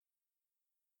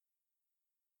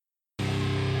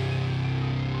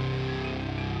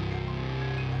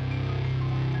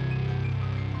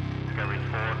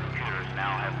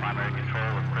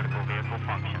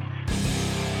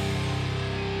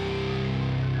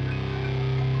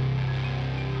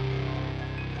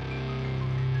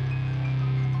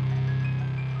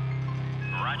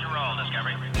roll,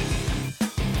 Discovery.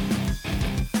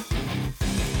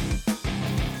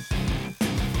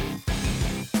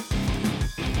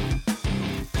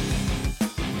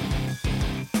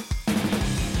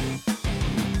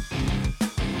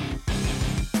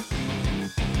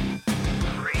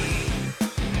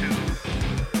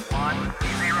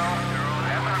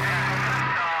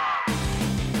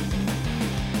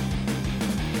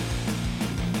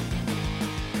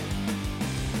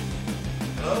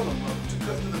 Hello and welcome to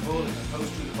Cutting the Bull in the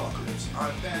Post-Truth-Apocalypse.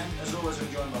 I'm Ben, as always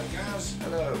I'm joined by Gaz.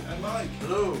 Hello. And Mike.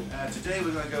 Hello. Today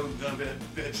we're going to go a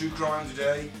bit of true crime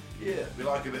today. Yeah. We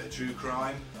like a bit of true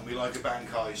crime and we like a bank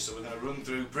heist, so we're going to run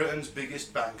through Britain's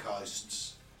biggest bank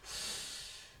heists.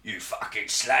 You fucking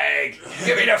slag!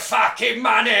 Give me the fucking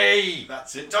money!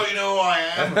 That's it. Don't you know who I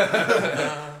am?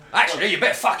 Actually, you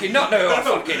better fucking not know who I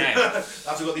fucking am.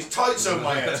 I've got these tights over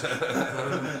my head.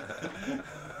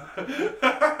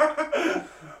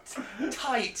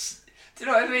 Tights. Do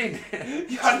you know what I mean?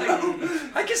 Yeah, I know.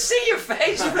 I can see your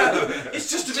face, bro. It's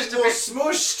just a bit more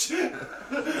smushed.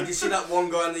 Did you see that one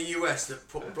guy in the US that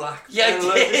put black? Yeah, I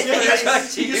did. He tried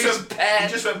to He use he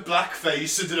just went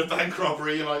blackface and did a bank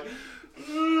robbery and like...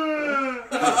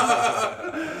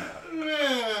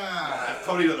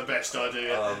 Probably not the best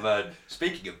idea. Oh man!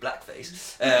 Speaking of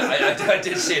blackface, I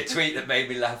did see a tweet that made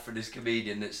me laugh from this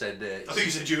comedian that said. I think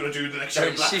you said you were going to do the next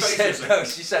show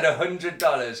blackface. She said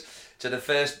 $100 to the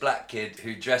first black kid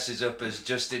who dresses up as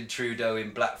Justin Trudeau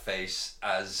in blackface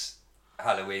as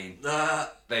Halloween.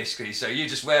 Basically, so you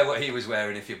just wear what he was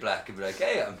wearing if you're black and be like,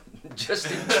 hey, I'm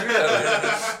Justin Trudeau.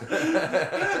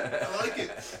 I like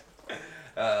it.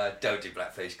 Don't do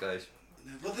blackface, guys.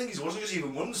 Well, the thing is, it wasn't just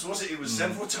even once, was it? It was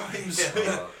several times.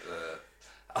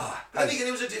 I think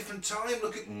it was a different time.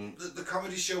 Look at the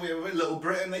comedy show we have in Little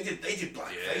Britain. They did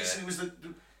blackface, and it was the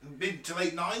mid to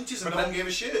late 90s, and no one gave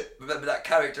a shit. Remember that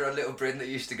character on Little Britain that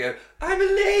used to go, I'm a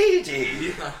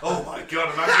lady? Oh my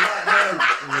god, imagine that now.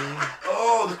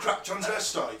 Oh, the crap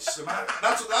transvestites.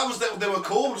 That's what they were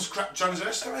called, was crap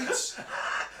transvestites.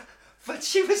 But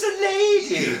she was a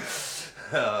lady.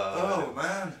 Oh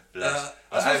man.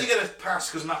 I suppose you get a pass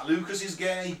because Matt Lucas is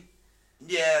gay.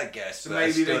 Yeah, I guess. So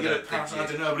maybe they get a pass. I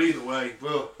don't know, but either way,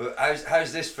 well. But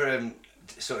how's this for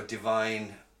sort of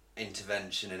divine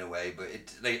intervention in a way? But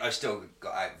I still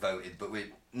got outvoted. But with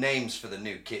names for the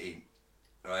new kitty,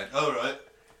 right? Oh right.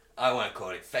 I want to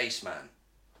call it Face Man.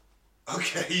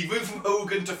 Okay, you moved from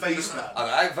Hogan to Face Man.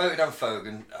 I outvoted on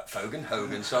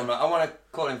Hogan. So I'm like, I want to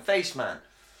call him Face Man.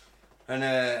 And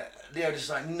Leo just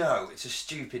like, no, it's a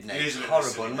stupid name. It's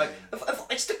horrible. I'm like,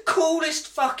 it's the coolest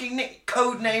fucking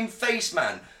code name, Face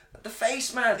Man. The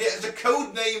Face Man. Yeah, it's a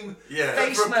code name. Yeah.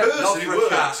 Face for a Man. person, not it for a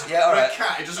works. cat. Yeah, all right. For a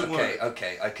cat, it doesn't work.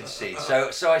 Okay, I can see. So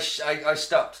I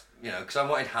stopped, because I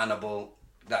wanted Hannibal.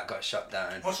 That got shut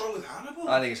down. What's wrong with Hannibal?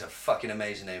 I think it's a fucking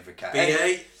amazing name for a cat.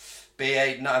 B8.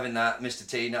 B8, not having that. Mr.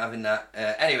 T, not having that.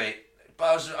 Anyway, but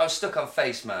I was stuck on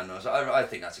Face Man. I was like, I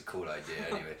think that's a cool idea.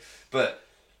 Anyway, but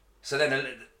so then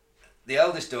the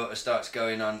eldest daughter starts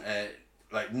going on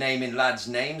like naming lads'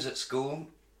 names at school,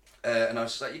 and I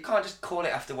was just like, you can't just call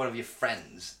it after one of your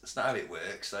friends. That's not how it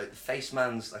works. Like the Face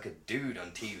Man's like a dude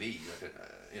on TV. Like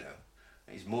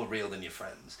he's more real than your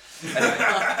friends. Anyway,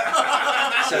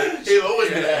 so He'll always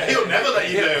be there. He'll never let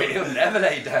you down. He'll never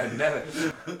lay down, never.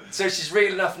 So she's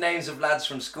reeling off names of lads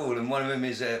from school, and one of them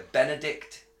is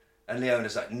Benedict. And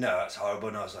Leona's like, no, that's horrible.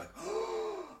 And I was like,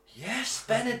 oh, yes,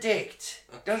 Benedict.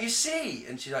 Don't you see?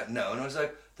 And she's like, no. And I was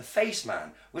like, the Face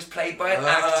Man was played by an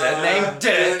actor named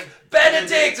Dirk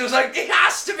Benedict. I was like, it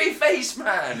has to be Face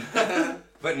Man.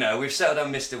 But no, we've settled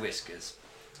on Mr. Whiskers.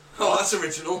 Oh, that's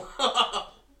original.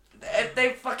 They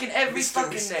fucking every Mr.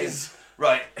 fucking Whiskers. name.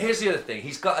 Right, here's the other thing.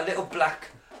 He's got a little black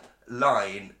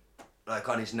line, like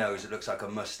on his nose, that looks like a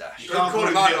mustache. You can't call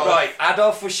him Adolf. Adolf. Right,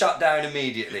 Adolf was shot down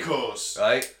immediately. Of course.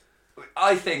 Right?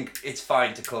 I think it's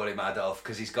fine to call him Adolf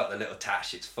because he's got the little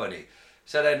tash, it's funny.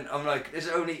 So then I'm like, there's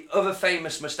only other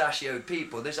famous mustachioed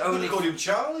people. There's Only only called him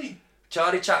Charlie.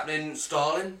 Charlie Chaplin.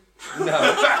 Stalin. No.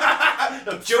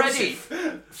 No, Freddie.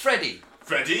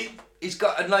 Freddie. He's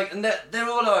got, and they're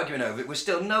all arguing over it. We're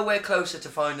still nowhere closer to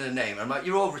finding a name. I'm like,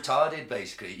 you're all retarded,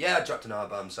 basically. Yeah, I dropped an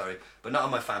R-bomb, sorry. But not on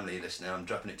my family listening, I'm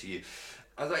dropping it to you.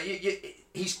 I was like,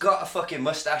 he's got a fucking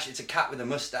mustache. It's a cat with a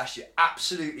mustache. You're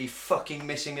absolutely fucking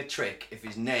missing a trick if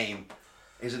his name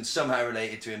isn't somehow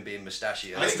related to him being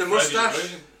mustachioed. Mr.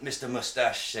 Mustache. Mr.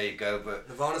 Mustache, there you go, but...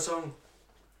 Nirvana song.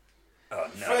 Oh,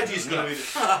 no. Freddie's going to be...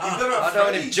 I don't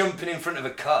want him jumping in front of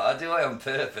a car, do I, on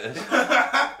purpose?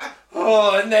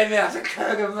 Oh, and then we have to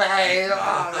cook away.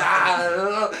 Oh,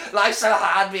 no. Life's so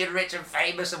hard being rich and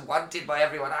famous and wanted by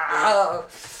everyone. Oh.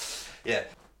 Yeah.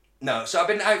 No, so I've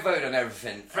been outvoted on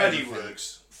everything. Freddie everything.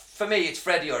 works. For me, it's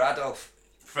Freddie or Adolf.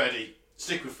 Freddie.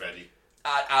 Stick with Freddie.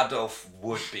 Adolf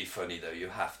would be funny though, you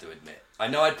have to admit. I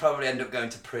know I'd probably end up going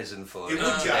to prison for It it.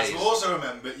 would, Jazz, but also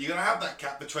remember, you're going to have that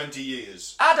cat for 20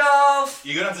 years. Adolf!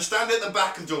 You're going to have to stand at the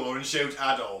back door and shout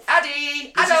Adolf.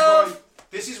 Addy! Adolf!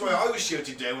 This is why I was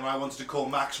shouted down when I wanted to call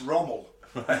Max Rommel.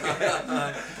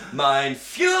 Mein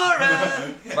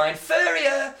Führer! Mein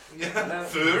Furrier! Yeah.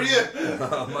 Furrier.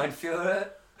 Oh, mein Führer.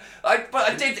 But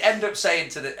I did end up saying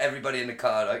to everybody in the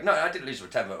car, like, no, I didn't lose my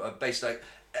temper.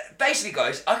 Basically,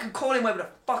 guys, I can call him whatever the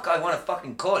fuck I want to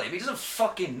fucking call him. He doesn't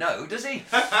fucking know, does he?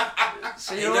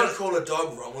 So you don't call a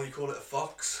dog Rommel, you call it a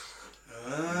fox.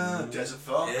 Desert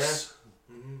Fox.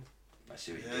 Yeah. I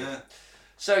see what you did.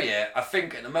 So yeah, I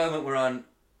think at the moment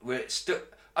we're stuck.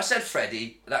 I said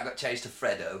Freddie, that got changed to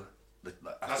Fredo.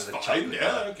 That's the fine, chocolate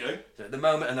yeah, bar. okay. So at the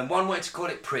moment, and then one wanted to call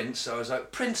it Prince, so I was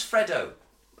like, Prince Fredo.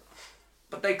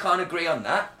 But they can't agree on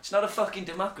that. It's not a fucking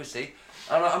democracy.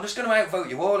 I'm just going to outvote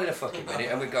you all in a fucking minute,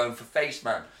 and we're going for Face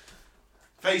Man.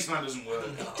 Face Man doesn't work.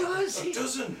 It does. It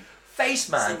doesn't. Face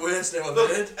Man. It's the worst name I've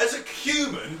Look, heard. as a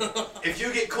human, if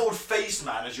you get called Face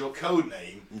Man as your code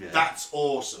name, that's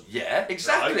awesome. Yeah,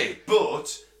 exactly. Right?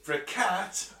 But for a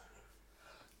cat,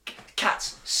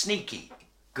 Cat's sneaky,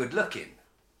 good looking.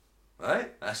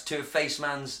 Right? That's two of Face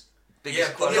Man's biggest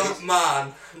Yeah, but qualities.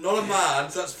 not a man,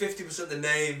 so that's 50% of the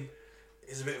name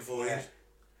is a bit void. Yeah.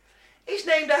 He's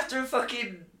named after a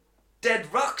fucking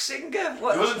dead rock singer.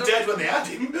 What? he wasn't dead when they had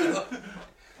him.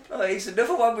 Oh, he's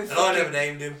another one with And I fucking never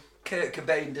named him. Kurt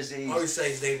Cobain disease. I always say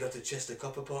he's named after Chester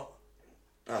Copperpot.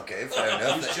 Okay, fair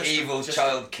enough. Just The a- evil just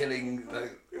child killing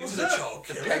He wasn't a child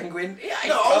the killer. penguin. Yeah, he's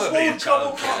No, probably a Oswald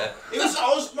child Cobblepot. killer. It was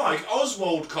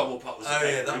Oswald Cobblepot was the Oh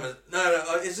yeah, penguin. that was...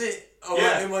 No, is it? Oh,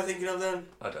 Yeah. who am I thinking of then?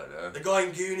 I don't know. The guy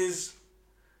in Goonies.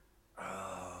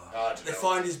 I don't They know.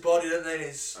 find his body, don't they? And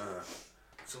it's...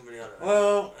 somebody, I don't know.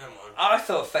 Well, Never mind. I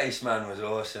thought Face Man was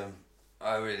awesome.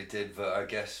 I really did, but I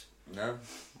guess no.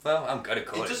 Well, I'm gonna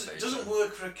call it. It Face doesn't Man.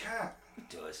 work for a cat. It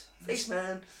does. Face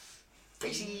Man.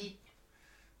 Facey.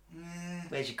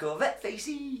 Where's your Corvette,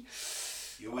 Facey?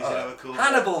 You always have a cool.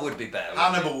 Hannibal would be better.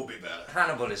 wouldn't Hannibal would be better. it?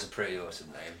 Hannibal is a pretty awesome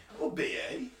name. Or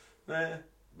BA.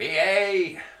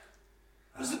 B.A.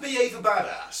 What's the BA for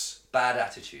badass? Bad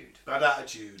attitude. Bad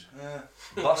attitude.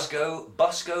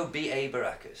 Bosco B.A.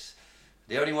 Baracus.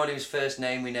 The only one whose first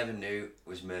name we never knew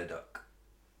was Murdoch.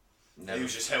 Never, He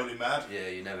was just howling mad. yeah,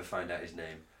 you never find out his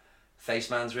name. Face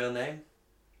Man's real name?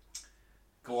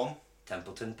 Go on.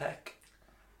 Templeton Peck.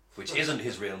 Which isn't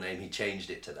his real name, he changed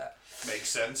it to that. Makes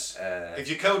sense. Uh, If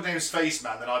your code name's Face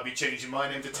Man, then I'd be changing my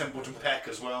name to Templeton Peck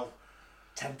as well.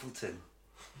 Templeton.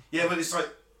 Yeah, but it's like,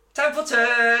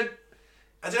 Templeton!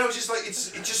 I don't know, it's just like,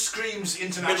 it just screams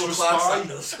international Middle class, spy. that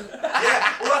does.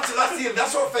 Yeah, well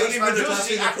that's what Face Only Man middle does. class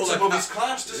He people acts call above that his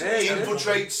class, doesn't Yeah, he? He yeah.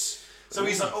 infiltrates. So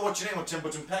he's like, oh, what's your name? Well,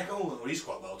 Templeton Peck. Oh, well, he's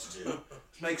quite well to do.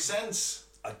 Makes sense.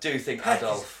 I do think Peck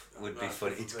Adolf would be Right,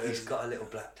 funny. for He's version. got a little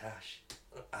black tash.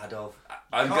 Adolf.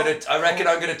 I reckon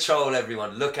I'm gonna troll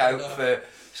everyone. Look out for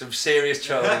some serious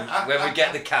trolling. When we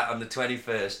get the cat on the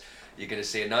 21st, you're gonna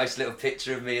see a nice little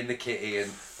picture of me and the kitty,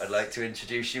 and I'd like to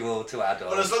introduce you all to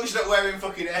Adolf. Well, as long as you're not wearing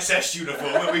fucking SS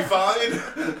uniform, it'll be fine.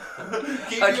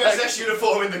 Keep I'd your like- SS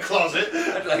uniform in the closet.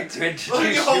 I'd like to introduce Look, you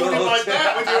you're holding all him like to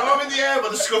that with your arm in the air by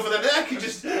the scruff of the neck. You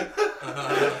just.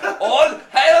 All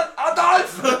hail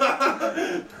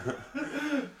Adolf!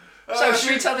 So,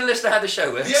 should we tell the listener how the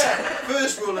show works? Yeah,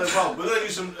 first we're going to do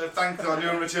some thank our new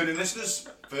and returning listeners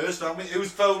first, aren't we?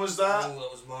 Whose phone was that? Oh,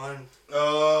 that was mine.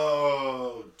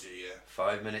 Oh dear.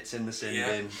 5 minutes in the sin Yeah.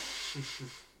 bin.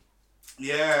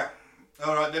 Yeah.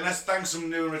 Alright, then let's thank some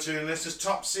new and returning listeners.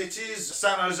 Top cities: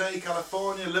 San Jose,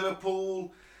 California;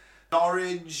 Liverpool;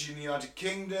 Norwich in the United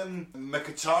Kingdom;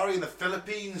 Mekatari in the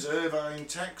Philippines; Irvine,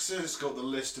 Texas. Got the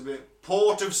list a bit.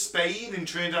 Port of Spain in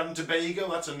Trinidad and Tobago.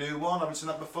 That's a new one. I haven't seen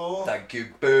that before. Thank you,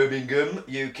 Birmingham,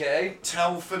 UK.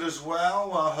 Telford as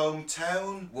well, our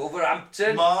hometown.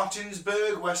 Wolverhampton.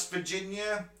 Martinsburg, West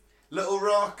Virginia. Little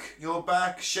Rock, you're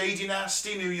back. Shady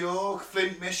Nasty, New York.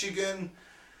 Flint, Michigan.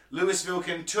 Louisville,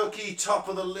 Kentucky, top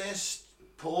of the list.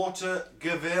 Porter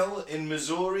Gaville in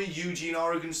Missouri. Eugene,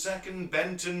 Oregon, second.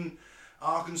 Benton,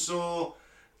 Arkansas.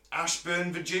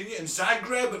 Ashburn, Virginia. And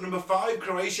Zagreb at number 5.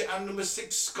 Croatia. And number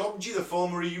 6, Skopje, the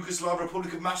former Yugoslav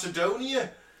Republic of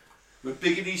Macedonia. We're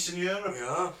big in Eastern Europe.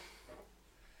 Yeah.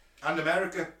 And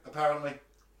America, apparently.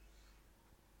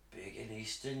 Big in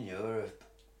Eastern Europe.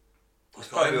 It's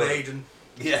probably probably all- Maiden.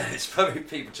 Yeah, it's probably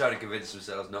people trying to convince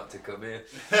themselves not to come here.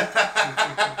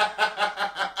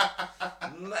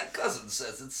 My cousin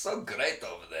says it's so great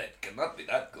over there. It cannot be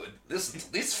that good. Listen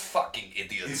to these fucking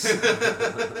idiots.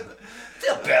 They're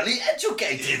barely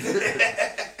educated.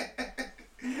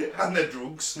 And their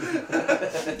drugs.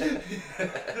 The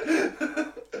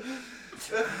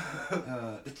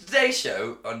Today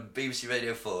Show on BBC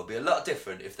Radio 4 would be a lot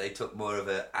different if they took more of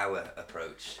a our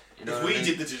approach. You know If what we I mean?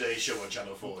 did the Today Show on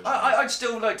Channel 4. I'd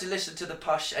still like to listen to the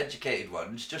posh, educated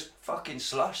ones, just fucking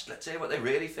sloshed. Let's hear what they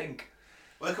really think.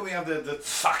 Why can't we have the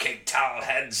Fucking towel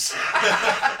heads.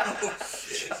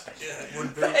 Yeah, it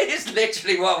would be. That is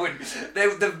literally what would...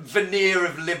 The veneer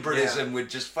of liberalism would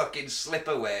just fucking slip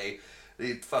away.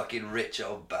 The fucking rich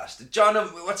old bastard.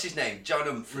 What's his name? John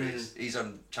Humphreys. He's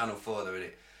on Channel 4 though,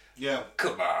 isn't he? Yeah.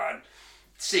 Come on.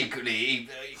 Secretly,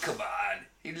 come on.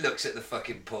 He looks at the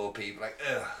fucking poor people like,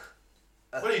 ugh.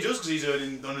 Well, he does because he's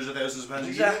earning hundreds of thousands of pounds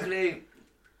a year. Exactly.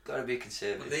 Gotta be But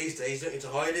conservative. these days, you don't need to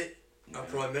hide it. Our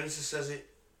Prime Minister says it.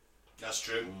 That's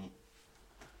true.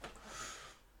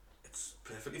 It's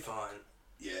perfectly fine.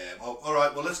 Yeah, well,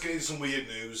 alright, well, let's get into some weird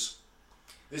news.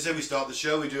 This is how we start the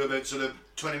show. We do about sort of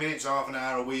 20 minutes, half an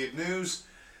hour of weird news,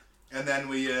 and then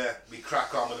we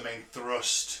crack on with the main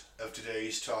thrust of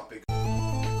today's topic.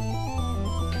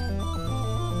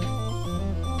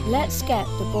 Let's get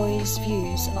the boys'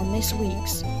 views on this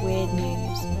week's weird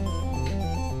news.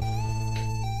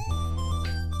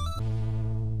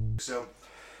 So,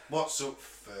 what's up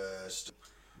first?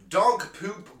 Dog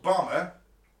poop bomber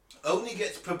only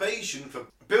gets probation for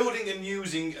building and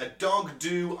using a dog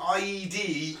do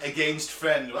IED against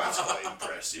friend. Well, that's quite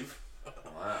impressive.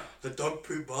 Wow. The dog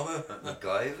poo bomber.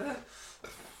 MacGyver?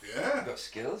 Yeah. Got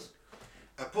skills?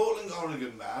 A Portland,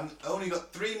 Oregon man only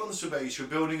got 3 months probation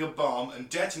for building a bomb and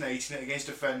detonating it against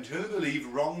a friend who he believed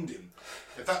wronged him.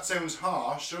 If that sounds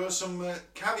harsh, there are some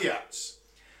caveats.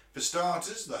 For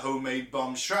starters, the homemade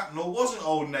bomb shrapnel wasn't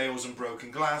old nails and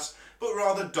broken glass, but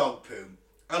rather dog poo.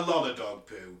 A lot of dog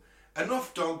poo.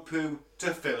 Enough dog poo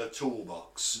to fill a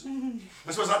toolbox.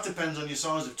 I suppose that depends on your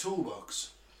size of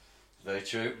toolbox. Very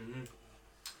true.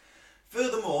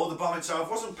 Furthermore, the bomb itself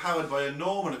wasn't powered by a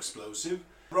normal explosive.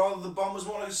 Rather, the bomb was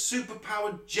more like a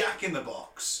super-powered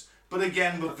jack-in-the-box, but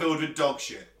filled with dog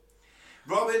shit.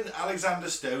 Robin Alexander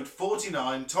Stout,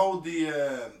 49, told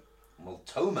the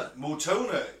Multnomah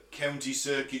County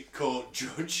Circuit Court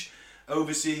judge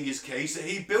overseeing his case that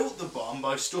he built the bomb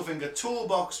by stuffing a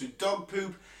toolbox with dog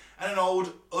poop and an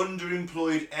old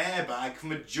underemployed airbag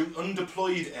from a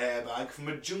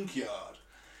junkyard.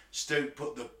 Stout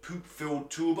put the poop-filled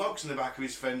toolbox in the back of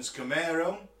his friend's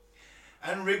Camaro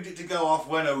and rigged it to go off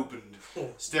when opened.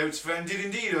 Stout's friend did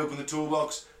indeed open the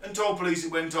toolbox and told police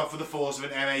it went off with the force of an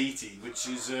M80, which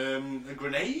is a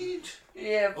grenade?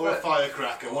 Yeah, Or a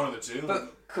firecracker, one of the two.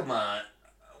 But come on.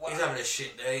 He's having a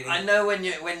shit day. I know when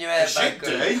your A shit airbag goes...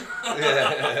 day?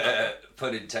 Yeah,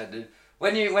 pun intended.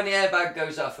 When the airbag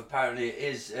goes off, apparently it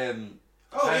is... apparently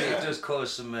yeah. it does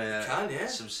cause some yeah.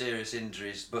 some serious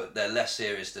injuries, but they're less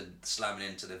serious than slamming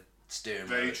into the steering wheel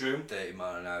Very at true. 30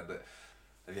 mile an hour. But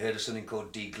have you heard of something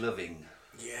called degloving?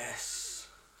 Yes.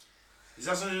 Is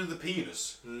that something to do with the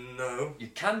penis? No. You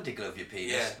can deglove your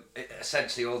penis. Yeah.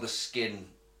 Essentially, all the skin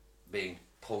being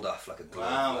pulled off like a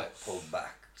glove, Wow. like pulled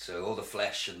back. So all the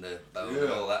flesh and the bone Yeah.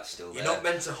 and all that's still there. You're not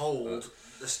meant to hold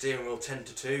the steering wheel 10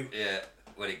 to 2. Yeah,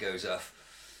 when it goes off.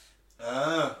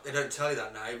 Ah. They don't tell you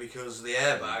that now because the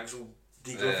airbags will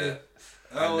deglove Yeah. you.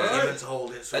 Oh, You're right. meant to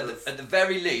hold it sort of. At the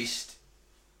very least,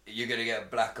 you're going to get a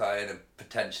black eye and a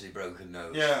potentially broken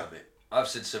nose Yeah. from it. I've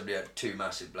seen somebody had 2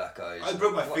 massive black eyes. I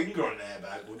broke my What? finger on an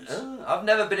airbag once. I've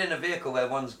never been in a vehicle where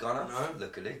one's gone off, No.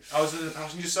 luckily. I was in the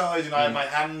passenger side and I had my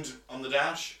hand on the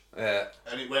dash Yeah.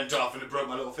 and it went off and it broke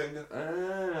my little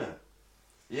finger.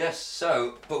 Yes,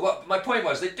 so, but what my point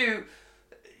was, they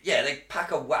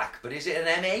pack a whack, but is it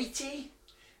an M80?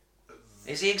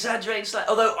 Is he exaggerating slightly?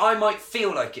 Although I might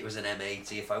feel like it was an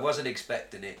M80 if I wasn't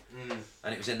expecting it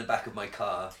and it was in the back of my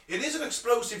car. It is an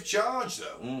explosive charge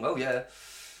though. Oh yeah.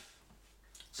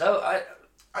 So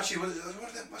Actually,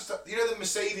 what's that? You know the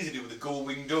Mercedes they do with the gull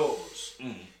wing doors?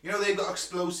 You know they've got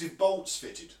explosive bolts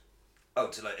fitted.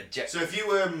 to like eject. So if you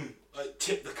like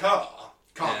tip the car,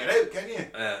 can't Yeah. get out, can you?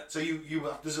 Yeah. So you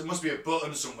there must be a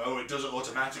button somewhere where it does it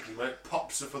automatically where it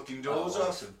pops the fucking doors off.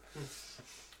 Awesome.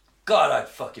 God, I'd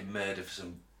fucking murder for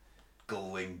some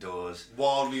gull wing doors.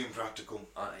 Wildly impractical.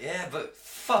 Yeah, but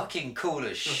fucking cool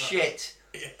as shit.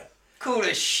 Cool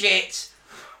as shit.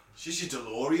 It's just your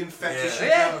DeLorean fetish.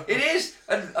 Yeah, it is.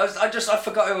 And I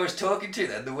forgot who I was talking to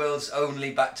then. The world's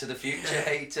only Back to the Future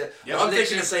hater. Yeah, I'm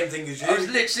thinking the same thing as you. I was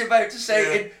literally about to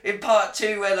say in part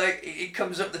 2 where like it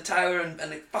comes up the tower and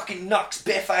it fucking knocks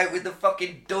Biff out with the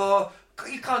fucking door.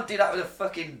 You can't do that with a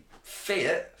fucking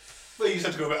Fiat. Well, you just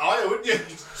have to go a bit higher, wouldn't you?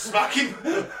 Smack him.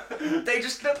 They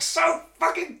just look so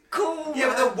fucking cool. Yeah,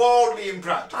 but man. they're wildly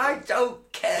impractical. I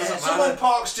don't care. If someone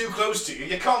parks too close to you,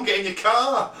 you can't get in your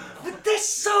car. But they're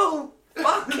so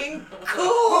fucking We're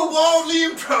cool. wildly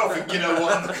imperfect. You know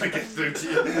what? I'm not going to get through to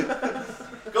you.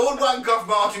 Go and wank off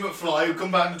Marty McFly, who'll come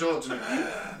back and talk to me.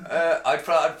 I'd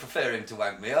prefer him to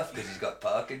wank me off because he's got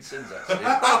Parkinson's, actually.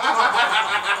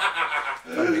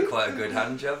 That'd be quite a good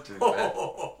hand job, to be fair.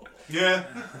 Yeah.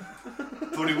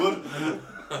 Thought he would.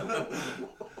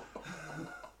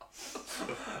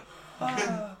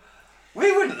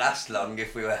 We wouldn't last long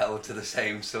if we were held to the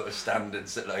same sort of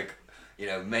standards that, like, you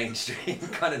know, mainstream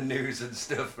kind of news and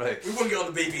stuff, right? We wouldn't get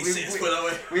on the BBC, let's put it that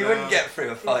way. We wouldn't get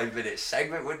through a 5-minute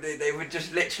segment, would they? They would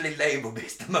just literally label me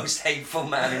as the most hateful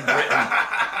man in Britain.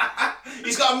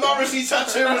 He's got a Morrissey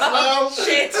tattoo as well.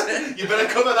 Shit! You better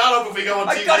cover that up if we go on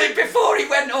TV. I got it before he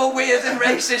went all weird and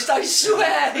racist, I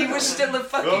swear! He was still the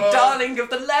fucking darling of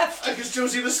the left! I can still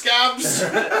see the scabs.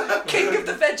 King of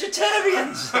the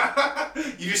vegetarians!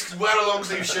 You just wear a long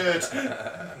sleeve shirt.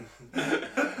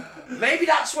 Maybe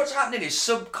that's what's happening, is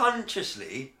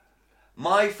subconsciously,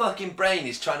 my fucking brain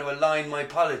is trying to align my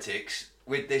politics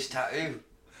with this tattoo.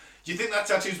 Do you think that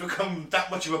tattoo's become that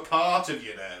much of a part of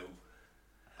you now?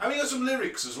 I mean, you got some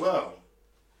lyrics as well.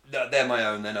 No, they're my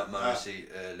own, they're not Morrissey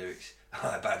lyrics.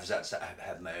 How bad does that sound? I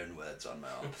have my own words on my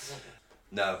arm.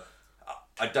 No,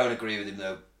 I don't agree with him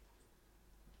though,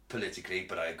 politically,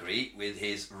 but I agree with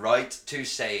his right to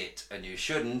say it, and you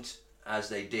shouldn't, as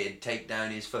they did, take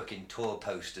down his fucking tour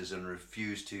posters and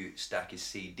refuse to stack his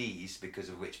CDs because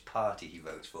of which party he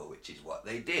votes for, which is what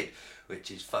they did, which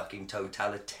is fucking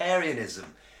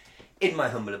totalitarianism, in my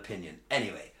humble opinion.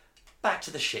 Anyway, back to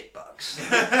the shitbox.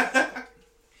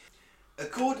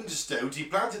 According to Stout, he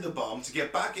planted the bomb to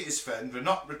get back at his friend for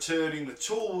not returning the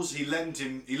tools he let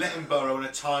him borrow in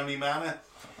a timely manner.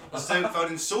 Stout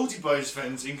felt insulted by his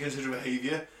friend's inconsiderate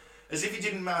behaviour. As if it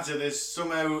didn't matter, this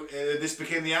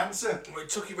became the answer. Well, it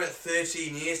took you about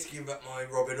 13 years to give back my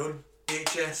Robin Hood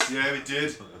VHS. Yeah, it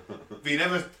did. But he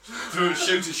never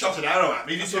shot an arrow at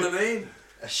me, did That's you? what I mean.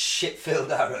 A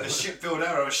shit-filled arrow. A shit-filled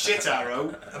arrow, a shit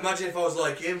arrow. Imagine if I was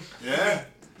like him. Yeah.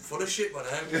 Full of shit by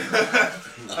now.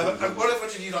 What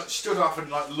if you like stood off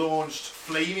and like launched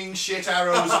flaming shit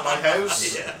arrows at my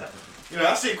house? Yeah. You know,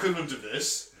 that's the equivalent of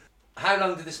this. How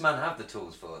long did this man have the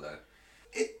tools for, though?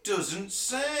 It doesn't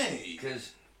say.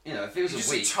 Because, you know, if it was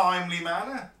Just a week... a timely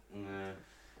manner. Yeah.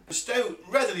 Stout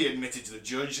readily admitted to the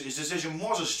judge that his decision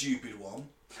was a stupid one,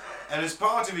 and as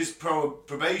part of his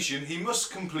probation, he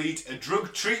must complete a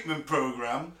drug treatment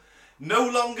program, no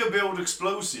longer build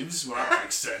explosives, well that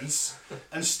makes sense,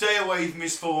 and stay away from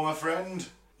his former friend.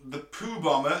 The poo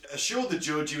bomber assured the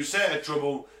judge he was staying out of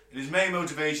trouble, and his main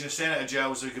motivation is staying out of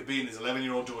jail so he could be in his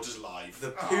 11-year-old daughter's life.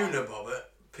 The Puna bomber.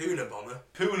 Puna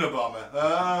bomber.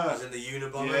 Ah. As in the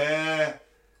Unabomber. Yeah.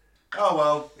 Oh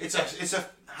well, it's a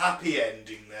happy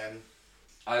ending then.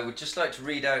 I would just like to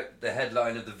read out the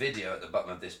headline of the video at the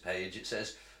bottom of this page. It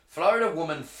says, Florida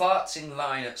woman farts in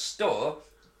line at store,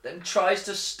 then tries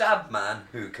to stab man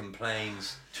who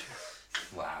complains.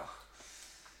 Wow.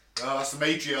 Oh, that's the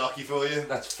matriarchy for you.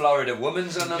 That's Florida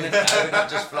woman's on it now, not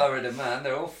just Florida man.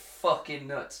 They're all fucking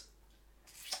nuts.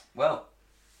 Well.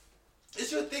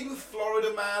 Is there a thing with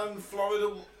Florida man and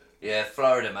Florida... Yeah,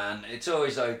 Florida man. It's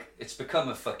always like, it's become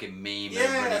a fucking meme.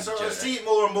 Yeah, so I see it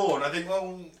more and more and I think,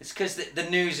 well... It's because the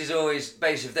news is always,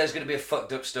 basically, if there's going to be a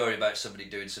fucked up story about somebody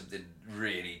doing something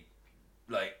really,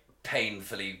 like,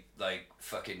 painfully, like,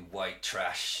 fucking white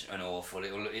trash and awful,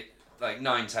 like,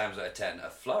 9 times out of 10, a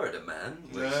Florida man.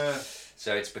 Yeah.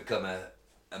 So it's become a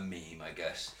meme, I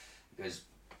guess. Because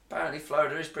apparently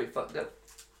Florida is pretty fucked up.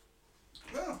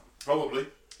 Well, probably.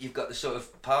 You've got the sort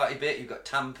of party bit, you've got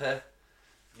Tampa.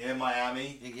 Yeah,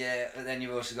 Miami. Yeah, and then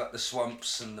you've also got the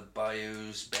swamps and the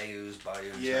bayous,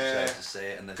 yeah. I'm sorry to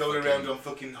say it. And the going fucking, around on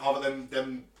fucking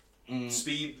hoverboat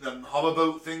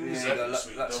things. Yeah, you got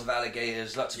lots of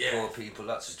alligators, lots of poor people,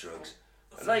 lots of drugs.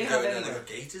 Like going there, there are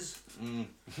gators.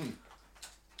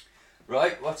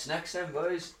 Right, what's next then,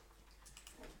 boys?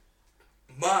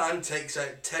 Man takes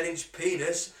out 10-inch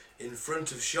penis in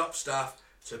front of shop staff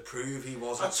to prove he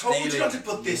wasn't I told stealing. you not to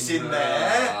put this in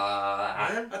there.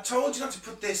 I told you not to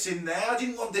put this in there. I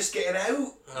didn't want this getting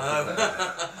out.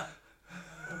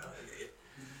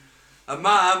 A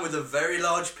man with a very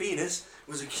large penis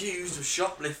was accused of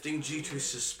shoplifting due to his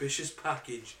suspicious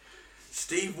package.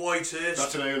 Steve Whitehurst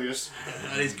That's an alias.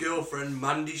 and his girlfriend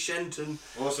Mandy Shenton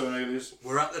Also an alias.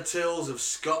 were at the tills of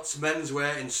Scott's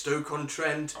Menswear in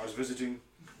Stoke-on-Trent I was visiting.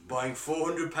 buying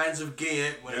 £400 of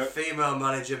gear when a Yep. female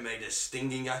manager made a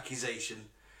stinging accusation.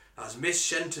 As Miss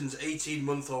Shenton's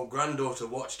 18-month-old granddaughter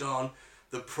watched on,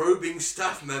 the probing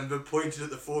staff member pointed at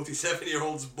the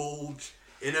 47-year-old's bulge.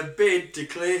 In a bid to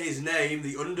clear his name,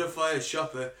 the under-fire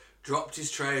shopper dropped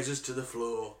his trousers to the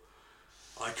floor.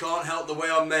 I can't help the way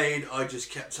I'm made, I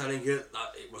just kept telling her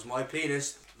that it was my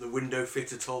penis, the window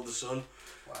fitter told the Sun.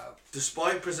 Wow.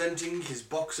 Despite presenting his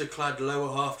boxer-clad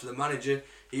lower half to the manager,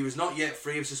 he was not yet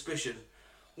free of suspicion.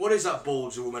 What is that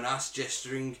bulge, the woman asked,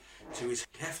 gesturing to his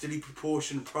heftily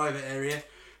proportioned private area.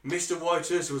 Mr.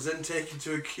 Whitehurst was then taken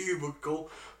to a cubicle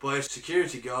by a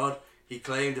security guard, he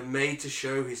claimed, and made to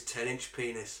show his 10-inch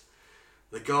penis.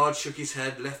 The guard shook his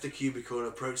head, left the cubicle and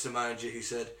approached the manager, who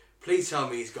said, "Please tell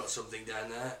me he's got something down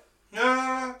there."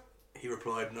 Nah. He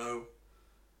replied, "No."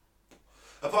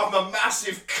 Apart from a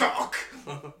massive cock.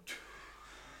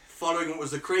 Following what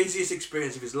was the craziest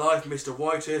experience of his life, Mr.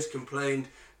 Whitehurst complained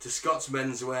to Scott's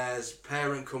Menswear's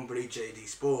parent company, JD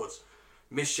Sports.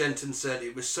 Miss Shenton said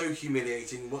it was so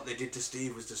humiliating, what they did to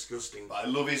Steve was disgusting. I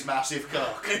love his massive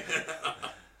cock.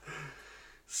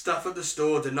 Staff at the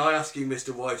store deny asking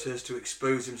Mr. Whitehurst to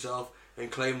expose himself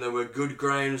and claim there were good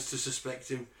grounds to suspect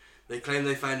him. They claim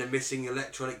they found a missing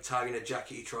electronic tag in a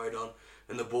jacket he tried on,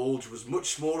 and the bulge was much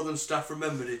smaller than staff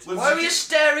remembered it. Why were you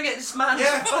staring at this man's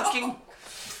fucking...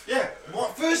 Yeah,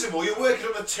 first of all, you're working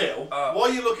on a till. Why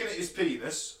are you looking at his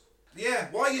penis? Yeah,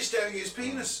 why are you staring at his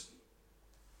penis?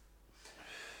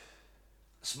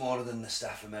 Smaller than the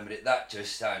staff remembered it. That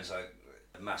just sounds like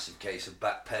a massive case of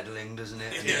backpedaling, doesn't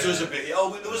it? It does a bit.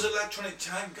 Oh, but there was an electronic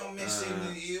tag gone missing.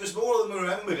 It was more than we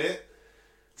remembered it.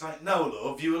 It's like, no,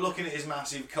 love, you were looking at his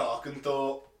massive cock and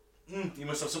thought, you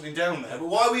must have something down there. But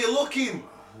why were you looking?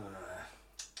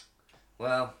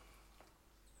 Well,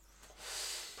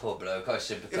 poor bloke, I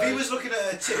sympathise. If he was looking at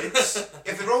her tits,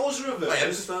 if the roles are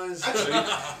reversed... Actually,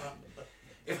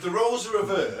 if the roles are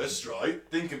reversed, right,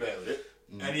 think about it,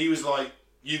 and he was like,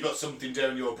 you got something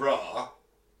down your bra,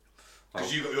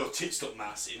 because you got your tits look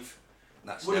massive,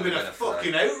 would have been a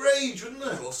fucking outrage, wouldn't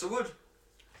it? Of course it would.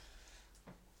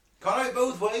 Can't have it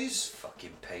both ways.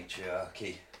 Fucking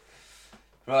patriarchy.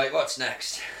 Right, what's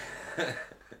next?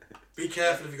 Be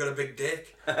careful if you've got a big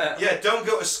dick. Yeah, don't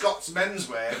go to Scott's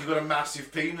Menswear if you've got a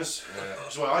massive penis.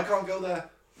 That's why I can't go there.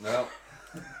 No.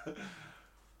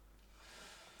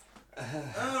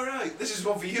 Alright, this is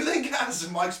one for you then, Gaz,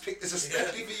 and Mike's picked this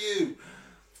especially for you.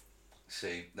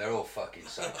 See, they're all fucking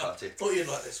psychotic. Thought you'd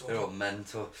like this one. They're all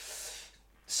mental.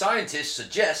 Scientists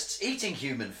suggests eating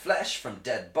human flesh from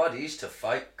dead bodies to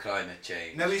fight climate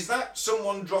change. Now, is that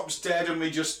someone drops dead and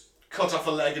we just cut off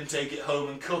a leg and take it home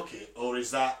and cook it? Or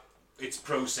is that it's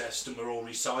processed and we're all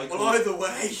recycled? Well, either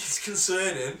way, it's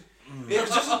concerning. Yeah,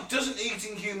 doesn't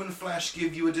eating human flesh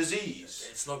give you a disease?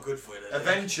 It's not good for you.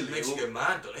 Eventually. It makes you go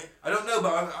mad, doesn't it? I don't know,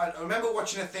 but I remember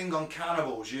watching a thing on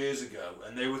cannibals years ago,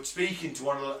 and they were speaking to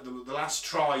one of the last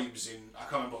tribes in, I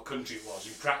can't remember what country it was,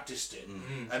 who practiced it.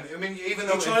 And I mean, even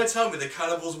though... You're trying to tell me the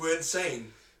cannibals weren't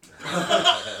sane?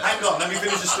 Hang on, let me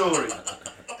finish the story.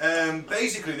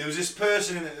 Basically, there was this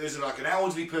person, there was like an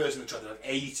elderly person that tried to like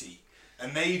 80,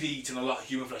 and they'd eaten a lot of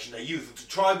human flesh in their youth. The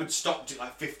tribe had stopped it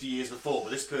like 50 years before, but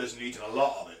this person had eaten a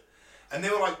lot of it. And they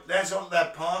were like, they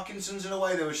had Parkinson's in a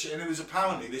way, they were and it was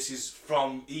apparently, this is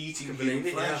from eating human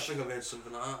flesh. Yeah, I think I've heard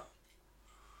something like that.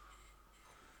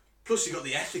 Plus you got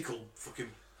the ethical fucking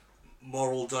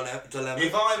moral dilemma.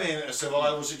 If I'm in a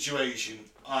survival situation,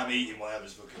 I'm eating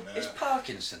whatever's fucking there. Is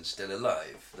Parkinson still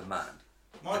alive, the man?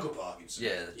 Michael Parkinson?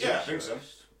 Yeah, I think so.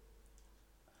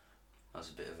 That was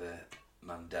a bit of a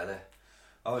Mandela.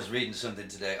 I was reading something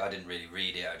today, I didn't really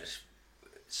read it, I just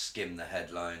skimmed the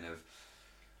headline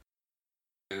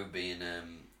of being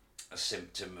a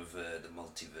symptom of the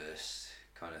multiverse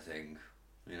kind of thing,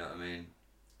 you know what I mean?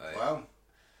 Like, Wow.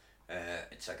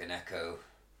 It's like an echo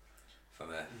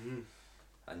from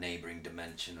a neighbouring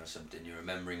dimension or something, you're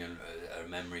remembering a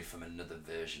memory from another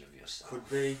version of yourself. Could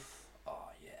be. Oh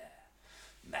yeah,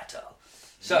 metal.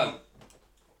 So,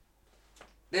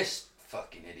 this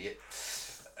fucking idiot.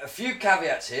 A few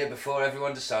caveats here before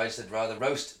everyone decides they'd rather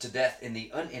roast to death in the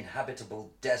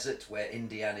uninhabitable desert where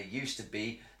Indiana used to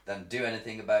be than do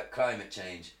anything about climate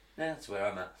change. Yeah, that's where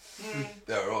I'm at.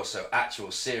 There are also actual,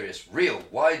 serious, real,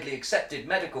 widely accepted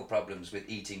medical problems with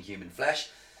eating human flesh.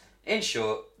 In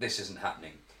short, this isn't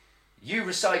happening. You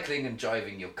recycling and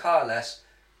driving your car less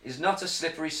is not a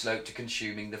slippery slope to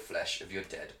consuming the flesh of your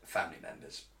dead family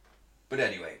members. But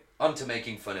anyway, on to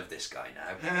making fun of this guy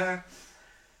now.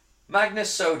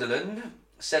 Magnus Soderlund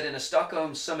said in a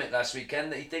Stockholm summit last weekend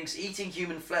that he thinks eating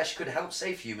human flesh could help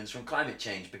save humans from climate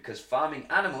change because farming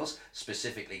animals,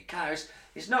 specifically cows,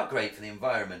 is not great for the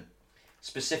environment,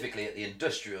 specifically at the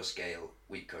industrial scale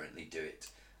we currently do it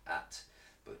at.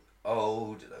 But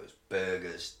Oh, do those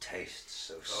burgers taste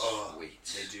so sweet.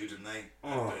 They do, don't they?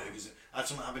 Oh. Burgers. I had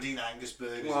some Aberdeen Angus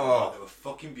burgers. Oh. They were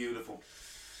fucking beautiful.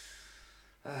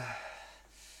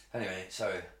 Anyway,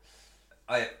 sorry.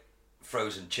 I had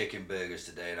frozen chicken burgers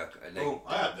today, and they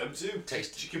I had them too.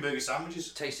 Tasted- Chicken burger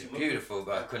sandwiches. tasted beautiful,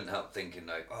 but I couldn't help thinking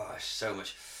like, oh, so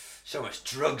much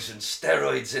drugs and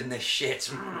steroids in this shit.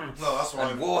 Well, that's why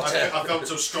And water. I felt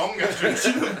so strong after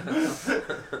eating them.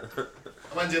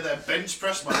 I went in there and bench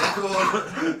pressed my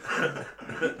record.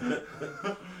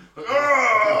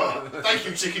 Oh, thank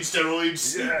you, chicken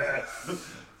steroids. Yeah.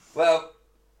 Well,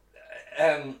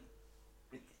 I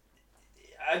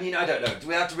mean, I don't know. Do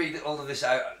we have to read all of this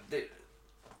out?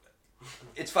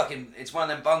 It's one of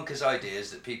them bonkers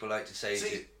ideas that people like to say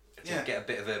to get a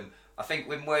bit of I think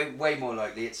we're way more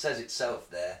likely, it says itself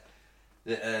there,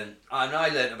 that, and I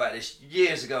learnt about this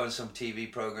years ago on some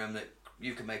TV programme, that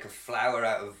you can make a flour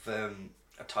out of,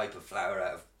 a type of flour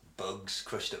out of bugs,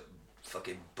 crushed up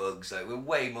fucking bugs. Like, we're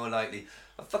way more likely,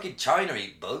 fucking China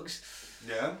eat bugs.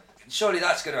 Yeah. Surely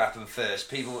that's going to happen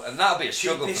first, people, and that'll be a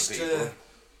struggle for people.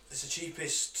 It's the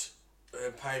cheapest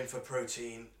pound for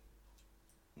protein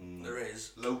there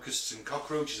is. Locusts and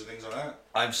cockroaches and things like that.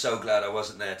 I'm so glad I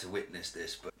wasn't there to witness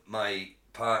this, but my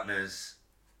partner's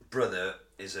brother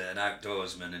is an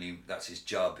outdoorsman, and that's his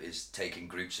job, is taking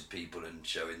groups of people and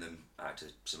showing them how to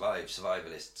survive.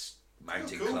 Survivalists,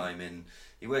 mountain climbing.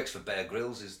 He works for Bear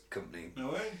Grylls, his company.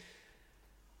 No way.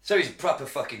 So he's a proper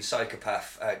fucking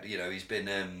psychopath. He's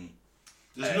been...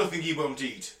 There's nothing he won't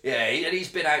eat. Yeah,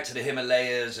 he's been out to the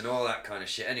Himalayas and all that kind of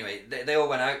shit. Anyway, they all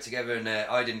went out together, and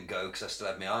I didn't go because I still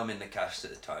had my arm in the cast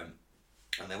at the time.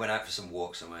 And they went out for some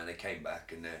walk somewhere, and they came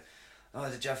back, and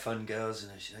did you have fun, girls?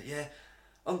 And she's like, yeah,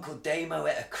 Uncle Damo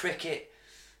ate a cricket.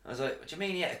 I was like, what do you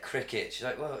mean he ate a cricket? She's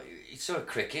like, well, he saw a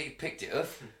cricket, he picked it up,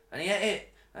 and he ate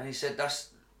it. And he said, that's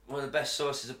one of the best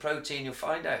sources of protein you'll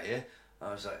find out here.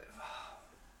 I was like, oh,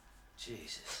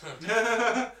 Jesus.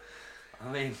 I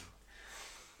mean...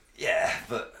 Yeah,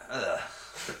 but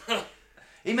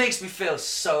he makes me feel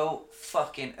so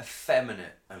fucking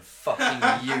effeminate and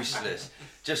fucking useless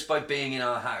just by being in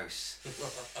our house.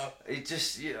 You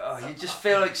just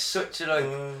feel like such a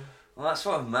well, that's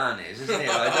what a man is, isn't it?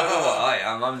 I don't know what I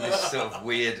am. I'm this sort of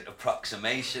weird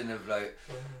approximation of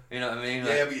you know what I mean?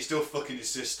 Yeah, but you're still fucking your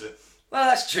sister. Well,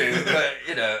 that's true, but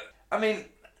I mean,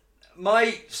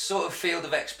 my sort of field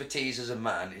of expertise as a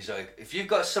man is like, if you've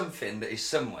got something that is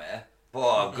somewhere.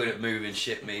 Oh, I'm good at moving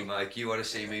shit, me, Mike. You want to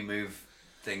see me move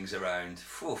things around?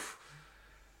 Whew.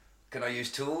 Can I use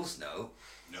tools? No.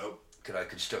 No. Can I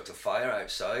construct a fire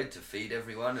outside to feed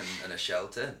everyone and a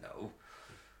shelter? No.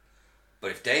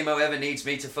 But if Damo ever needs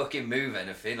me to fucking move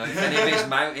anything, like if any of his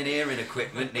mountaineering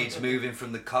equipment needs moving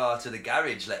from the car to the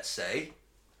garage, let's say,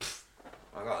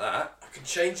 I got that. I can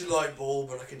change a light bulb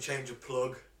and I can change a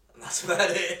plug, and that's about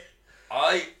it.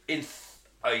 I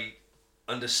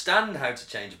understand how to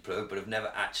change a plug, but I've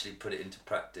never actually put it into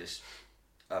practice.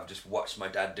 I've just watched my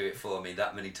dad do it for me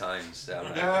that many times.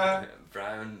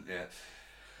 Brown, yeah.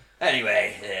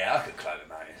 Anyway, yeah, I could climb a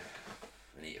mountain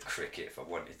and eat a cricket if I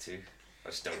wanted to. I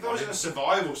just don't If I was in a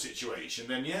survival situation,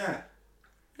 then yeah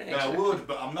I would,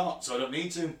 but I'm not, so I don't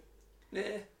need to.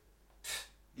 Yeah.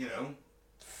 You know.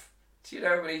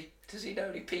 Does he know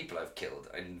any people I've killed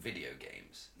in video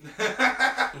games? Do you know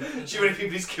how many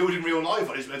people he's killed in real life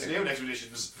on his mountaineering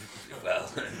expeditions? Well...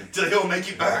 Do they all make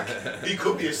it back? He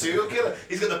could be a serial killer.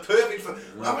 He's got the perfect...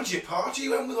 What happened to your party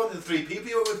you went with? One of the 3 people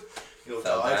you went with? He all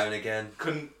Fell died. down again.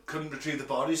 Couldn't retrieve the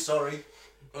bodies, sorry.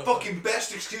 Fucking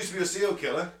best excuse to be a serial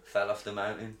killer. Fell off the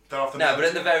mountain. Mountain. But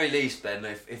at the very least, Ben,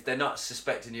 if they're not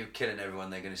suspecting you of killing everyone,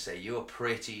 they're going to say, you're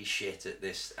pretty shit at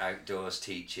this outdoors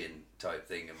teaching type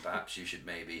thing, and perhaps you should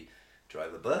maybe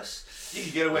drive a bus. You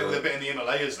could get away with a bit in the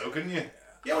Himalayas though, couldn't you?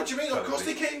 Yeah, what do you mean? Of course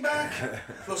they came back.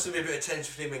 Plus there'll be a bit of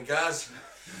tension between him and Gaz.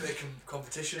 A bit of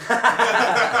competition for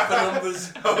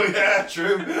numbers. Oh yeah,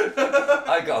 true.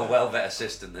 I got a well better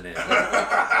system than him.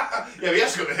 Yeah, but he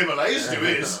has got the Himalayas to do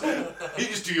his. He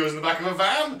just do yours in the back of a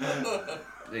van.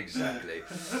 Exactly.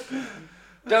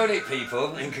 Don't eat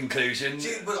people, in conclusion.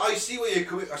 See, but I see where you're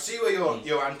coming. I see where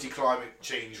your anti-climate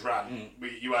change rant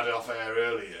you had it off air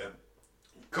earlier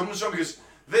comes from, because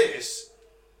this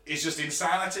is just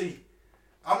insanity.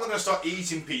 I'm not going to start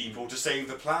eating people to save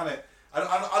the planet.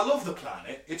 I love the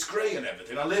planet, it's great and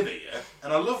everything, I live here,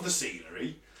 and I love the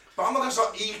scenery, but I'm not going to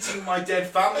start eating my dead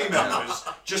family members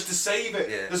just to save it.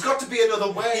 Yeah. There's got to be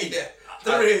another way. Yeah,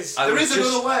 there is. There is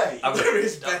another way. There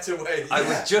is better ways. I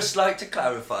would just like to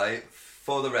clarify,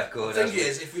 for the record... The thing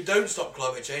is, if we don't stop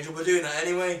climate change, we'll be doing that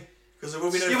anyway. Because there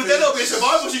will be no Yeah, but food. then there'll be a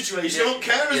survival situation. Yeah. You don't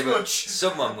care as Yeah, but much.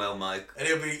 someone will, Mike. And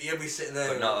he'll be sitting there.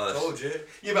 But not us. Told you.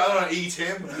 Yeah, but I don't eat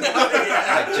him.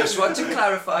 I just want to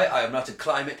clarify, I am not a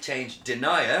climate change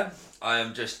denier. I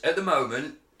am just, at the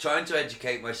moment, trying to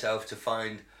educate myself to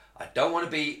find... I don't want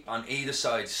to be on either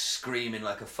side screaming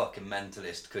like a fucking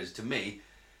mentalist, because to me,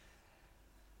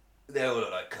 they all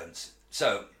look like cunts.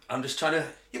 So, I'm just trying to...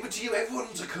 Yeah, but to you,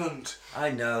 everyone's a cunt.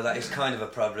 I know, that is kind of a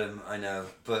problem, I know,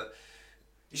 but...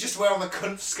 It's just where on the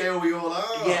cunt scale we all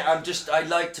are. Yeah, I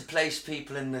like to place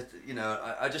people in the,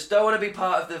 I just don't want to be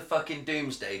part of the fucking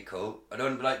doomsday cult. I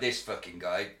don't like this fucking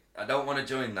guy. I don't want to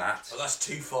join that. Oh, that's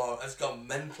too far. That's gone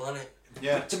mental, hasn't it?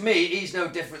 Yeah. But to me, he's no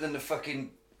different than the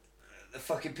fucking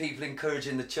people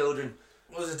encouraging the children.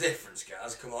 What's the difference,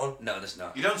 guys? Come on. No, there's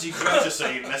not. You don't see Greta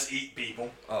saying, let's eat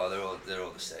people. Oh, they're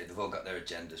all the same. They've all got their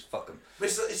agendas. Fuck them. But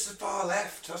it's the far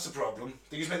left, that's the problem.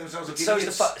 They just make themselves look So is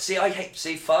idiots.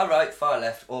 the far right, far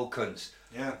left, all cunts.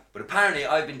 Yeah. But apparently,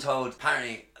 I've been told.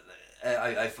 I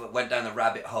went down the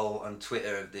rabbit hole on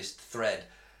Twitter of this thread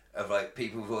of like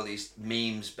people with all these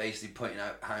memes basically pointing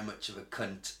out how much of a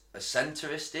cunt a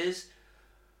centrist is,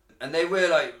 and they were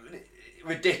like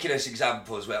ridiculous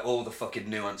examples where all the fucking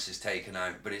nuance is taken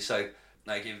out. But it's like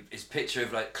it's picture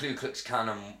of like Ku Klux Klan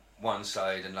on one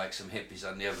side and like some hippies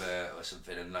on the other or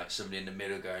something, and like somebody in the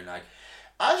middle going like,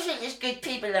 I think there's good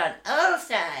people on all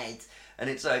sides. And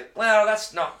it's like, well,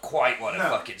 that's not quite what a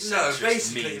fucking No, centrist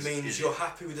basically means. it means is you're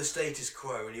happy with the status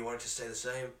quo and you want it to stay the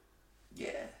same.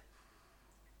 Yeah.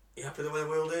 You happy with the way the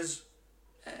world is?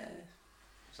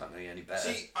 It's not going to get any better.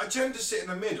 See, I tend to sit in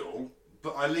the middle,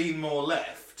 but I lean more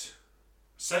left.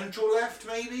 Central left,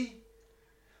 maybe?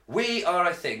 We are,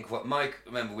 I think, what Mike...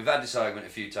 Remember, we've had this argument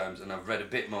a few times, and I've read a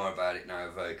bit more about it now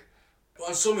of like... But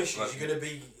on some issues, Well, you're going to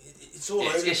be... It's all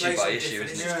it's over the issue place by on issue,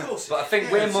 different isn't issues, it? of course. But I think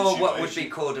Yeah, we're it's more issue what by would be issue.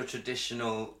 called the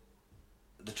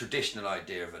traditional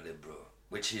idea of a liberal,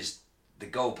 which is the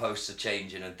goalposts are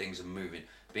changing and things are moving.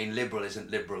 Being liberal isn't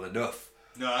liberal enough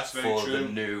No, that's very for true. the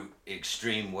new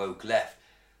extreme woke left.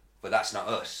 But that's not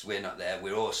us. We're not there.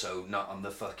 We're also not on the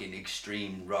fucking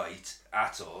extreme right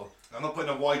at all. I'm not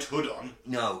putting a white hood on.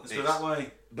 No. Let's go that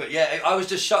way. But yeah, I was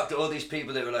just shocked at all these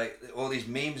people that were like, all these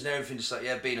memes and everything, just like,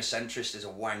 yeah, being a centrist is a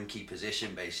wanky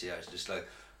position, basically. I was just like,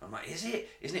 I'm like, is it?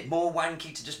 Isn't it more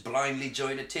wanky to just blindly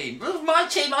join a team? Well, my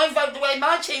team, I vote the way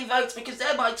my team votes because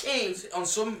they're my team. On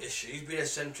some issues, being a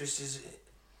centrist is...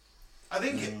 I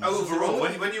think overall,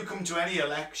 when you come to any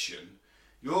election,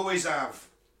 you always have,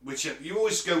 you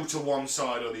always go to one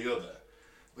side or the other,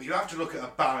 but you have to look at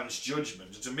a balanced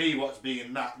judgment. And to me, what being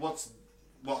a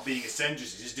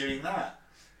centrist is doing that.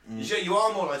 You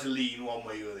are more likely to lean one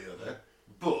way or the other,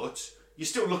 but you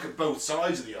still look at both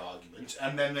sides of the argument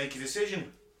and then make a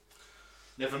decision.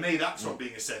 Now, for me, that's what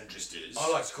being a centrist is.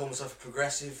 I like to call myself a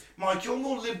progressive. Mike, you're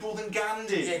more liberal than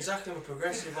Gandhi. Yeah, exactly. I'm a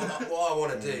progressive. What I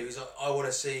want to do is I want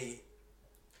to see,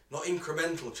 not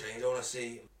incremental change. I want to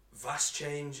see vast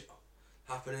change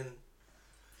happening.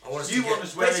 I want us You to want get,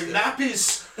 us wearing basically,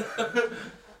 nappies.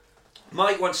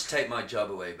 Mike wants to take my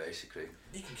job away, basically.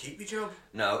 You can keep your job.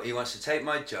 No, he wants to take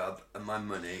my job and my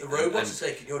money. The robots are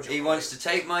taking your job. He wants to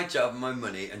take my job and my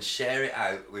money and share it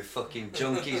out with fucking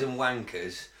junkies and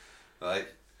wankers, right?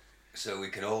 So we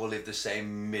can all live the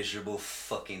same miserable,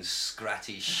 fucking,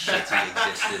 scratty, shitty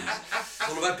existence. It's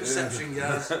all about perception,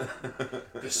 guys.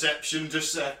 Perception,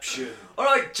 deception.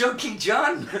 Alright, Junkie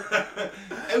John.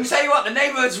 I'll tell you what, the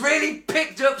neighbourhood's really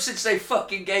picked up since they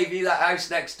fucking gave you that house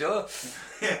next door.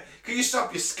 Yeah, can you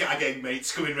stop your skag egg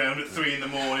mates coming round at 3 in the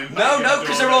morning? No,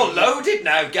 because they're all loaded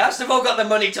now, Gas. They've all got the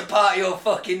money to party all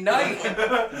fucking night.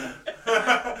 Yeah,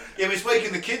 but it's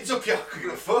waking the kids up, you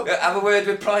give a fuck. Have a word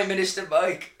with Prime Minister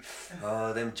Mike.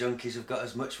 Oh, them junkies have got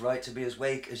as much right to be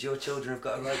awake as your children have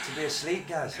got a right to be asleep,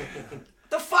 Gaz.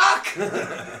 The fuck?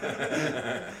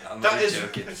 I'm That only is-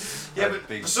 joking. yeah, I'm but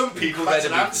being for some people that's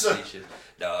an incredibly answer. facetious.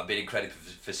 No, I'm being incredibly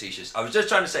facetious. I was just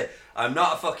trying to say, I'm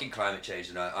not a fucking climate change,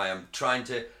 and I am trying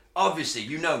to... Obviously,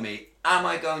 you know me. Am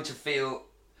I going to feel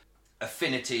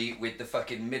affinity with the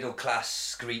fucking middle class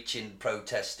screeching,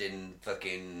 protesting,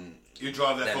 fucking... You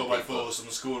drive their them 4x4s on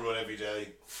the school run every day.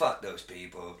 Fuck those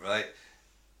people, right?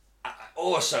 I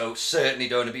also certainly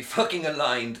don't want to be fucking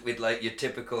aligned with like your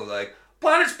typical like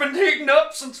planet's been heating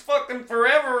up since fucking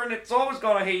forever and it's always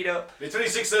gonna heat up. It's only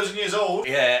 6,000 years old.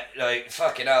 Yeah, like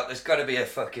fucking out. There's got to be a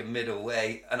fucking middle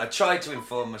way. And I tried to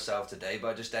inform myself today, but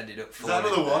I just ended up. Is that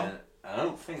another one? I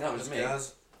don't think that was me.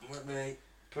 Guys, with me.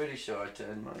 Pretty sure I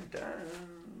turned mine down.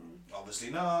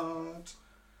 Obviously not.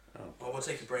 Well, we'll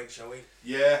take a break, shall we?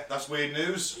 Yeah, that's weird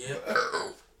news. Yep.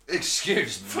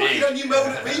 Excuse Fucking me. hell, you moan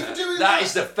at me for doing that? That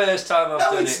is the first time I've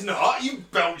No, done it's it. not. You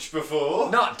belched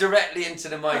before. Not directly into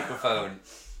the microphone.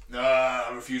 Nah,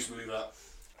 I refuse to believe that.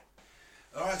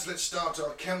 Alright, so let's start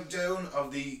our countdown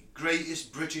of the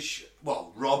greatest British,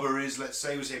 well, robberies, let's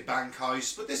say. We say bank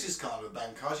heist, but this is kind of a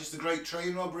bank heist. It's the Great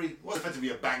Train Robbery. It was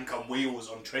effectively a bank on wheels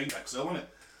on train tracks, though, wasn't it?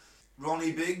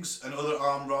 Ronnie Biggs and other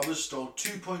armed robbers stole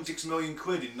 2.6 million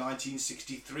quid in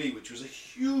 1963, which was a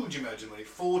huge amount of money,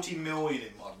 40 million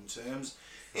in modern terms,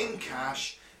 in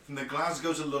cash from the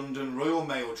Glasgow to London Royal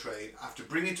Mail train after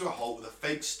bringing it to a halt with a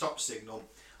fake stop signal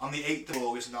on the 8th of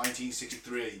August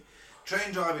 1963.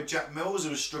 Train driver Jack Mills,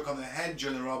 who was struck on the head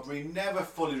during the robbery, never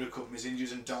fully recovered from his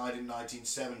injuries and died in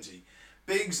 1970.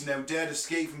 Biggs now dared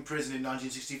escape from prison in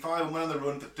 1965 and went on the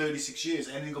run for 36 years,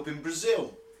 ending up in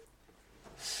Brazil.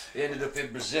 He ended up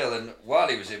in Brazil, and while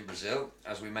he was in Brazil,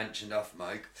 as we mentioned off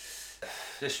mic,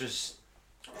 this was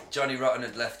Johnny Rotten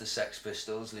had left the Sex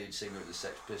Pistols, lead singer of the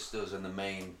Sex Pistols, and the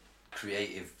main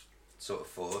creative sort of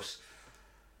force.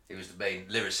 He was the main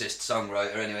lyricist,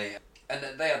 songwriter, anyway. And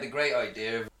they had the great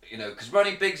idea of, you know, because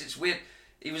Ronnie Biggs, it's weird.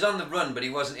 He was on the run, but he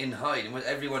wasn't in hiding.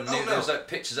 Everyone knew. Oh, no. There was like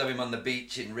pictures of him on the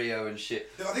beach in Rio and shit.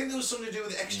 I think there was something to do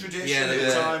with extradition Yeah,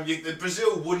 at the yeah. time.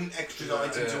 Brazil wouldn't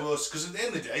extradite him Yeah. to us because at the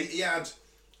end of the day, he had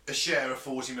a share of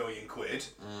 40 million quid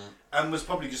and was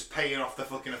probably just paying off the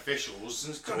fucking officials.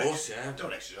 And Of course, yeah.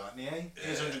 Don't extradite me, eh?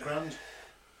 Here's 100 grand.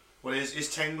 Well,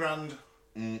 here's 10 grand.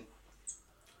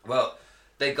 Well,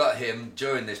 they got him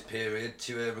during this period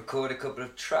to record a couple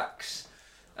of tracks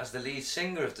as the lead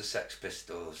singer of the Sex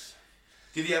Pistols.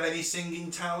 Did he have any singing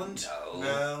talent?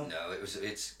 No.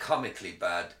 It's comically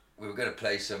bad. We were going to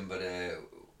play some, but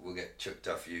we'll get chucked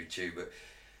off YouTube. But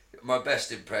my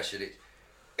best impression is,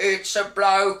 it's a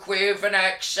bloke with an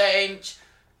accent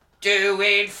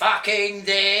doing fucking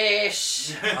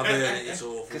this. I've heard it, it's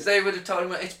awful. Because they would have told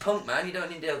him, it's punk, man. You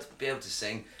don't need to be able to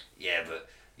sing. Yeah, but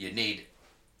you need.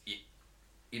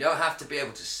 You don't have to be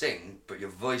able to sing, but your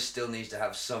voice still needs to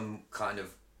have some kind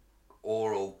of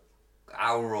aural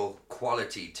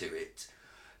quality to it.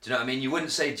 Do you know what I mean? You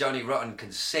wouldn't say Johnny Rotten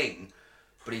can sing,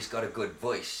 but he's got a good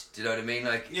voice. Do you know what I mean?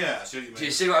 Like, Yeah, I see what you mean. do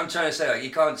you see what I'm trying to say? Like, he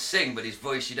can't sing, but his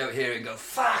voice, you don't hear it and go,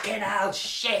 fucking hell,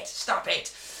 shit, stop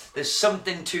it. There's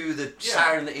something to the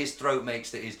sound that his throat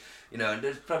makes that is, you know, and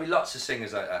there's probably lots of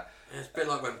singers like that. Yeah, it's a bit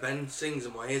like when Ben sings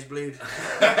and my ears bleed.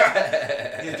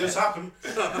 Yeah, it does happen.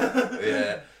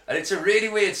 Yeah, and it's a really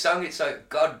weird song. It's like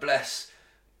God bless,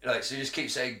 like, so you just keep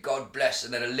saying God bless,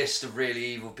 and then a list of really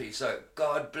evil people. So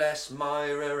God bless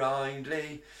Myra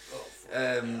Hindley.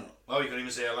 Oh, you can't even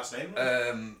say her last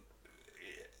name.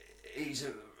 He's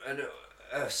a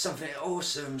something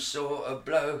awesome sort of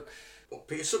bloke. What,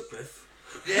 Peter Sutcliffe?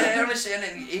 Yeah, honestly, and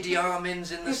then Idi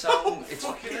Amin's in the song. It's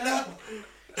Fucking hell.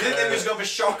 I think it was got a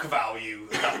shock value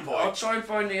at that I'll point. try and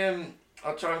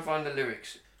find the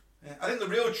lyrics. Yeah, I think the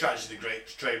real tragedy of the Great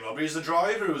Train Robbery is the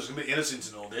driver who was going to be innocent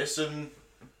in all this, and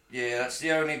Yeah, that's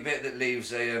the only bit that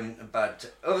leaves a bad.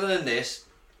 Other than this,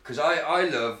 because I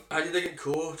love. How did they get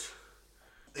caught?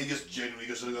 he just genuinely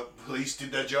just sort of got police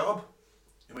did their job.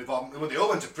 And when they all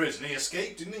went to prison, he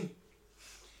escaped, didn't he?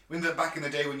 I mean, back in the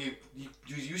day when you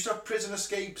used to have prison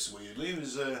escapes, weirdly, it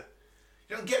was you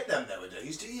don't get them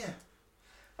nowadays, do you?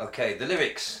 Okay, the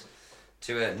lyrics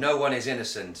to No One Is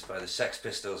Innocent by the Sex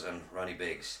Pistols and Ronnie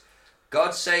Biggs.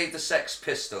 God save the Sex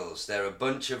Pistols, they're a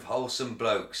bunch of wholesome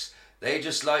blokes. They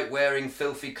just like wearing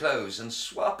filthy clothes and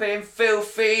swapping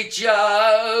filthy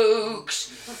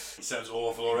jokes. It sounds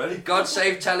awful already. God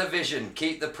save television,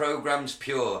 keep the programmes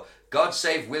pure. God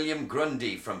save William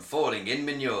Grundy from falling in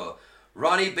manure.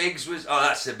 Ronnie Biggs was... Oh,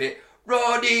 that's a bit...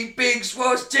 Ronnie Biggs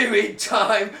was doing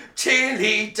time till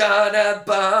he done a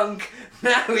bunk.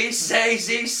 Now he says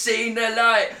he's seen the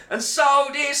light and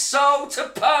sold his soul to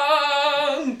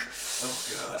punk. Oh,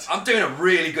 God. I'm doing a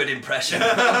really good impression.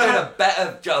 I'm doing a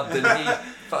better job than he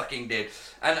fucking did.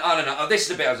 And I don't know. Oh, this is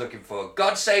the bit I was looking for.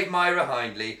 God save Myra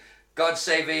Hindley. God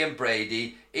save Ian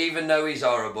Brady. Even though he's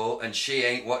horrible and she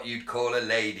ain't what you'd call a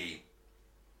lady.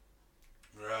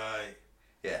 Right.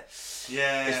 Yeah.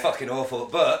 Yeah. It's fucking awful.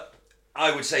 But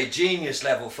I would say genius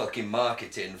level fucking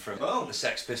marketing from the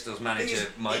Sex Pistols manager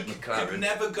Mike He could McLaren.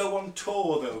 never go on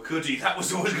tour though, could he? That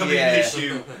was always going to be an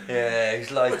issue. Yeah,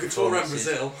 he's like... We could tour around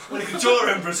Brazil. Well, he could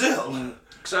tour in Brazil.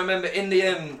 Because I remember in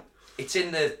the it's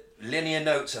in the linear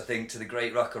notes, I think, to the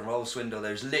Great Rock and Roll Swindle.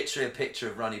 There's literally a picture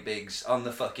of Ronnie Biggs on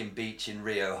the fucking beach in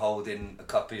Rio holding a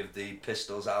copy of the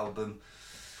Pistols album.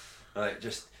 Right,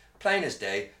 just plain as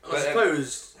day. I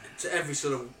suppose to every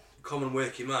sort of common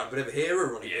working man, but ever hear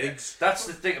of Ronnie Biggs. That's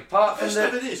the thing. Apart from First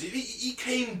of the it is, he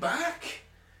came back.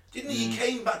 Didn't he? He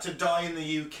came back to die in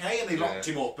the UK and they locked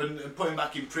him up and put him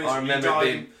back in prison. I remember he it died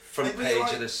being front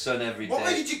page of the Sun every day.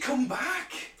 Why did you come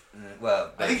back?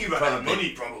 Well, I think you ran out of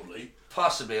money, probably.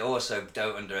 Possibly. Also,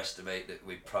 don't underestimate that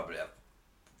we probably have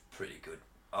pretty good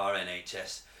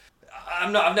RNHS.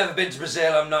 I've never been to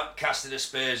Brazil. I'm not casting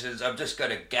aspersions. I've just got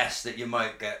to guess that you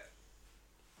might get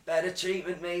better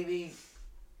treatment, maybe.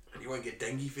 You won't get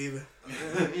dengue fever.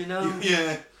 You know.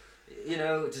 Yeah. You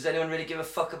know, does anyone really give a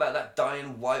fuck about that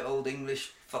dying white old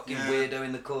English fucking weirdo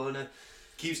in the corner?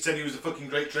 Keeps telling you it was a fucking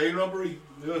great train robbery.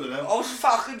 I don't know. I was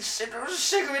fucking sick. I was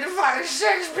sick of the fucking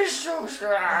Sex Pistols.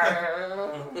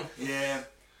 Yeah.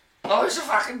 I was a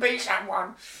fucking beat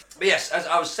someone. But yes, as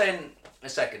I was saying a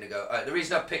second ago, the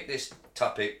reason I picked this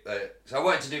topic, so I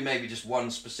wanted to do maybe just one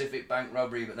specific bank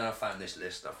robbery, but then I found this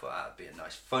list. I thought that'd be a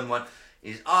nice fun one.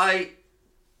 Is I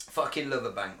fucking love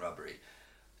a bank robbery.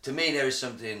 To me, there is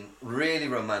something really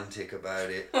romantic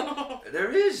about it.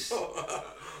 There is.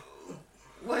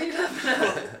 What are you laughing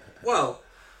at? Well,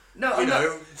 no,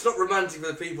 it's not romantic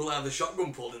for the people that have the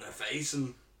shotgun pulled in their face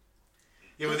and...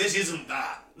 Yeah, but this isn't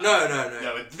that. No.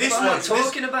 But this I'm not one's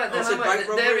talking about them. bank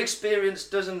Their robbery. experience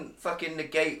doesn't fucking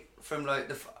negate from like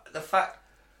the fact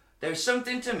there's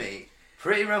something to me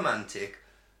pretty romantic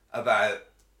about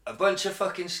a bunch of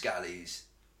fucking scallies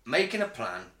making a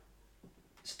plan.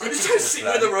 I just don't see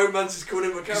where the romance is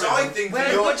coming in with Because I think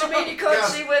that What do you mean you can't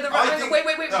see where the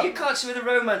wait, no. you can't see where the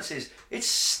romance is? It's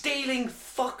stealing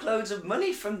fuckloads of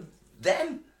money from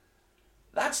them.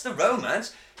 That's the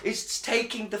romance. It's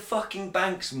taking the fucking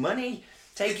bank's money,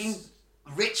 taking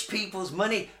rich people's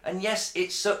money. And yes,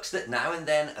 it sucks that now and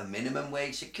then a minimum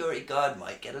wage security guard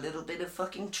might get a little bit of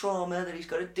fucking trauma that he's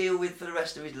got to deal with for the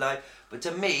rest of his life. But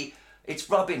to me, it's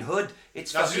Robin Hood.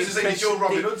 It's I was fucking just saying, it's your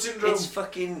Robin Hood syndrome. It's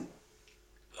fucking...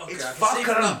 Okay, It's I can see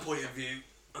from fucking- that point of view.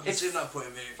 It's in that point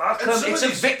of view. Fuck And 'em. some It's of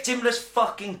a these- victimless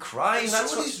fucking crime. That's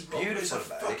Some of what's these robberies beautiful are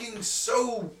about it. fucking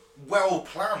so well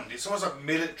planned. It's almost like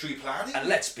military planning. And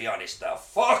let's be honest, the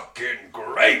fucking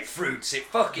grapefruits it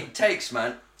fucking takes,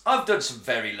 man. I've done some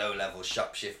very low level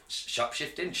shoplifting,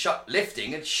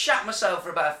 and shat myself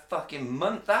for about a fucking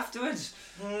month afterwards.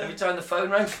 Every time the phone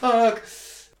rang, fuck.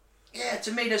 Yeah,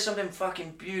 to me there's something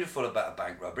fucking beautiful about a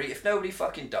bank robbery. If nobody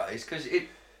fucking dies, because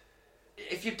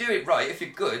if you do it right, if you're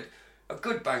good, a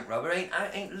good bank robber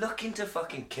ain't looking to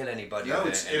fucking kill anybody. No, or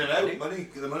it's hurt in and anybody. out, money,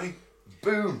 get the money.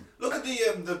 Boom. Look at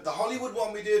the Hollywood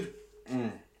one we did.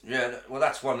 Yeah, well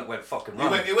that's one that went fucking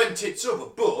wrong. It went tits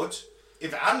up, but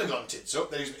if it hadn't gone tits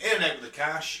up, they'd in and out with the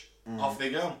cash. Off they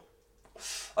go.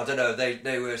 I don't know,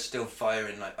 they were still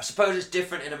firing. Like, I suppose it's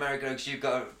different in America because you've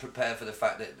got to prepare for the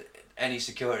fact that any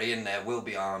security in there will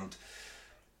be armed.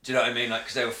 Do you know what I mean? Like,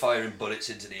 because they were firing bullets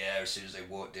into the air as soon as they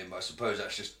walked in. But I suppose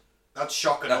that's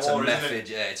shock and that's awe, a isn't method. it?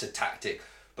 Yeah, it's a tactic.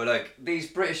 But like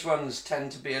these British ones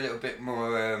tend to be a little bit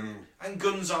more. And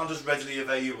guns aren't as readily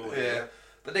available Yeah, here.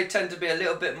 but they tend to be a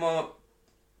little bit more.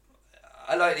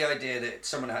 I like the idea that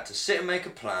someone had to sit and make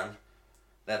a plan.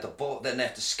 They had then they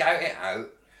had to scout it out.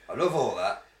 I love all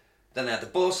that. Then they had the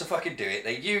balls to fucking do it.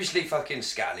 They're usually fucking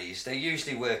scallies. They're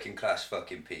usually working class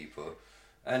fucking people.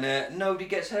 And nobody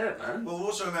gets hurt, man. Well,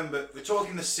 also remember, we're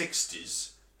talking the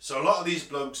 60s, so a lot of these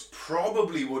blokes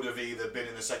probably would have either been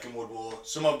in the Second World War,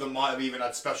 some of them might have even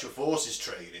had Special Forces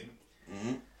training.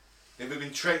 They've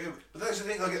been training, but that's the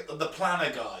thing, like the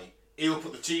planner guy, he'll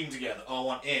put the team together. Oh, I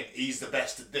want him, he's the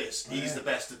best at this, he's the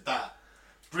best at that.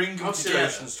 Bring them together.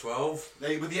 Ocean's 12.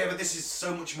 But this is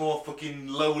so much more fucking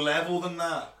low level than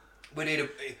that. We need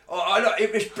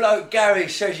if this bloke Gary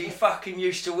says he fucking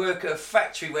used to work at a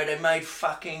factory where they made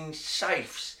fucking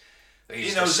safes.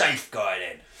 He's a safe guy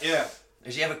then. Yeah.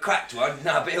 Has he ever cracked one?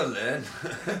 No, but he'll learn.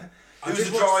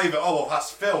 Who's the driver? Oh, well,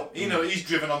 that's Phil. He's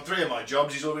driven on 3 of my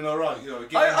jobs. He's all been all right.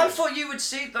 I thought you would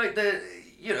see like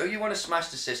you want to smash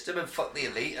the system and fuck the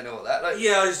elite and all that. Like,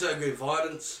 Yeah, I just don't agree with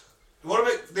violence. What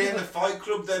about in the Fight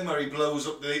Club then, where he blows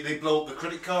up? They blow up the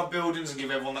credit card buildings and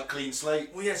give everyone that clean slate.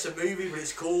 Well, yeah, it's a movie, but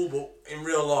it's cool. But in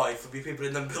real life, there'll be people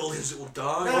in them buildings that will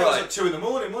die. No, it was at 2 in the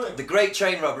morning, wasn't the it? Great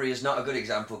Train Robbery is not a good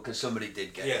example because somebody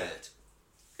did get hurt.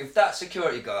 If that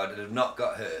security guard had not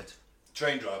got hurt,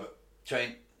 Train driver.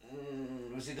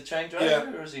 Was he the train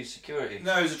driver or was he security?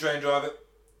 No, he's a train driver.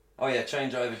 Oh yeah, train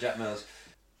driver Jack Mills.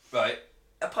 Right.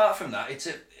 Apart from that, it's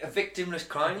a victimless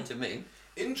crime to me.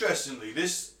 Interestingly,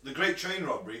 the Great Train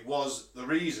Robbery was the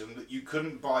reason that you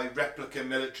couldn't buy replica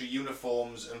military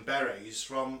uniforms and berets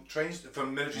from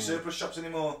military surplus shops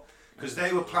anymore, because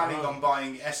they were planning on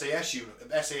buying SAS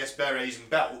berets and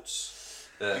belts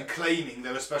and claiming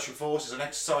they were special forces and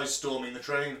exercise storming the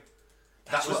train.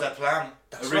 That was their plan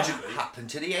originally. What happened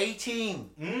to the A-Team.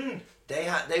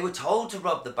 They were told to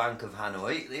rob the Bank of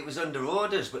Hanoi. It was under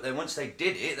orders, but then once they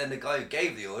did it, then the guy who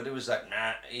gave the order was like,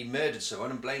 nah, he murdered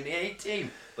someone and blamed the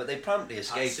A-team. But they promptly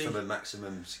escaped from a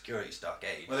maximum security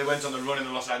stockade. Well, they went on the run in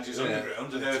the Los Angeles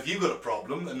Underground, and if you've got a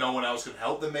problem and no one else can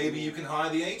help, then maybe you can hire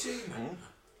the A-team. Mm-hmm.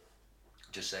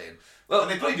 Just saying. Well,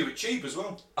 and they probably do it cheap as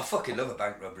well. I fucking love a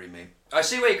bank robbery, mate. I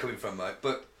see where you're coming from, Mike,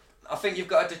 but I think you've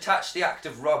got to detach the act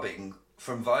of robbing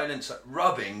from violence.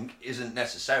 Robbing isn't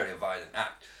necessarily a violent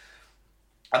act.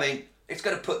 I mean, it's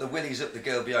got to put the willies up the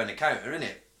girl behind the counter, isn't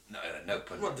it? No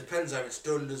pun. Well, it depends how it's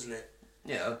done, doesn't it?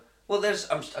 Yeah. Well, I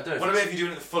don't know. What about if you're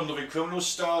doing it the fun-loving criminal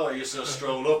style? Like you sort of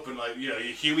stroll up and you're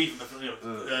Huey from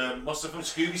the what's the film,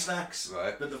 Scooby Snacks?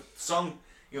 Right. But the song,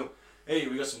 hey,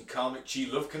 we got some karmic chi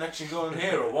love connection going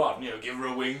here or what? Give her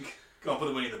a wink. Go on, put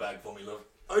the money in the bag for me, love.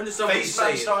 I understand what you're Face man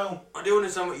saying. style. I do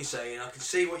understand what you're saying. I can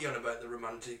see what you're on about the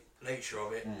romantic nature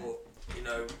of it, but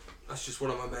that's just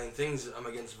one of my main things. I'm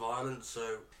against violence,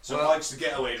 so. So Mike's the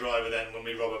getaway driver then when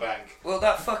we rob a bank. Well,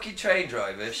 that fucking train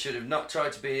driver should have not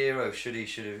tried to be a hero, should he?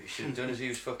 Should have done as he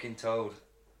was fucking told.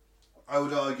 I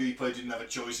would argue he probably didn't have a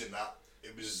choice in that.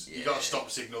 It was you got a stop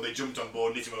signal. They jumped on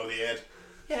board and hit him over the head.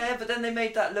 Yeah, but then they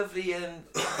made that lovely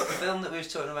film that we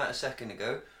was talking about a second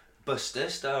ago, Buster,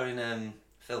 starring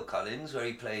Phil Collins, where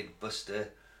he played Buster,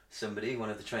 somebody,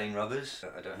 one of the train robbers.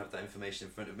 I don't have that information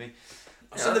in front of me.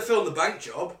 I saw the film The Bank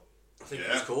Job, I think it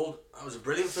was called. That was a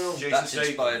brilliant film. That's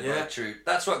inspired by truth.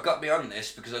 That's what got me on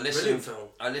this, because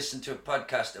I listened to a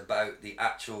podcast about the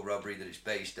actual robbery that it's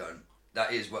based on.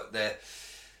 That is what they're...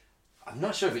 I'm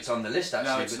not sure if it's on the list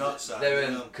actually. No, it's not,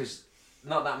 Sam. Because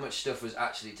not that much stuff was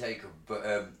actually taken, but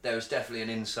there was definitely an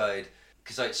inside...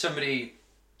 Because somebody...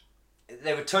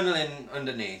 They were tunnelling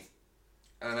underneath,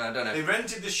 and I don't know... They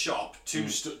rented the shop two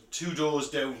doors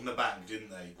down from the bank, didn't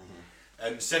they? Mm-hmm.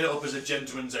 And set it up as a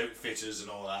gentleman's outfitters and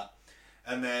all that.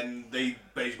 And then they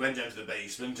went down to the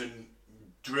basement and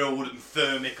drilled and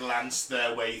thermic lanced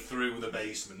their way through the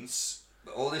basements.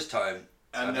 But all this time,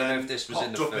 I don't know if this was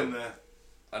in the film.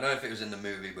 I don't know if it was in the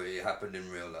movie, but it happened in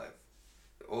real life.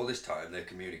 All this time, they're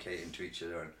communicating to each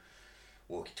other on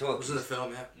walkie-talkies. Was in the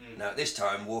film, yeah. Now, at this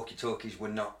time, walkie-talkies were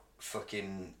not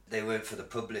fucking... They weren't for the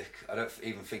public. I don't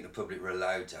even think the public were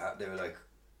allowed to have... They were,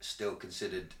 still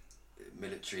considered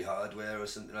military hardware or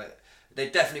something like that. They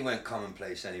definitely weren't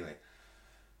commonplace anyway.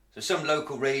 So some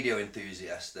local radio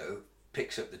enthusiast, though,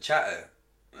 picks up the chatter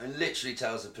and literally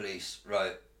tells the police,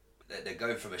 right, they're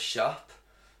going from a shop.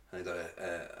 They've got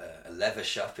a leather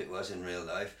shop, it was in real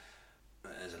life.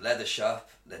 There's a leather shop,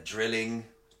 they're drilling,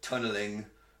 tunnelling,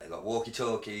 they've got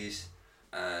walkie-talkies,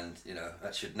 and,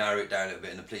 that should narrow it down a little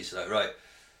bit. And the police are like, right,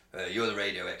 you're the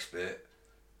radio expert.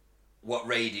 What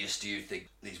radius do you think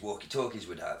these walkie-talkies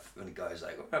would have? And the guy's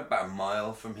like, about a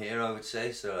mile from here, I would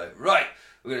say. So like, right,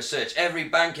 we're going to search every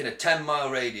bank in a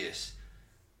 10-mile radius.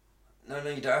 No,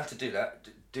 you don't have to do that.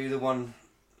 Do the one,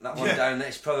 that one down there.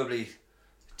 It's probably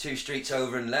 2 streets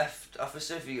over and left,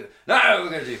 officer. If you go, no, we're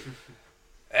going to do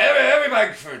every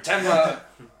bank for a 10-mile.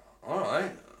 All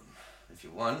right, if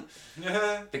you want.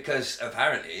 Because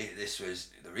apparently this was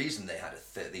the reason they had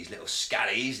these little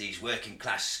scallies, these working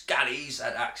class scallies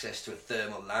had access to a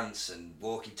thermal lance and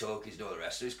walkie-talkies and all the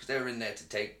rest of it, because they were in there to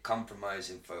take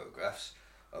compromising photographs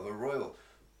of a royal,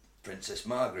 Princess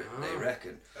Margaret, they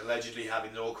reckon. Allegedly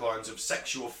having all kinds of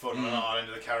sexual fun on an island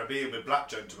of the Caribbean with black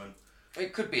gentlemen.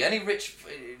 It could be any rich...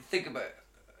 Think about,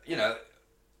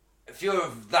 if you're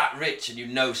that rich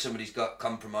and somebody's got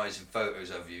compromising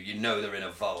photos of you, they're in a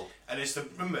vault. And it's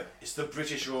the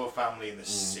British royal family in the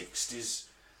 60s.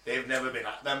 They've never been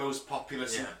at their most popular.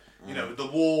 The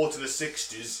war to the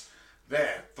 60s,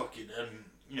 they're fucking, and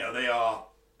they are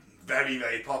very,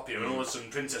 very popular. And all of a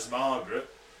sudden, Princess Margaret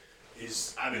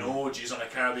is having orgies on a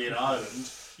Caribbean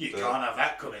island. You can't have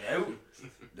that coming out.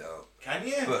 No. Can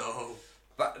you? No.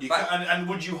 But and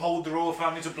would you hold the royal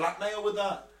family to blackmail with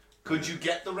that? Could you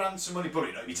get the ransom money?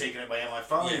 Probably not. You'd be taken out by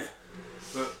MI5. Yeah.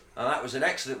 But and that was an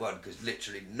excellent one, because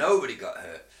literally nobody got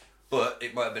hurt. But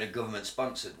it might have been a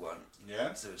government-sponsored one.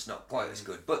 Yeah. So it's not quite as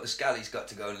good. But the Scallies got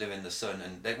to go and live in the sun,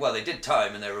 and they did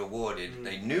time and they were rewarded.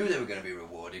 They knew they were going to be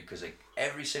rewarded, because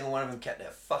every single one of them kept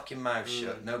their fucking mouth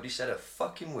shut. Nobody said a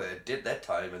fucking word, did their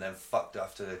time, and then fucked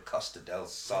off to the Costa del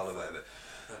Sol or whatever.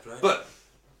 But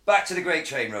back to the Great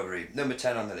Train Robbery, number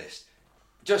 10 on the list.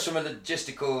 Just from a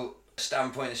logistical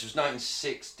standpoint, this was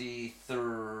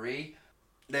 1963.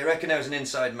 They reckon there was an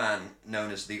inside man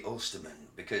known as the Ulsterman,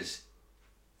 because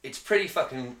it's pretty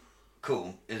fucking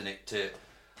cool, isn't it?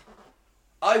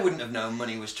 I wouldn't have known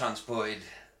money was transported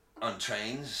on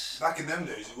trains. back in them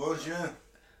days, it was, yeah.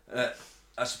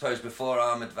 I suppose before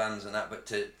armoured vans and that, but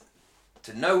to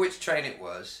know which train it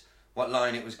was, what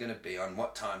line it was going to be on,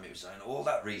 what time it was on, all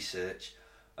that research.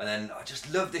 And then I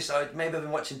just love this. Maybe I've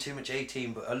been watching too much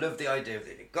 18, but I love the idea of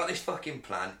they've got this fucking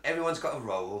plan. Everyone's got a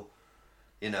role.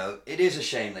 You know, it is a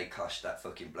shame they coshed that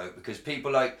fucking bloke, because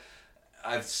people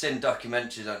I've seen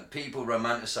documentaries on people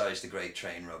romanticise the Great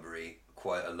Train Robbery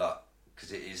quite a lot,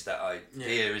 because it is that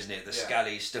idea, isn't it? The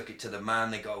Scallies stuck it to the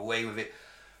man, they got away with it.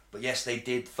 But yes, they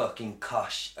did fucking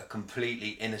cosh a completely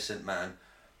innocent man.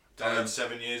 Died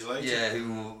 7 years later. Yeah,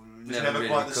 who never never really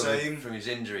quite the recovered same from his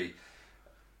injury.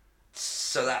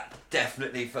 So that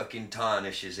definitely fucking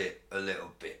tarnishes it a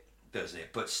little bit, doesn't it?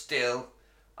 But still,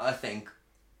 I think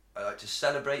I like to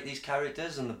celebrate these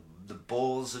characters and the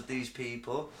balls of these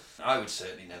people. I would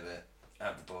certainly never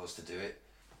have the balls to do it.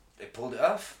 They pulled it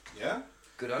off. Yeah.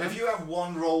 Good on And them. if you have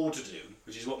one role to do,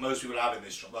 which is what most people have in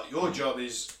this job, like your job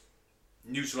is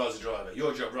neutralise the driver.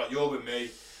 Your job, right? You're with me.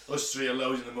 Us three are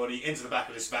loading the money into the back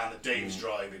of this van that Dave's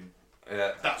driving.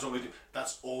 Yeah. That's what we do.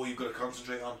 That's all you've got to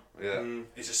concentrate on. Yeah.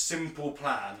 It's a simple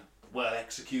plan, well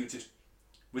executed,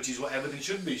 which is what everything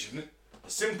should be, shouldn't it? A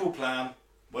simple plan,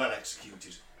 well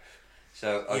executed.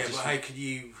 So I Yeah, just but how could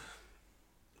you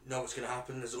know what's going to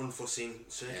happen? There's unforeseen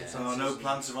circumstances. Oh, no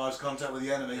plan survives contact with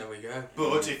the enemy. There we go.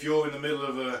 But if you're in the middle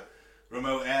of a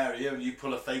remote area and you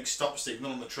pull a fake stop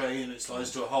signal on the train and it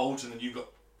slides to a halt, and then you've got,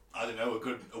 I don't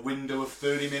know, a window of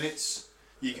 30 minutes,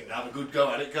 you can have a good go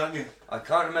at it, can't you? I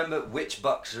can't remember which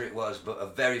boxer it was, but a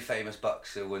very famous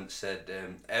boxer once said,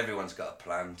 everyone's got a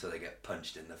plan till they get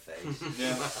punched in the face.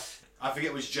 Yeah. I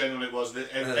forget which general it was.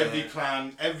 That every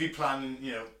plan,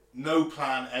 you know, no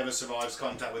plan ever survives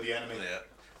contact with the enemy. Yeah.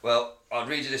 Well, I'll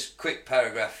read you this quick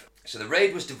paragraph. So the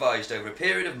raid was devised over a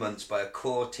period of months by a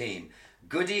core team.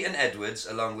 Goody and Edwards,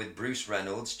 along with Bruce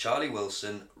Reynolds, Charlie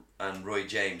Wilson and Roy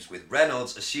James, with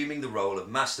Reynolds assuming the role of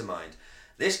mastermind.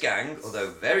 This gang, although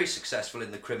very successful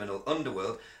in the criminal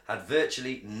underworld, had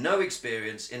virtually no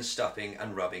experience in stopping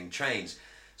and robbing trains.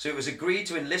 So it was agreed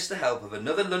to enlist the help of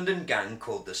another London gang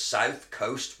called the South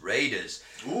Coast Raiders.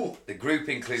 Ooh. The group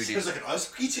included... Sounds like an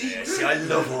ice hockey team. Yeah, see, I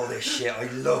love all this shit. I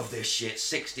love this shit.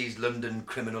 60s London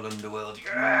criminal underworld.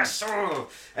 Yes! Oh.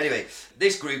 Anyway,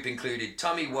 this group included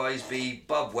Tommy Wiseby,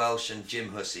 Bob Welsh and Jim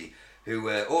Hussey, who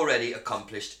were already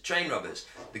accomplished train robbers.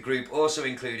 The group also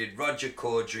included Roger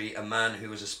Caudry, a man who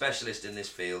was a specialist in this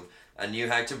field and knew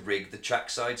how to rig the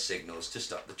trackside signals to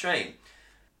stop the train.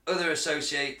 Other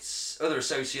associates,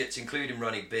 including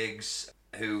Ronnie Biggs,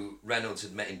 who Reynolds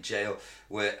had met in jail,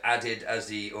 were added as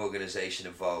the organisation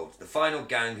evolved. The final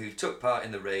gang who took part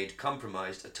in the raid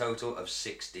comprised a total of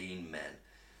 16 men.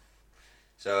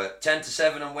 So at 10 to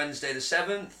 7 on Wednesday the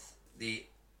 7th, the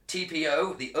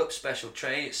TPO, the Up Special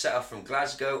train, it set off from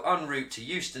Glasgow en route to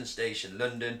Euston Station,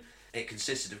 London. It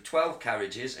consisted of 12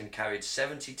 carriages and carried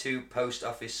 72 post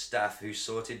office staff who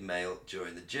sorted mail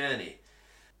during the journey.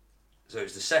 So it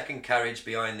was the second carriage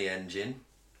behind the engine.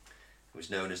 It was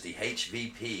known as the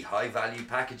HVP, High Value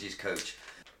Packages Coach.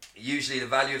 Usually the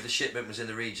value of the shipment was in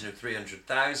the region of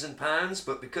 £300,000,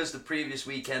 but because the previous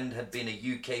weekend had been a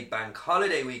UK bank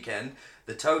holiday weekend,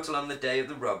 the total on the day of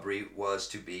the robbery was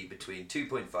to be between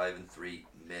 2.5 and 3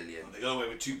 million. Well, they got away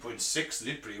with 2.6,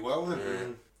 they did pretty well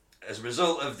then. As a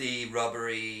result of the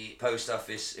robbery, Post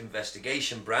Office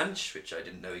Investigation Branch, which I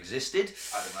didn't know existed,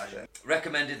 I'd imagine.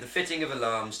 recommended the fitting of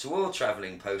alarms to all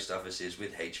travelling post offices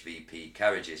with HVP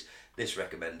carriages. This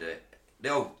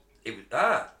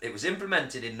it was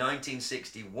implemented in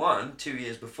 1961, 2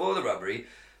 years before the robbery,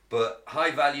 but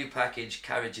high-value package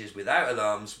carriages without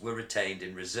alarms were retained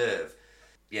in reserve.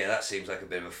 Yeah, that seems like a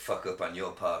bit of a fuck-up on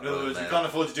your part. In other words, we can't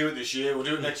afford to do it this year, we'll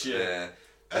do it next year. Yeah.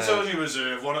 That's only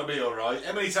reserve, won't it be alright?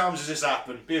 How many times has this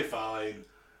happened? Be fine.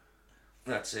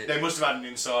 That's it. They must have had an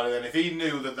insider then. If he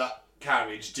knew that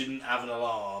carriage didn't have an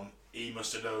alarm, he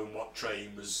must have known what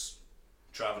train was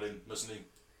travelling, mustn't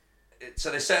he? So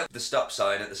they set up the stop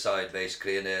sign at the side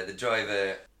basically, and the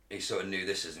driver, he sort of knew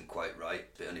this isn't quite right,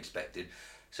 a bit unexpected.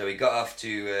 So he got off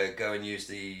to go and use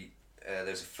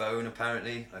there's a phone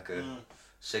apparently, like a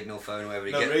signal phone or whatever.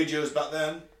 No radios back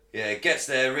then. Yeah, gets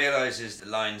there, realises the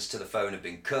lines to the phone have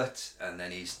been cut, and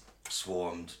then he's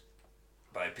swarmed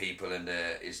by people and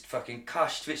is fucking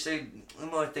coshed, which they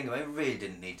might think, I really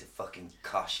didn't need to fucking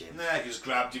cosh him. Nah, he just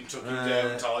grabbed him, took him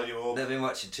down, tied him up. They've been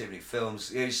watching too many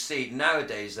films. You see,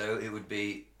 nowadays though, it would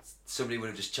be, somebody would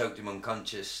have just choked him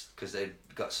unconscious because they'd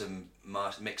got some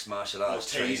mixed martial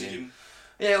arts training. Him.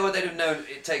 Yeah, or they'd have known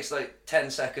it takes like 10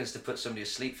 seconds to put somebody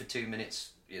asleep for 2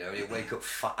 minutes. You know, he'll wake up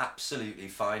absolutely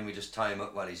fine. We just tie him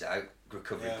up while he's out,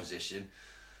 recovery position.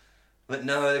 But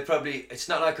no, it's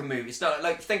not like a movie. It's not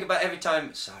like, think about every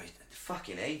time, sorry, the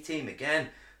fucking A-Team again.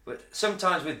 But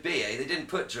sometimes with BA, they didn't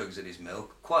put drugs in his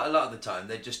milk. Quite a lot of the time,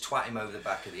 they'd just twat him over the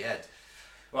back of the head.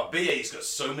 Well, BA's got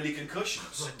so many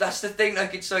concussions. That's the thing,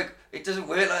 like, it's like, it doesn't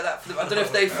work like that for them. I don't know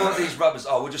if they thought these robbers,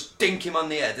 we'll just dink him on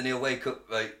the head and he'll wake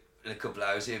up, like, in a couple of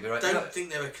hours, he'll be right. I don't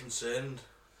think they were concerned,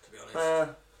 to be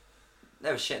honest. They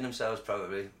were shitting themselves,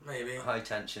 probably. Maybe. High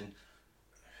tension.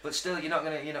 But still, you're not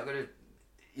gonna,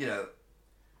 you know...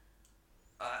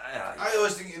 I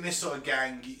always think in this sort of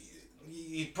gang,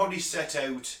 you'd probably set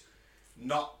out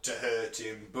not to hurt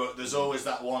him, but there's always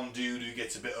that one dude who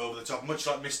gets a bit over the top, much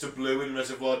like Mr. Blue in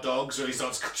Reservoir Dogs, where he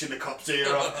starts cutting the cop's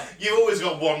ear off. You've always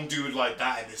got one dude like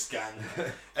that in this gang,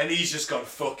 and he's just gone,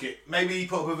 fuck it. Maybe he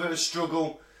put up a bit of a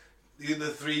struggle, the other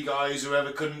three guys,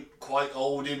 whoever, couldn't quite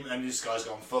hold him, and this guy's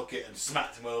gone, fuck it, and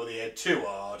smacked him over the head too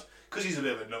hard, because he's a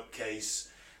bit of a nutcase,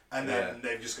 and then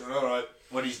they've just gone, alright,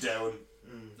 when he's down,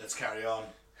 let's carry on.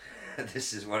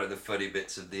 This is one of the funny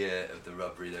bits of the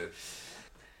robbery, though.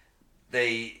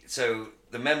 So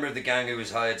the member of the gang who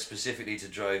was hired specifically to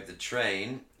drive the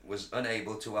train was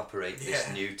unable to operate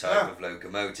this new type of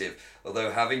locomotive.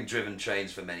 Although having driven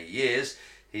trains for many years,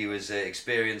 he was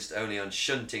experienced only on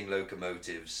shunting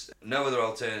locomotives. No other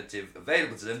alternative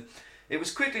available to them. It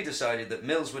was quickly decided that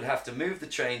Mills would have to move the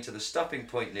train to the stopping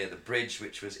point near the bridge,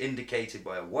 which was indicated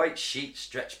by a white sheet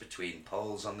stretched between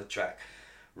poles on the track.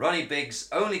 Ronnie Biggs'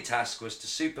 only task was to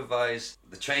supervise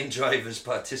the train driver's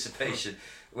participation.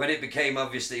 When it became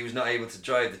obvious that he was not able to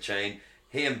drive the train,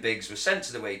 he and Biggs were sent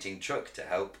to the waiting truck to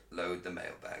help load the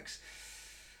mailbags.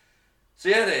 So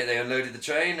yeah, they unloaded the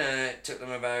train. It took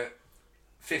them about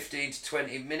 15 to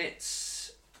 20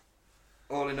 minutes.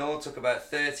 All in all, took about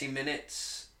 30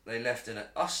 minutes. They left in an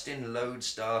Austin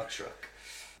Lodestar truck.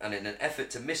 And in an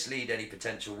effort to mislead any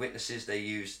potential witnesses, they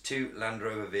used two Land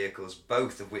Rover vehicles,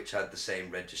 both of which had the same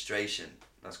registration.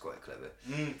 That's quite clever.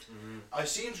 I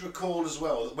seem to recall as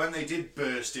well that when they did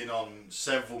burst in on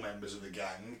several members of the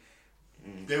gang,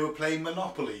 they were playing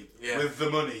Monopoly with the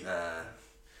money.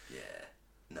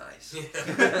 Nice.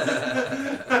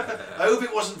 I hope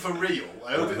it wasn't for real.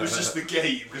 I hope it was just the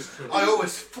game, because I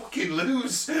always fucking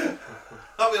lose.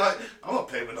 I'll be like, I'm not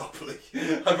playing Monopoly.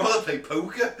 I'd rather play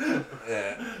poker.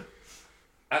 Yeah.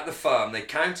 At the farm, they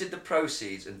counted the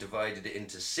proceeds and divided it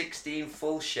into 16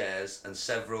 full shares and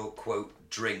several, quote,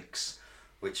 drinks,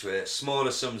 which were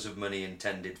smaller sums of money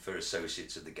intended for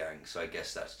associates of the gang. So I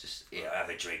guess that's just, have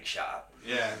a drink, shut up.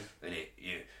 Yeah. And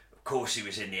of course he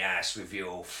was in the house with you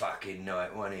all fucking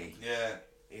night, wasn't he? Yeah.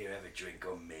 Here, have a drink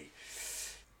on me.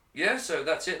 Yeah, so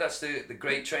that's it. That's the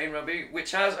Great Train Robbery,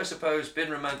 which has, I suppose, been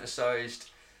romanticised.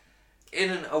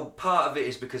 Part of it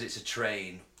is because it's a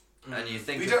train. And you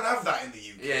think we don't have that in the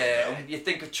UK. Yeah, you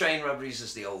think of train robberies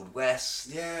as the Old West.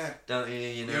 Yeah. Don't you?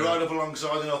 You know. You ride up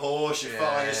alongside on a horse, you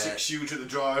fire a 6-shooter at the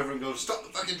driver and go, stop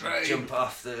the fucking train. Jump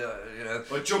off the,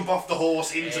 Or jump off the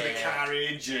horse into the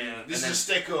carriage. And this is a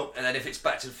stick up. And then if it's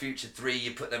Back to the Future 3,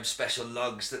 you put them special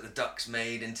lugs that the ducks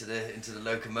made into the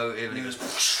locomotive, and it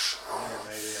goes.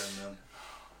 Yeah,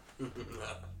 maybe.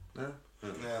 No?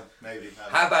 Yeah, maybe.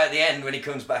 How about the end when he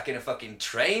comes back in a fucking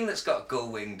train that's got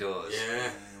gull-wing doors?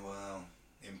 Yeah. Well,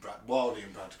 wildly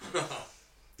impractical.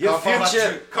 Your can't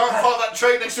future. Can't park that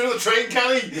train next to another train,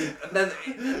 can he? And then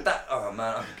oh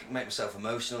man, I can make myself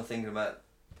emotional thinking about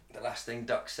the last thing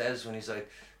Doc says when he's like,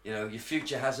 your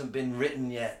future hasn't been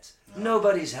written yet. No.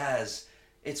 Nobody's has.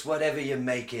 It's whatever you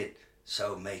make it,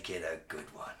 so make it a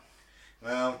good one.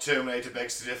 Well, Terminator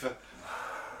begs to differ.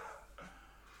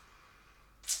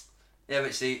 Yeah,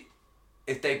 but see,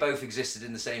 if they both existed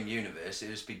in the same universe, it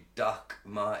would just be Doc,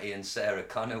 Marty, and Sarah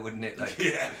Connor, wouldn't it? Like,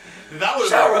 yeah, that would.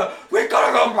 Sarah, we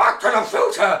gotta go back to the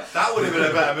future. That would have been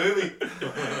a better movie.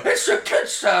 It's the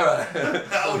kids, Sarah.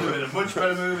 That would have been a much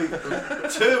better movie.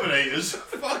 Terminators,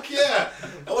 fuck yeah!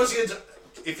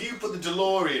 If you put the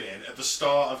DeLorean in at the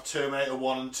start of Terminator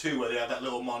 1 and 2, where they had that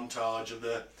little montage of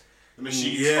the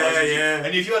machines,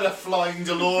 and if you had a flying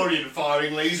DeLorean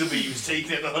firing laser beams,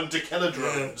 taking out the hunter-killer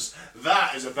drones,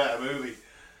 that is a better movie.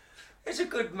 It's a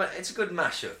good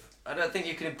mashup. I don't think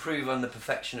you can improve on the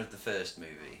perfection of the first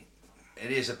movie. It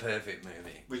is a perfect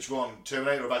movie. Which one?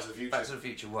 Terminator or Back to the Future? Back to the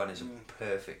Future 1 is a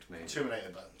perfect movie. Terminator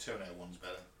 1's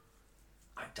better.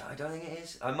 I don't think it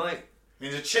is. I might. I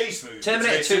mean, it's a chase movie.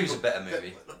 Terminator 2 is a better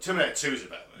movie. Terminator 2 is a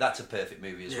better movie. That's a perfect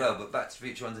movie as well, but Back to the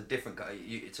Future 1's a different guy.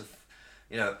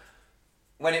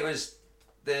 When it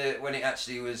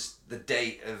actually was the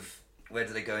date of where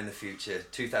do they go in the future?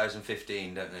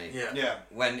 2015, don't they? Yeah. Yeah.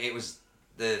 When it was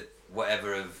the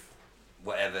whatever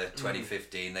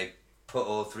 2015, they put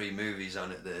all three movies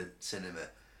on at the cinema,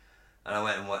 and I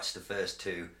went and watched the first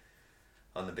two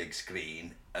on the big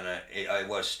screen, and I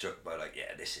was struck by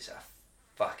this is a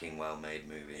fucking well-made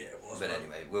movie. Yeah, it was, But man.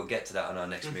 anyway, we'll get to that on our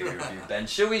next movie review, Ben.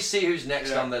 Shall we see who's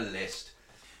next on the list?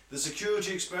 The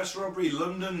Security Express robbery,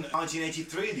 London,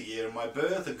 1983, the year of my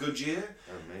birth, a good year.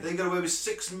 They got away with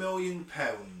 £6 million.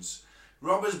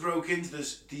 Robbers broke into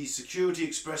the Security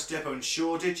Express depot in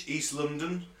Shoreditch, East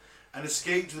London, and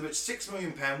escaped with about £6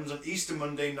 million on Easter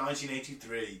Monday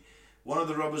 1983. One of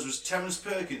the robbers was Terence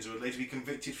Perkins, who would later be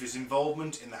convicted for his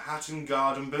involvement in the Hatton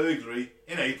Garden burglary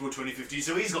in April 2015.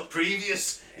 So he's got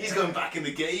previous. He's going back in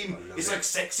the game. It's like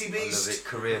Sexy Beast. I love it.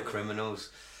 Career criminals.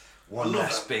 One I love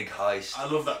last that. big heist. I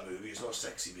love that movie. It's not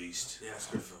Sexy Beast. Yeah, it's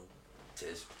a good film. It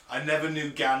is. I never knew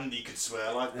Gandhi could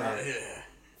swear like that. Yeah.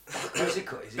 Who's it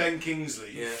called? Is it? Ben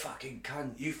Kingsley. Yeah. Fucking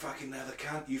cunt. You fucking never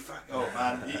can. You fuck. Oh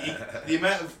man, the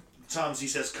amount of times he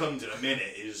says "cunt" in a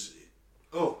minute is.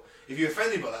 Oh, if you're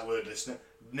offended by that word, listener,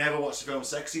 never watch the film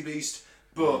Sexy Beast.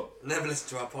 But Never listen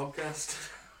to our podcast.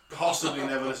 possibly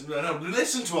never listen. No,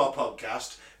 listen to our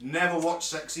podcast. Never watch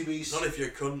Sexy Beast. Not if you're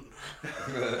a cunt.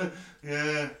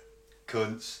 Yeah,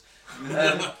 Cunts.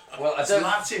 Well, I it's don't.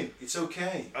 Latin. It's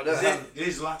okay. I don't have. It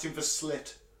is Latin for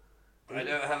slit. I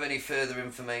don't have any further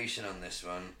information on this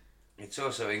one. It's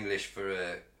also English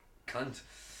for cunt.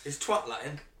 Is twat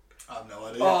Latin? I have no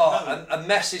idea. Oh, a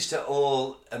message to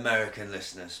all American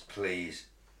listeners, please.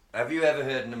 Have you ever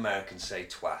heard an American say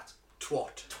twat?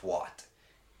 Twat. Twat.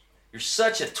 You're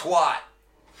such a twat.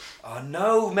 Oh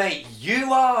no, mate,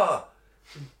 you are.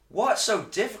 What's so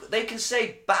difficult? They can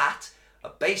say bat, a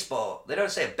baseball. They don't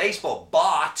say a baseball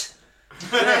bat.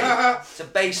 It's a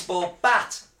baseball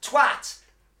bat. Twat.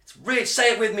 It's really,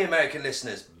 say it with me, American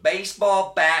listeners.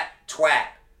 Baseball bat, twat.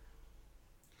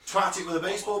 Twat it with a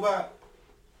baseball bat.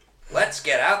 Let's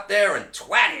get out there and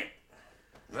twat it.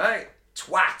 Right?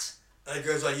 Twat. There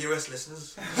goes our US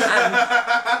listeners.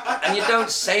 And you don't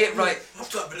say it right.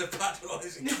 After that bit of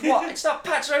patronising. Twat. It's not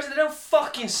patronising. They don't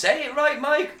fucking say it right,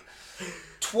 Mike. They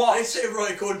Twat. say it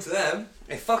right according to them.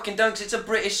 They fucking don't. 'Cause it's a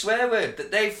British swear word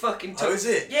that they fucking took. Oh, is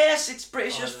it? Yes, it's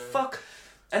British Oh, as no. fuck.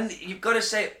 And you've got to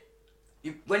say,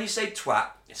 when you say twat,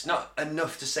 it's not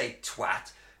enough to say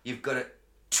twat. You've got to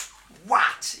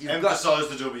twat. You've Emphasise got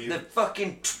the W. the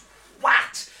fucking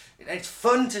twat. It's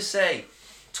fun to say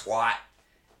twat.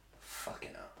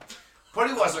 Fucking hell.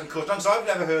 Probably wasn't cut on, because I've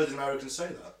never heard an American say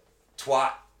that.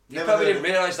 Twat. You Never probably heard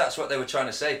didn't realise that's what they were trying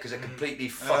to say because they're completely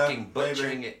fucking maybe.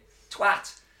 butchering it.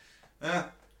 Twat. Yeah.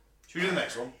 Should we do the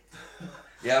next one?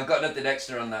 Yeah, I've got nothing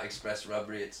extra on that express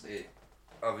robbery. It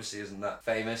obviously isn't that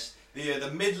famous.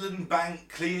 The Midland Bank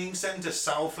Cleaning Centre,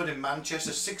 Salford in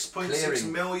Manchester, 6.6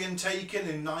 Clearing. million taken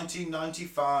in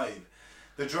 1995.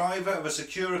 The driver of a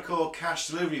Securicor cash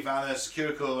delivery van,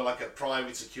 Securicor are like a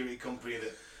private security company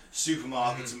that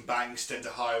supermarkets and banks tend to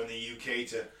hire in the UK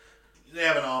to. They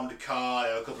have an armed car,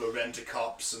 they have a couple of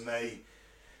rent-a-cops, and they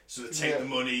sort of take the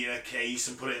money in a case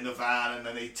and put it in the van, and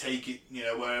then they take it,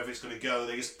 wherever it's going to go.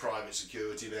 They're just private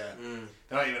security there.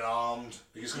 They're not even armed.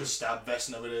 They're just got a stab vest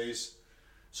nowadays.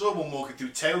 Saw one walking through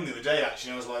town the other day,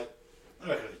 actually, and I was like, I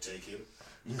reckon I could take him.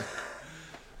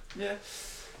 Yeah.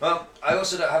 Well, I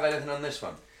also don't have anything on this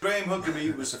one. Graham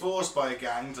Huckabee was forced by a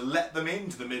gang to let them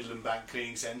into the Midland Bank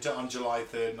Cleaning Centre on July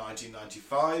 3rd,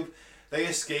 1995. They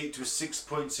escaped with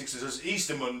 6.6. So it's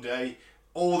Easter Monday.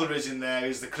 All there is in there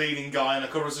is the cleaning guy and a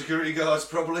couple of security guards,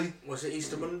 probably. Was it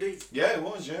Easter Monday? Yeah, it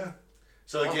was, yeah.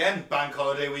 So again, bank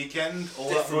holiday weekend, all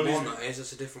that Different running. one, that is.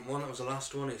 That's a different one. That was the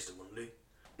last one, Easter Monday.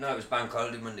 No, it was Bank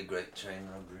Holiday Monday, great train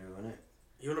robbery, wasn't it?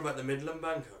 You're on about the Midland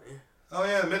Bank, aren't you? Oh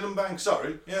yeah, Midland Bank,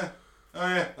 sorry, yeah. Oh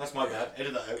yeah, that's my bad.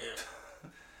 Edit that out. Yeah.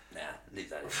 Nah, leave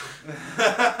that in.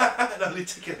 No,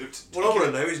 take it out. What I want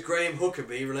to know is Graham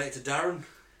Huckabee related to Darren?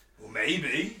 Well,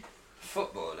 maybe.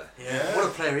 Footballer. Yeah. What a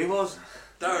player he was.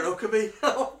 Darren Huckabee.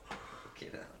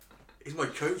 Fucking hell. He's my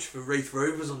coach for Wraith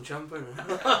Rovers on Champion.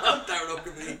 Darren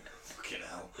Huckabee. Fucking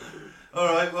hell.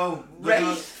 Alright, well. looking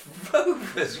Wraith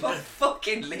Rovers? What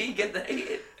fucking league are they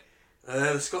in?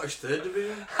 The Scottish Third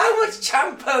Division. How much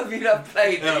Champo have you not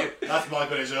played? No, that's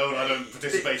Mike on his own. I don't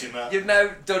participate in that. You've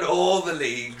now done all the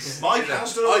leagues. Mike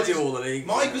has done all I these- do all the leagues.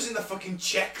 Mike was in the fucking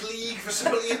Czech league for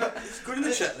somebody. It's good in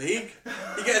the Czech League.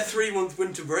 You get a 3-month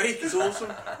winter break. It's awesome.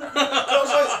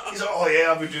 He's like, oh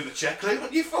yeah, I've been doing the Czech league.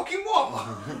 What, you fucking what?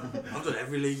 I've done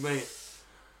every league, mate.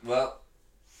 Well,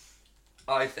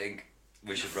 I think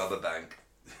we should rob a bank.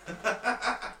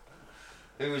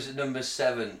 Who was at number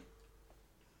 7?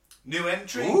 New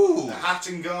entry. Ooh. The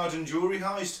Hatton Garden jewellery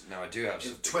heist. Now I do have In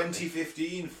something.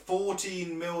 2015,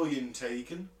 14 million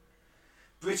taken.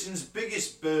 Britain's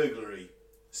biggest burglary.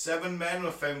 7 men were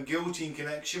found guilty in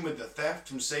connection with the theft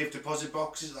from safe deposit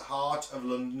boxes at the heart of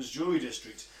London's jewellery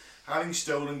district, having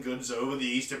stolen goods over the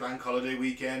Easter bank holiday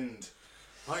weekend.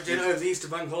 I did over the Easter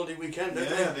bank holiday weekend,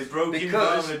 didn't Yeah, they? they broke in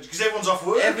Because because everyone's off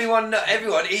work. Everyone,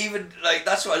 even like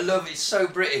that's what I love. It's so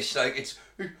British. Like it's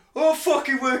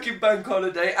fucking working bank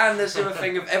holiday, and there's the other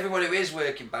thing of everyone who is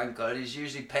working bank holiday is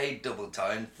usually paid double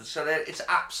time. So it's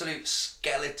absolute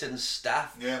skeleton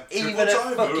staff. Yeah, even triple at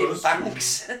time fucking for us.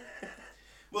 banks.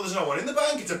 Well, there's no one in the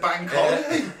bank. It's a bank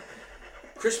holiday.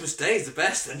 Christmas Day is the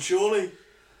best then, surely.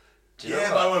 Do you know Yeah,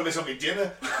 but I what? don't want to miss on my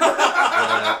dinner.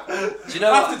 Do you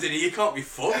know After what? dinner, you can't be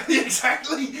fucked.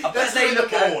 Exactly. bet That's they in look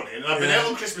the at- morning, and I've been Yeah. out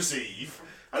on Christmas Eve.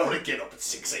 I don't want to get up at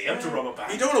 6 a.m. to rob a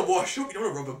bank. You don't want to wash up, you don't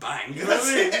want to rob a bank. You know That's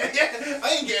what I mean? it. Yeah, I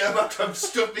ain't getting up after I've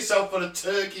stuffed myself on a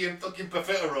turkey and fucking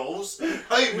profiterole rolls.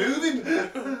 I ain't moving.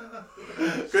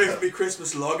 Going for me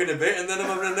Christmas log in a bit and then I'm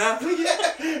having a nap.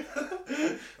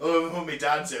 Yeah. Oh, when my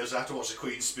dad says I have to watch the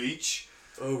Queen's speech.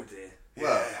 Oh dear.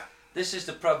 Well, Yeah. this is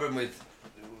the problem with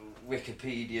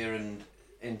Wikipedia and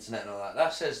internet and all that.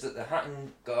 That says that the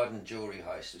Hatton Garden jewellery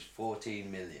heist was 14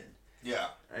 million. Yeah.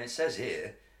 And it says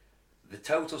here, the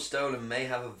total stolen may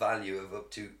have a value of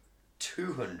up to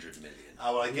 200 million.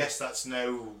 Oh, well, I guess that's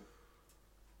now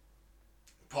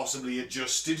possibly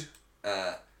adjusted.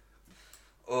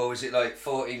 Or was it like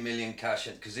 14 million cash?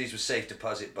 Because these were safe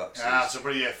deposit boxes. So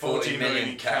probably, yeah, 40 million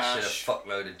in cash and a cash.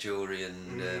 fuckload of jewellery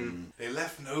and... They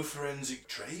left no forensic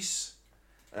trace.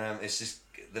 it's just...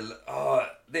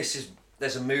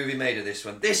 There's a movie made of this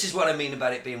one. This is what I mean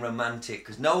about it being romantic,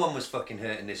 because no one was fucking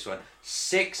hurt in this one.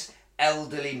 6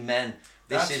 elderly men.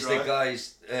 This That's is right. the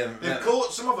guys... They've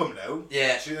caught some of them now.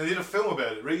 Yeah. Actually, they did a film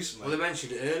about it recently. Well, they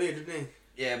mentioned it earlier, didn't they?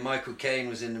 Yeah, Michael Caine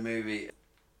was in the movie.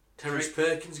 Terence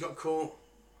Perkins got caught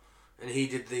and he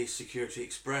did the Security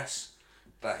Express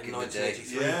Back in in the day.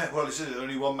 1983. Yeah, well, it's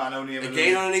only one man only ever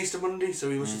Again done on an Easter Monday, so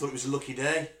he must have thought it was a lucky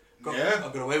day. Yeah. I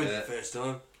got away with Yeah. it the first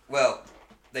time. Well,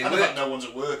 it. And the fact no one's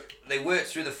at work. They worked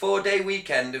through the 4-day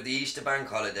weekend of the Easter bank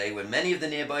holiday when many of the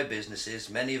nearby businesses,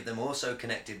 many of them also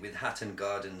connected with Hatton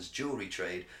Garden's jewellery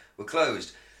trade, were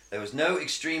closed. There was no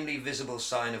extremely visible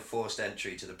sign of forced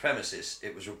entry to the premises.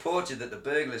 It was reported that the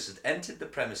burglars had entered the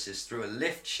premises through a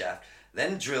lift shaft,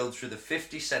 then drilled through the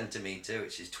 50 centimetre,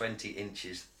 which is 20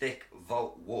 inches thick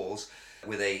vault walls,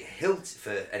 with a hilt,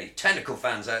 for any technical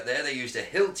fans out there, they used a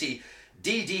Hilti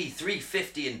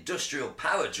DD350 industrial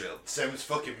power drill. Sounds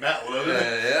fucking metal, doesn't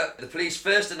it? Yeah. The police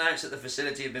first announced that the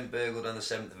facility had been burgled on the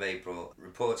 7th of April.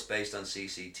 Reports based on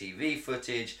CCTV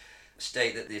footage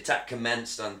state that the attack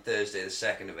commenced on Thursday the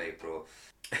 2nd of April.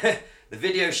 The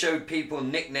video showed people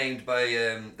nicknamed by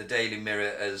the Daily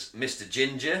Mirror as Mr.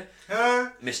 Ginger,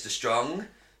 Mr. Strong,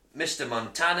 Mr.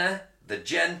 Montana, the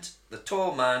Gent, the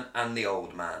Tall Man and the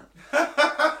Old Man.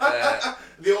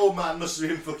 The old man must have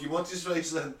been fucking what's his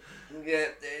face then? Yeah,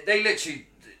 they literally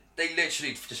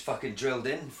just fucking drilled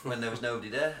in when there was nobody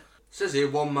there. It says here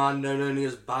one man known only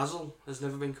as Basil has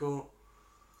never been caught.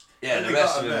 Yeah, And the they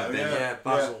rest got of him them have now, been. Yeah,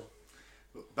 Basil.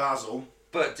 Basil.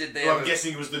 But did they Well, I'm ever...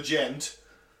 guessing it was the gent.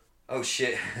 Oh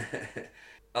shit.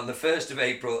 On the 1st of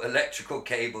April, electrical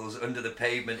cables under the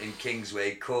pavement in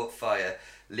Kingsway caught fire,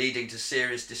 leading to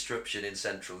serious disruption in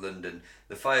central London.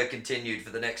 The fire continued for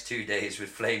the next 2 days with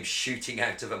flames shooting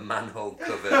out of a manhole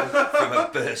cover from a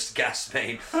burst gas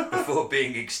main before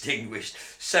being extinguished.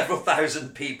 Several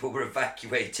thousand people were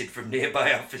evacuated from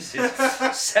nearby offices.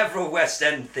 Several West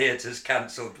End theatres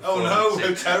cancelled Oh no,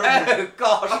 performances. how terrible.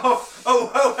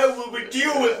 Oh god. How will we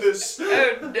deal with this?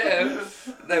 Oh no.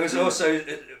 There was also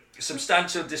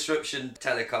substantial disruption to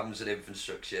telecoms and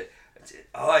infrastructure.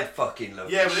 Oh, I fucking love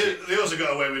Yeah, this but shit. they also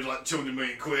got away with like 200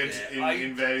 million quid Yeah,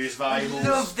 in various I variables.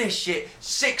 love this shit.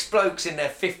 6 blokes in their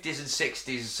 50s and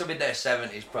 60s, some in their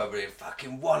 70s probably.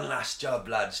 Fucking one last job,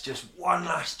 lads. Just one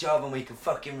last job and we can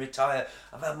fucking retire.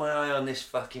 I've had my eye on this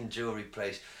fucking jewellery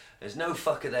place. There's no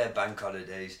fucker there bank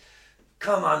holidays.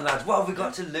 Come on, lads, what have we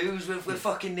got to lose? We're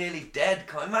fucking nearly dead.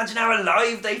 Can't imagine how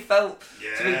alive they felt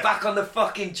to be Yeah. back on the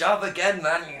fucking job again,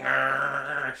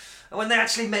 man. And when they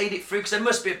actually made it through, because there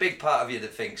must be a big part of you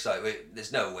that thinks, like,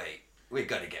 there's no way, we're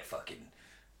going to get fucking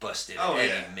busted at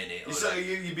any minute. Or like,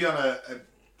 You'd be on a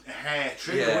hair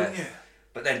trigger, Yeah. wouldn't you?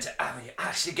 but then to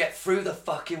actually get through the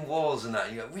fucking walls and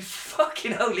that, you go, we've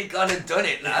fucking only gone and done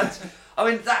it, lads.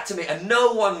 I mean, that to me, and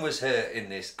no one was hurt in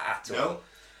this at all. No.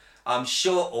 I'm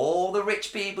sure all the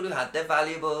rich people who had their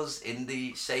valuables in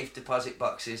the safe deposit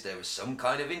boxes, there was some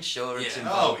kind of insurance Yeah.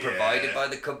 involved, Oh, yeah. provided by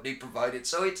the company provided.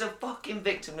 So it's a fucking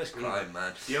victimless crime,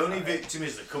 man. The only victim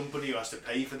is the company who has to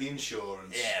pay for the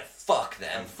insurance. Yeah, fuck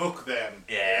them. And fuck them.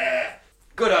 Yeah.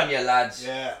 Good on you, lads.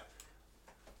 Yeah.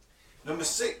 Number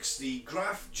 6, the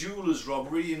Graff Jewellers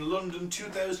robbery in London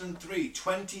 2003,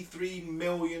 £23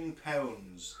 million.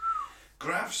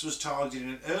 Graff's was targeted in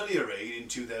an earlier raid in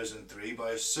 2003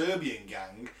 by a Serbian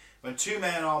gang when 2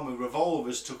 men armed with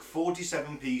revolvers took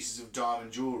 47 pieces of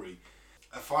diamond jewellery.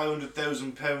 A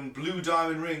 £500,000 blue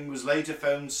diamond ring was later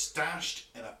found stashed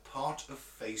in a pot of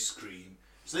face cream.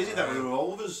 So they did that with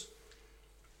revolvers.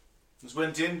 Just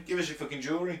went in, give us your fucking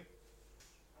jewellery.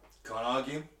 Can't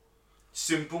argue.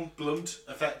 Simple, blunt,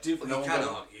 effective. Well, you can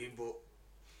argue, but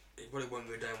it probably wouldn't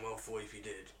go down well for you if you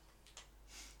did.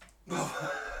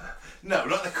 No,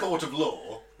 not the court of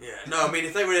law. Yeah. No, I mean,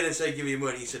 if they were in and said, give me your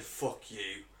money, he said, fuck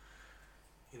you.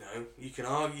 You know, you can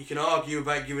argue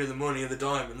about giving the money or the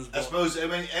diamonds, but I suppose, it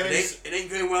ain't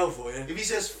going well for you. If he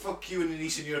says fuck you in an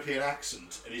Eastern European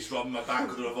accent and he's robbing my bank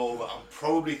with a revolver, I'm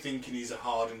probably thinking he's a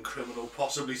hardened criminal,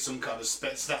 possibly some kind of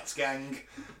Spetsnaz gang.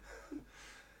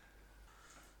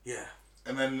 Yeah.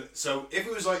 And then, so if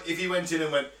it was like, if he went in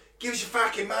and went, give us your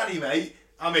fucking money, mate,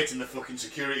 I'm hitting the fucking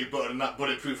security button and that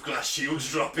bulletproof glass shield's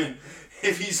dropping.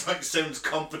 If he's like sounds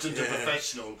competent and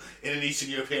professional in an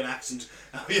Eastern European accent,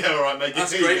 oh yeah, alright mate,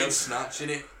 that's here great you in go. Snatch,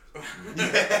 innit?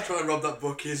 Yeah. Try and rob that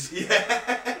Buc-ee's. Yeah.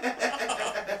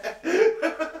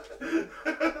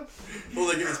 All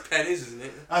they get is pennies, isn't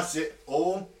it? That's it,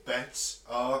 all bets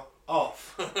are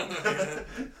off.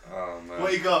 Oh man.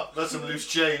 What you got? That's some loose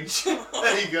change.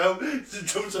 There you go. She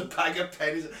dumps a bag of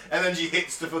pennies and then she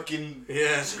hits the fucking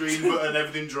screen button and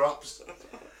everything drops.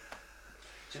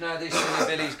 Do you know how these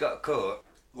silly billies got caught?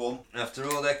 Go on. After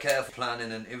all their careful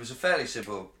planning, and it was a fairly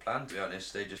simple plan to be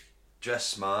honest, they just dressed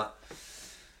smart,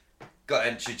 got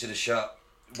entry to the shop,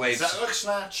 waved, Is that like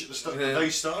Snatch at the start? The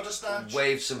very start of Snatch?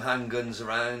 waved some handguns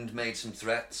around, made some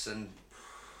threats and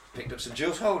picked up some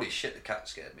jewels. Holy shit, the cat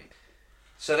scared me.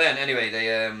 So then, anyway,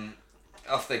 they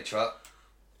off they trot.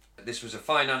 This was a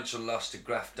financial loss to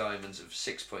Graf Diamonds of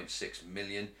 6.6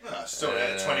 million. Ah, still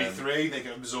at 23, they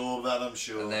can absorb that, I'm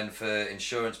sure. And then for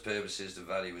insurance purposes, the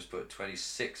value was put at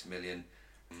 26 million.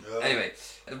 Oh. Anyway,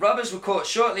 the robbers were caught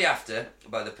shortly after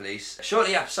by the police.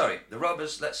 The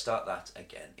robbers, let's start that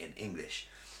again in English.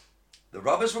 The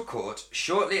robbers were caught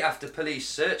shortly after police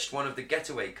searched one of the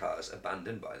getaway cars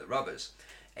abandoned by the robbers.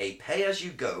 A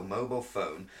pay-as-you-go mobile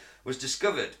phone was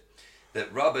discovered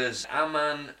that robbers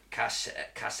Aman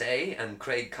Kassé and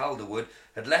Craig Calderwood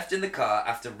had left in the car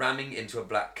after ramming into a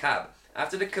black cab.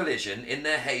 After the collision, in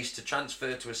their haste to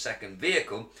transfer to a second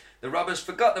vehicle, the robbers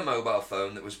forgot the mobile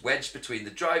phone that was wedged between the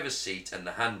driver's seat and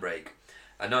the handbrake.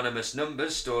 Anonymous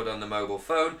numbers stored on the mobile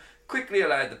phone quickly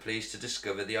allowed the police to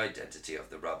discover the identity of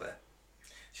the robber.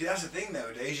 See, that's the thing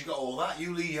nowadays, you got all that.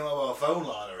 You leave your mobile phone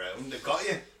lying around, they've got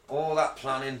you. All that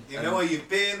planning. They know where you've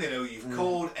been, they know who you've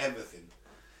called, everything.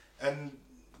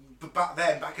 But back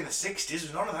then, back in the 60s, there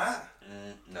was none of that.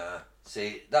 Nah.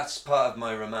 See, that's part of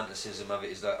my romanticism of it.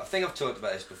 Is that I think I've talked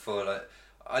about this before. Like,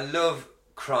 I love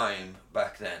crime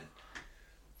back then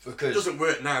because It doesn't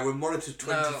work now. We're monitored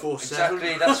 24/7.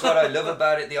 Exactly. That's what I love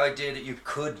about it. The idea that you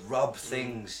could rob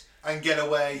things And get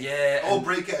away. Yeah, Or and-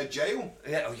 break out of jail.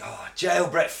 Yeah.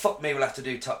 Jailbreak. Fuck me. We'll have to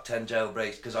do top 10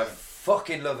 jailbreaks because I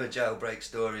fucking love a jailbreak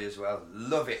story as well.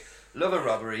 Love it. Love a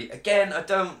robbery. Again, I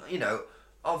don't.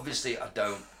 Obviously, I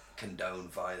don't condone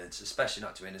violence, especially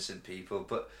not to innocent people.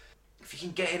 But if you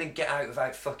can get in and get out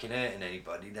without fucking hurting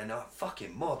anybody, then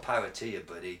fucking more power to you,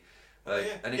 buddy. Right?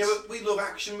 Yeah. And Yeah, it's, but we love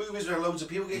action movies where loads of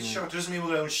people get shot. Doesn't mean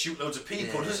we'll go and shoot loads of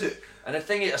people, Yeah. does it? And the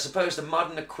thing is, I suppose the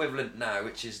modern equivalent now,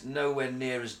 which is nowhere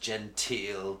near as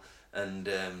genteel and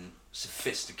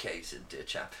sophisticated, dear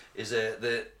chap, is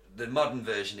the modern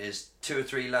version is 2 or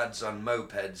 3 lads on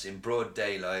mopeds in broad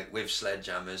daylight with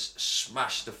sledgehammers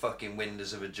smash the fucking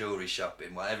windows of a jewellery shop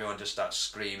in while everyone just starts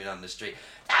screaming on the street,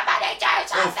 "Somebody do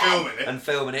something!" Or filming it. And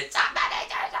filming it, "Somebody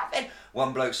do something!"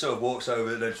 One bloke sort of walks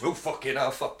over and then, "Oh fucking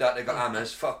hell, fuck that, they got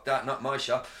hammers, fuck that, not my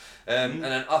shop." And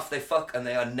then off they fuck and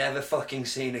they are never fucking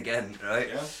seen again, right?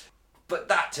 Yeah. But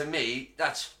that, to me,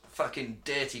 that's fucking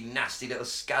dirty, nasty little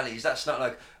scallies. That's not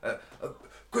like a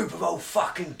group of old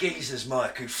fucking geezers,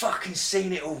 Mike, who've fucking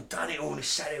seen it all, done it all, and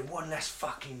said it one less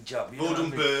fucking job. You know what I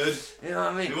Golden mean? Bird. You know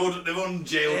what I mean? They've on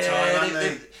jail Yeah, time, haven't they?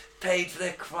 they've paid for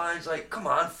their crimes. Like, come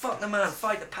on, fuck the man,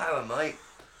 fight the power, mate.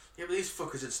 Yeah, but these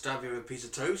fuckers would stab you with a piece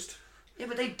of toast. Yeah,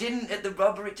 but they didn't at the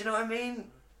robbery, do you know what I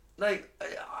mean? Like,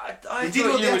 I They did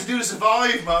thought what they you had to do to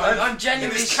survive, man. I'm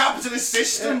genuinely in this capitalist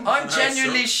system. I'm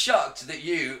genuinely shocked that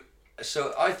you.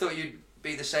 So I thought you'd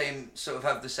be the same, sort of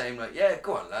have the same, like, yeah,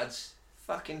 go on, lads,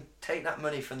 fucking take that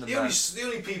money from the man. The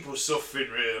only people suffering,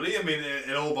 really, I mean,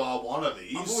 in all bar one of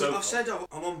these. I've said I'm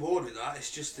on board with that. It's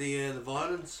just the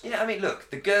violence. Yeah, I mean, look,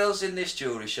 the girls in this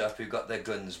jewellery shop who got their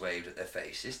guns waved at their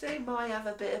faces, they might have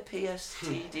a bit of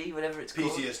PSTD, whatever it's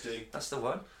called. PTSD. That's the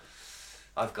one.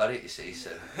 I've got it, you see, so...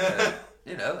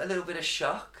 you know, a little bit of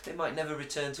shock. They might never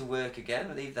return to work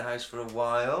again, leave the house for a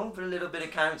while, but a little bit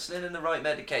of counselling and the right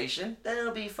medication,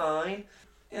 they'll be fine.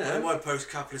 You know. In my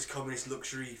post-capitalist communist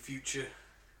luxury future,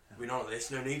 we're not like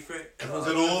this, no need for it. There's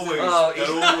always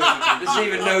There's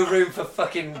even no room for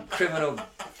fucking criminal.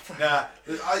 Nah,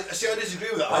 I disagree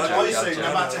with that. I'm I always joking, say, I'm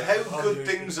no matter how joking. good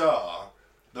things are,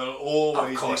 there'll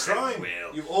always Of course be they crime.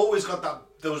 will. You've always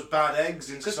got those bad eggs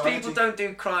in Because society. people don't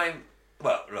do crime.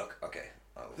 Well, look, okay.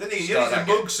 Then you need start to that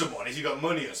mug someone if you've got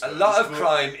money. I A suppose. lot of But-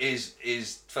 crime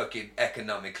is fucking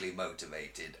economically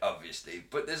motivated, obviously,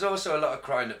 but there's also a lot of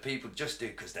crime that people just do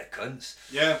because they're cunts.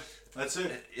 Yeah, that's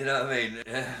it. You know what I mean?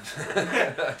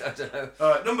 I don't know.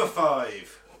 Alright, number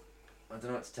 5. I don't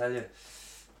know what to tell you.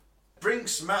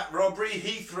 Brinks Mat robbery,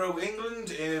 Heathrow,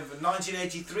 England, in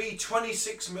 1983,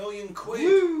 26 million quid.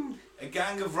 Woo! A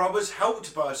gang of robbers,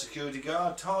 helped by a security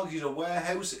guard, targeted a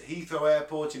warehouse at Heathrow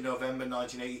Airport in November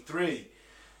 1983.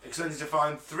 Expected to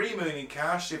find 3 million in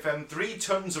cash. They found 3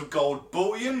 tons of gold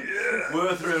bullion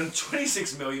worth around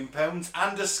 £26 million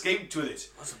and escaped with it.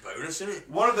 That's a bonus, isn't it?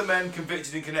 One of the men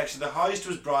convicted in connection to the heist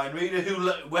was Brian Reeder,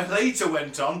 who later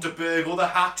went on to burgle the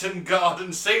Hatton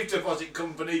Garden Safe Deposit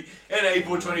Company in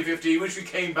April 2015, which we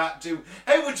came back to.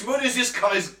 How much money has this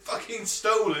guy's fucking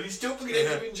stolen? He's still fucking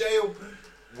ended up in jail.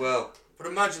 Well, But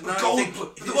imagine that. Gold you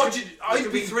bu- think, what did- I'd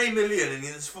I'd be be- 3 million and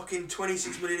there's fucking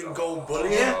 26 million in gold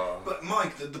bullion. Yeah, but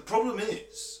Mike, the problem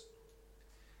is,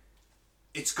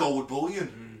 it's gold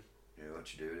bullion. yeah,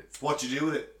 what you do with it? What you do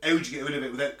with it? How would you get rid of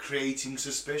it without creating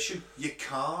suspicion? You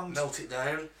can't. Melt it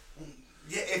down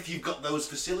Yeah, if you've got those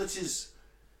facilities.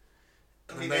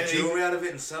 and then make jewellery out of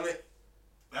it and sell it.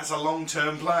 That's a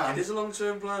long-term plan. It is a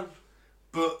long-term plan.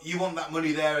 But you want that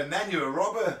money there and then, you're a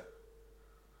robber.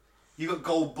 You got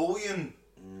gold bullion.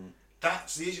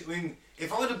 That's the issue. I mean,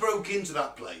 if I'd have broke into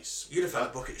that place, You'd have had a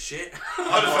bucket of shit.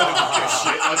 I'd have had a bucket of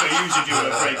shit like I usually do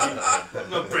when I break in. I'm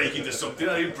not breaking into something.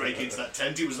 I didn't break into that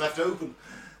tent. It was left open.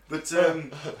 But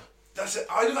that's it.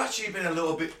 I'd have actually been a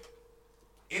little bit,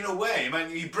 in a way. I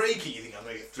mean, you break it, you think I'm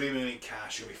gonna get 3 million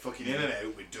cash. We'll be fucking in and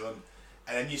out. We're done.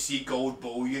 And then you see gold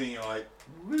bullion, and you're like,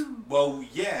 well,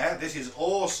 yeah, this is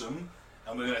awesome,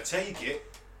 and we're gonna take it.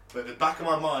 But at the back of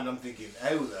my mind, I'm thinking,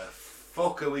 how the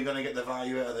fuck are we going to get the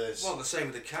value out of this? Well, the same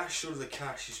with the cash. Surely the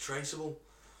cash is traceable.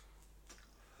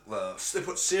 Well, So they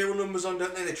put serial numbers on,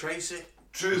 don't they? They trace it.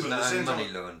 True, but at the no, same money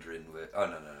time, laundering. Oh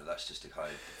no, that's just a high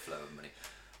flow of money.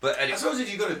 But I anyway, suppose if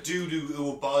you've got a dude who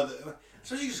will buy the... I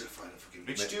suppose you just got to find a fucking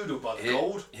rich dude who will buy the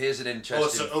gold. here's an Or,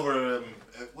 interesting.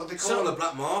 what they It's not call on the it?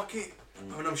 black market.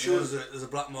 I mean, I'm sure there's a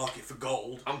black market for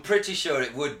gold. I'm pretty sure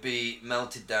it would be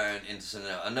melted down into something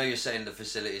else. I know you're saying the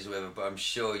facilities, or whatever, but I'm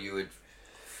sure you would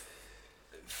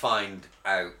find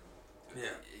out, Yeah.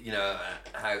 you know,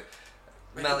 how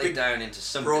Make a melt it big down into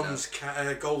something Bronze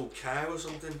else. gold cow or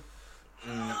something.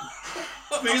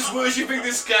 Please worshipping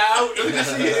this cow. Look at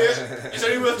see here. It's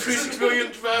only worth £26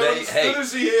 million. Hey. Look at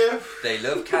see here. They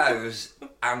love cows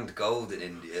and gold in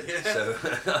India. Yeah. So,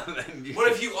 I mean,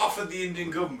 What if you offered the Indian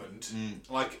government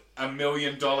like $1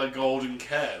 million golden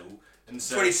cow and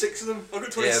said... 26 of them. I've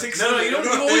got 26 No, of no, them. you don't I've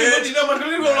give got all your a money. No, I'm not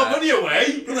going to give all our money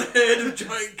away. Got a herd of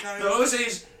giant cows. No, I say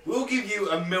is, we'll give you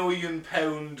 £1 million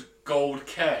gold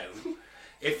cow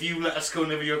if you let us come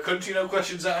live in your country, no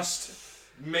questions asked.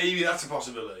 Maybe that's a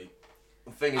possibility.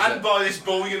 the thing is And that, buy this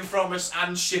bullion from us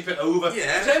and ship it over.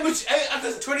 Yeah. So how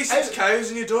much? 26 cows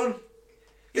and you're done.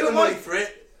 You Get the know, money Mike, for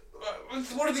it.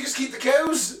 what if they just keep the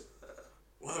cows?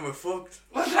 Well, then we're fucked.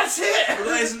 Well, that's it. But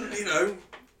that isn't, you know,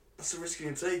 that's a risk you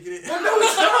can take, isn't it? Well, no,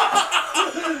 it's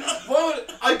not. Well,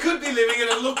 I could be living in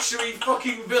a luxury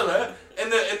fucking villa in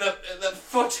the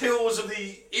foothills of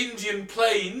the Indian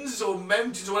plains or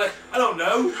mountains or whatever. I don't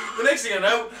know. The next thing I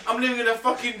know, I'm living in a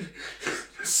fucking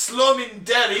slum in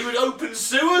Delhi with open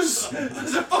sewers.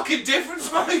 There's a fucking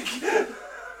difference, Mike.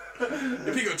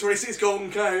 If you got 26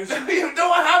 golden cows. No,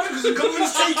 I haven't because the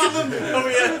government's taken them. Oh,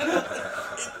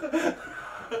 yeah.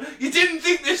 You didn't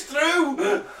think this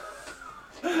through.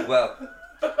 well,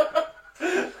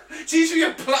 Seems to be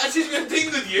a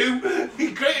thing with you.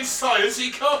 You're great in science,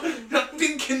 you can't. You're not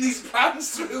thinking these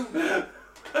plans through.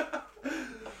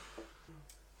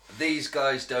 these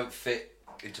guys don't fit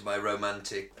into my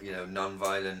romantic, you know,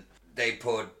 non-violent. They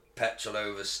poured petrol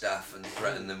over staff and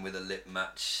threatened them with a lip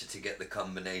match to get the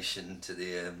combination to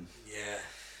the Yeah.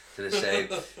 to the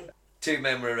save. 2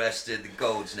 men were arrested. The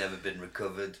gold's never been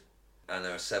recovered, and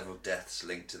there are several deaths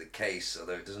linked to the case.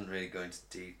 Although it doesn't really go into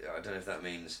I don't know if that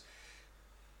means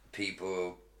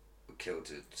people were killed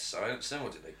to silence them, or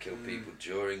did they kill people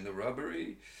during the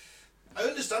robbery? I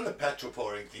understand the petrol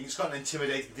pouring thing. It's quite an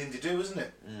intimidating thing to do, isn't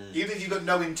it? Even if you've got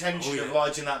no intention of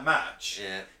lighting that match.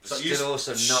 Yeah. It's like Still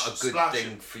also not a good splashing.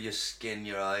 thing for your skin,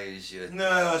 your eyes, your... No,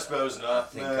 I suppose not. I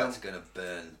think that's going to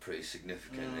burn pretty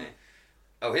significantly.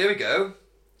 Oh, here we go.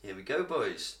 Here we go,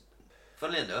 boys.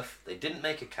 Funnily enough, they didn't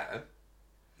make a cow.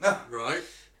 No. Right.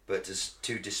 But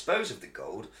to dispose of the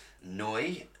gold,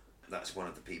 Noy, that's one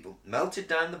of the people, melted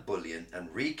down the bullion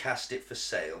and recast it for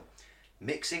sale,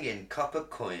 mixing in copper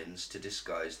coins to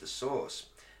disguise the source.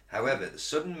 However, the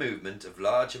sudden movement of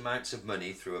large amounts of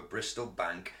money through a Bristol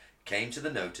bank came to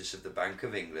the notice of the Bank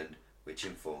of England, which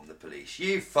informed the police.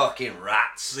 You fucking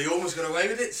rats! So they almost got away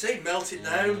with it. See, melt it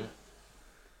down.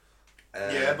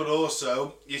 Yeah, but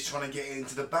also, you're trying to get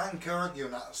into the bank, aren't you?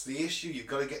 And that's the issue. You've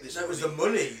got to get this That money. was the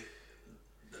money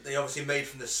that they obviously made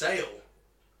from the sale.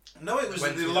 No, it was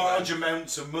Went the through the large bank.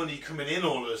 amounts of money coming in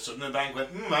all of a sudden. The bank went,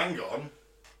 hang on.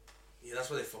 Yeah, that's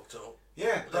where they fucked up.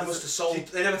 Yeah, They must have sold.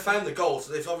 They never found the gold,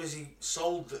 so they've obviously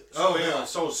sold it. Oh yeah,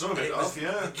 sold some of And it it was off.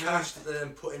 Yeah, the cash that they then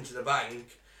put into the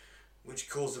bank, which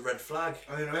caused the red flag.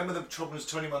 I mean, remember the troubles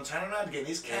Tony Montana had getting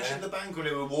his cash Yeah. in the bank when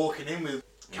they were walking in with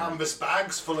canvas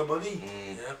bags full of money.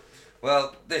 Yeah.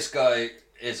 Well, this guy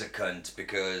is a cunt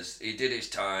because he did his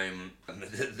time and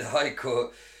the High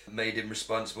Court made him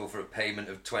responsible for a payment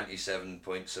of 27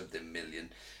 point something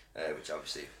million, which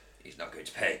obviously he's not going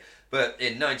to pay. But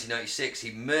in 1996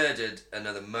 he murdered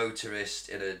another motorist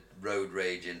in a road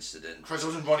rage incident. Christ, it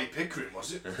wasn't Ronnie Pickering,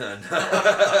 was it? Do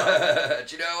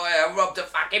you know I robbed a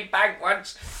fucking bank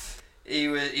once? He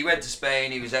went to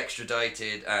Spain, he was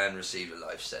extradited and received a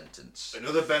life sentence.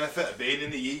 Another benefit of being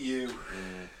in the EU.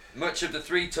 Much of the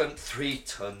 3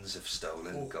 tons of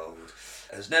stolen gold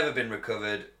has never been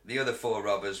recovered. The other 4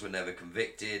 robbers were never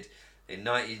convicted. In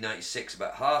 1996,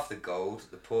 about half the gold,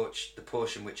 the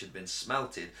portion which had been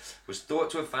smelted, was thought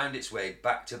to have found its way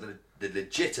back to the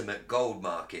legitimate gold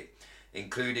market,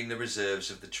 including the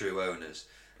reserves of the true owners.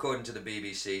 According to the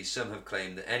BBC, some have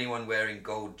claimed that anyone wearing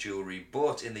gold jewellery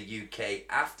bought in the UK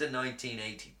after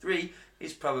 1983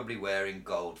 is probably wearing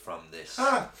gold from this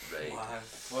raid.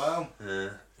 Wow. Yeah.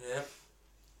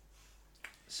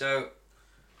 So,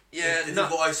 yeah, They did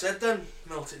not, what I said then.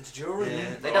 Melt it into jewellery.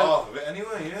 yeah, they Half of it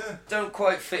anyway, yeah. don't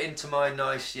quite fit into my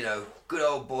nice, good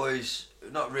old boys,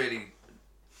 not really,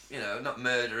 not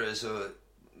murderers, or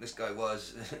this guy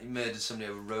was, he murdered somebody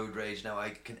over road rage. Now I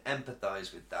can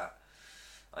empathise with that.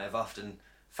 I have often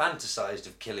fantasised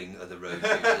of killing other road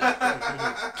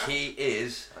users. Key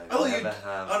is, I never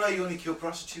have. Oh no, you only kill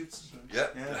prostitutes.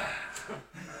 Yep. Yeah.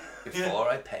 Before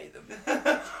I pay them.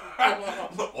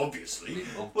 Well, obviously. The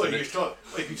Well, you ultimate,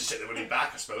 can just take the money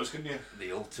back, I suppose, couldn't you?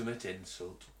 the ultimate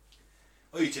insult.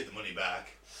 Or you take the money back.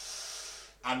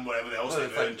 And whatever else Well,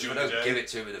 they've if I earned during the don't day. give it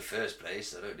to them in the first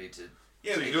place, I don't need to.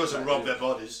 Yeah, but you take can also it back, rob do their it.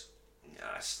 bodies. Yeah,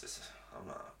 I'm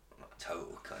not a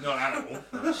total cunt. Not an animal.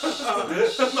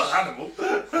 Oh, Not an animal.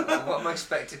 What am I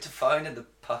expected to find in the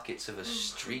pockets of a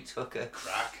street hooker?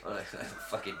 Crack. Like a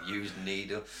fucking used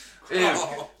needle. Ew.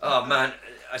 Oh man,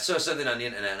 I saw something on the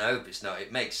internet and I hope it's not.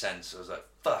 It makes sense. I was like,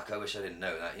 fuck, I wish I didn't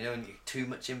know that. You know, when you get too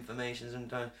much information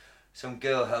sometimes. Some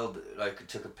girl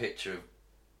took a picture of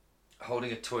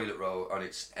holding a toilet roll on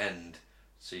its end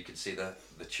so you could see the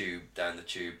tube, down the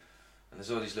tube. And there's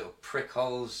all these little prick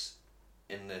holes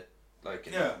in the,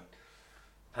 Yeah.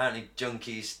 Apparently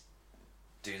junkies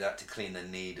do that to clean their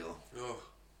needle. Oh.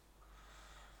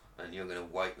 And you're going to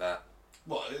wipe that.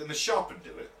 What, in the shop and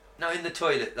do it? No, in the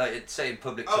toilet, say in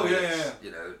public Oh, toilets,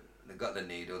 yeah. they've got the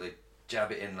needle, they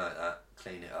jab it in like that,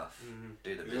 clean it off,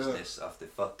 do the business off the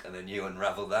fuck, and then you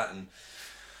unravel that and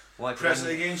wipe Press it it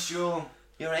on against your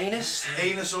your anus.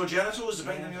 anus or genitals,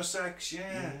 depending on your sex,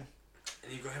 yeah.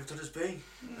 And you've got hepatitis B.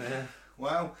 Yeah.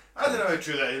 Well, I don't know how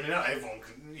true that is. I mean, not everyone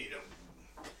can,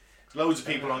 loads of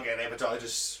people aren't getting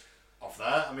hepatitis off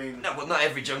that. I mean, No, well, not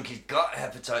every junkie's got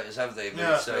hepatitis, have they?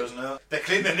 yeah, I suppose not. They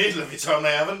clean their needle every time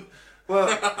they haven't. Well,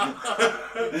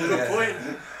 Good point.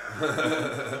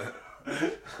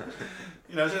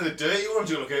 It's only the dirty ones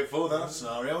you look out for, that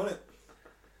scenario, isn't it?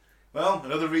 Well,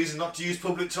 another reason not to use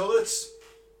public toilets.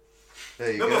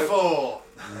 there you Number go.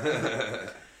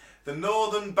 4. The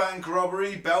Northern Bank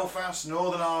robbery, Belfast,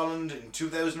 Northern Ireland in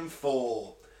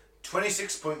 2004.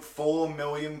 £26.4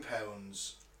 million.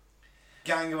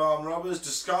 Gang of armed robbers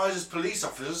disguised as police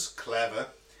officers, clever,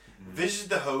 visited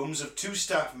the homes of 2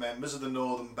 staff members of the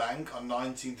Northern Bank on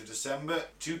 19th of December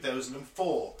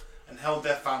 2004 and held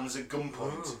their fans at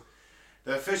gunpoint. Ooh.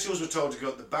 The officials were told to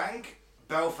go to the bank,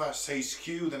 Belfast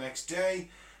HQ the next day,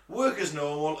 work as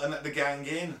normal and let the gang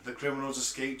in. The criminals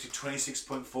escaped to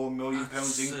 £26.4 million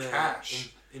in cash.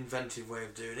 Inventive way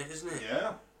of doing it, isn't it?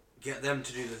 Yeah. Get them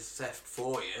to do the theft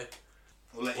for you.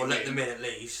 Or let, Or you let them in at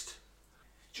least.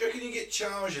 Do you reckon you get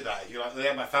charged of that? If you're like, they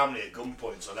have my family at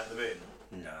gunpoint, so I let them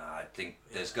in? No, I think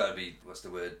there's got to be, what's the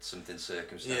word, something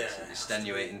circumstances, Yeah, it has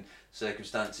extenuating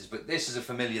circumstances. But this is a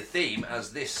familiar theme,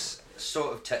 as this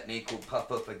sort of technique will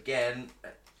pop up again.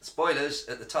 Spoilers,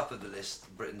 at the top of the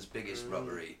list, Britain's biggest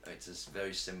robbery. It's a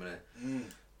very similar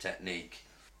technique.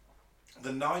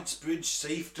 The Knightsbridge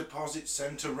Safe Deposit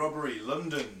Centre robbery,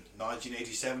 London,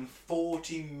 1987,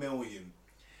 40 million.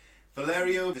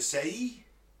 Valerio Visei,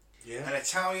 an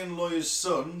Italian lawyer's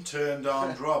son turned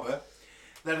armed robber,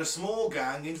 led a small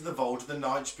gang into the vault of the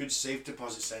Knightsbridge Safe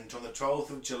Deposit Centre on the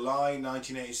 12th of July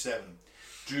 1987,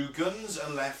 drew guns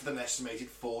and left with an estimated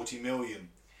 40 million.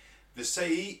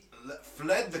 Visei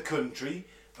fled the country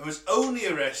and was only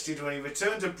arrested when he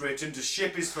returned to Britain to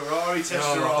ship his Ferrari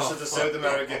Testarossa to South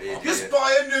America. Just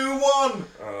buy a new one!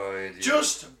 Oh, idiot.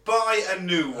 Just buy a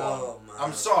new one. Oh, man.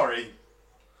 I'm sorry.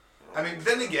 I mean,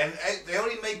 then again, they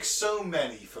only make so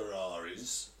many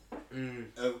Ferraris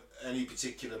of any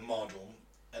particular model,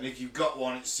 and if you've got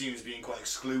one, it seems being quite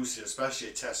exclusive, especially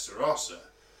a Testarossa.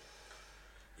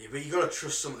 Yeah, but you gotta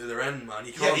trust something at the other end, man.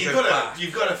 You can't go back.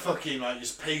 You've got to fucking like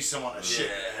just pay someone to ship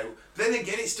it out. Then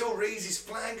again, it still raises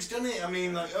flags, doesn't it? I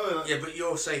mean, like, Yeah, but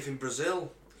you're safe in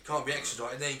Brazil. You can't be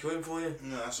extradited. They ain't coming for you.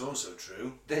 No, that's also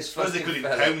true. This Suppose they fucking could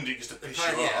fella- impound it just to piss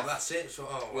you Yeah, off. that's it. So,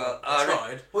 Well, I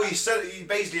tried. Well, you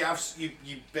basically have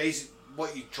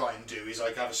what you try and do is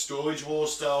like have a storage war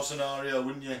style scenario,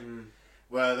 wouldn't you?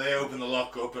 Where they open the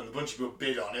lock up and a bunch of people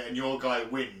bid on it, and your guy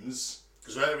wins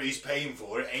because whatever he's paying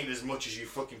for it ain't as much as you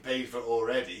fucking paid for it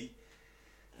already,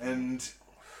 and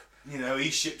you know he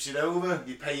ships it over.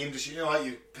 You pay him to, like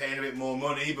you're paying a bit more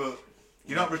money, but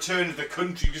you're not returning to the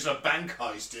country just a bank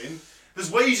heist in.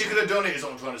 There's ways you could have done it, is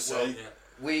what I'm trying to say.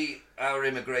 Our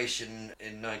immigration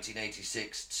in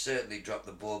 1986 certainly dropped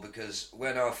the ball, because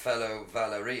when our fellow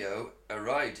Valerio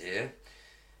arrived here,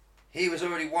 he was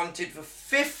already wanted for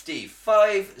 50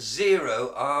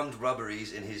 armed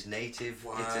robberies in his native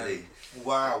Italy.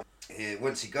 Wow.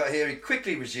 Once he got here, he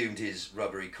quickly resumed his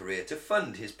robbery career to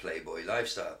fund his playboy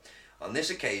lifestyle. On this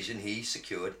occasion, he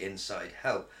secured inside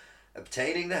help,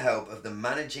 obtaining the help of the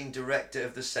managing director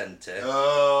of the centre,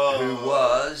 who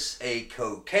was a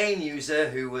cocaine user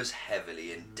who was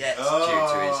heavily in debt due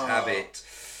to his habit.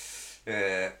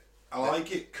 I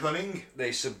like it. Cunning.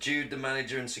 They subdued the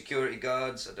manager and security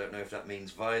guards. I don't know if that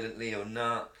means violently or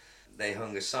not. They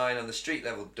hung a sign on the street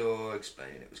level door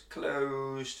explaining it was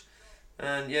closed.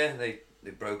 And yeah, they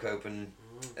broke open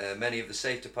many of the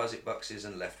safe deposit boxes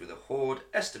and left with a hoard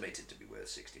estimated to be worth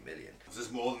 60 million.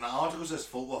 There's more than that article says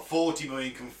 40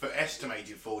 million,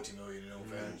 estimated 40 million in all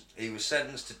fairness. He was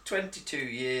sentenced to 22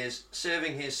 years,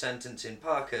 serving his sentence in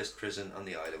Parkhurst Prison on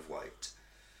the Isle of Wight.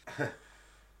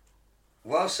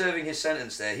 While serving his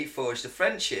sentence there, he forged a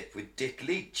friendship with Dick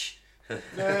Leach. Dick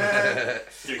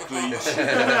Leach.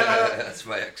 That's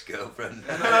my ex-girlfriend.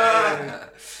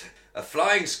 A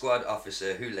flying squad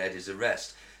officer who led his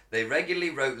arrest. They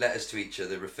regularly wrote letters to each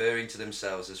other, referring to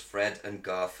themselves as Fred and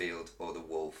Garfield or the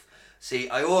Wolf. See,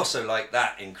 I also like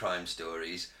that in crime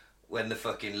stories, when the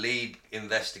fucking lead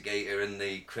investigator and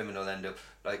the criminal end up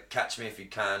like Catch Me If You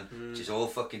Can, which is all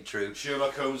fucking true.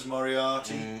 Sherlock Holmes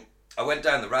Moriarty. I went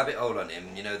down the rabbit hole on him.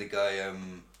 You know the guy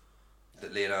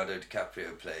that Leonardo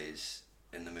DiCaprio plays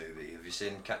in the movie. Have you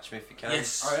seen Catch Me If You Can?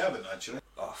 Yes. I haven't actually.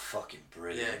 Oh, fucking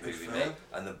brilliant Yeah, good movie, film. mate.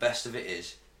 And the best of it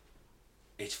is,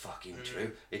 it's fucking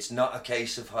true. It's not a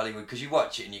case of Hollywood, because you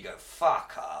watch it and you go,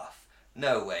 fuck off.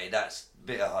 No way, that's a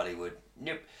bit of Hollywood.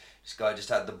 Nope. This guy just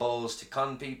had the balls to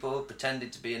con people,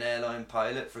 pretended to be an airline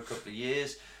pilot for a couple of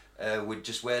years, would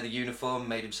just wear the uniform,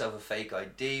 made himself a fake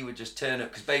ID, would just turn up,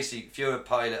 because basically if you're a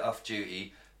pilot off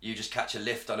duty, you just catch a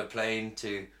lift on a plane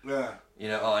to, you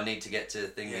know, I need to get to the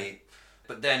thingy.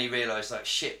 But then he realised, like,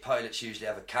 shit, pilots usually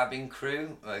have a cabin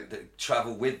crew, like, that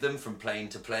travel with them from plane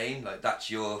to plane. Like, that's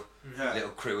your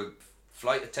little crew of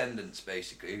flight attendants,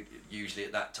 basically, usually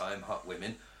at that time, hot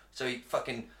women. So he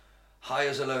fucking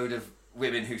hires a load of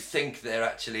women who think they're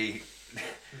actually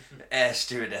air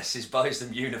stewardesses, buys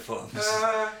them uniforms.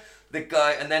 The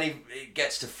guy, and then he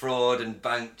gets to fraud and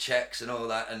bank checks and all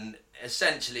that, and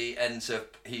essentially ends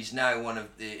up, he's now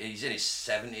he's in his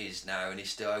 70s now, and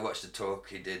he's still, I watched the talk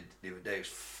he did the other day, it was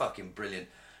fucking brilliant.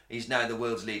 He's now the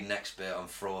world's leading expert on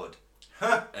fraud.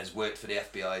 Has worked for the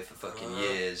FBI for fucking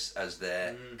years as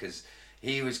their, because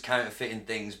he was counterfeiting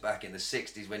things back in the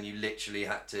 60s when you literally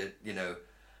had to, you know,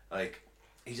 like,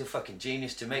 he's a fucking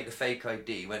genius. To make the fake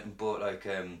ID, he went and bought like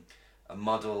a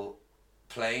model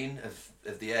plane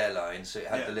of the airline, so it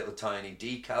had the little tiny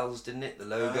decals, didn't it, the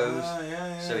logos.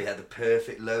 So he had the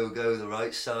perfect logo, the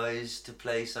right size to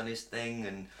place on his thing,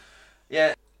 and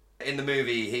In the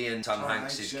movie, he and Tom Tom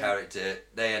Hanks' Hanks, yeah. character,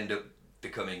 they end up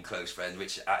becoming close friends,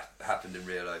 which happened in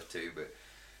real life too. But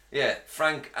yeah,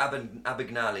 Frank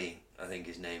Abagnale, I think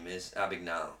his name is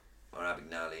Abagnale or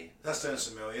Abagnale. That sounds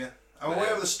familiar. I'm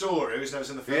aware of the story. I've never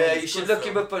seen the film. Yeah, It's you a should good look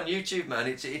film. him up on YouTube, man.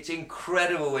 It's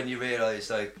incredible when you realise,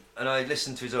 like, and I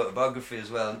listened to his autobiography as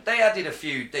well. And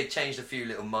they changed a few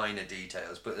little minor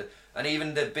details, but and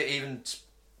even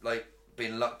like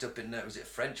being locked up in was it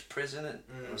French prison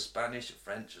or Spanish or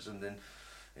French or something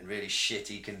in really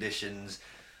shitty conditions.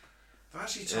 It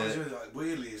actually ties in with, like,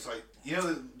 weirdly, it's like, you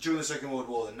know, during the Second World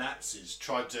War, the Nazis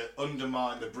tried to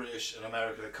undermine the British and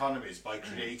American economies by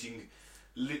creating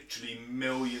literally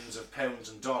millions of pounds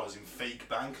and dollars in fake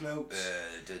banknotes.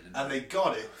 And they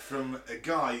got it from a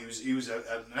guy he was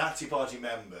a Nazi Party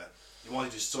member. He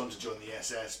wanted his son to join the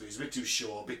SS, but he was a bit too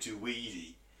short, a bit too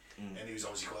weedy, and he was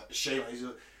obviously quite ashamed.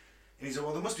 And he said,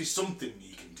 well, there must be something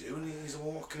he can do. And he said,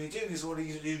 well, what can he do? And he said, well,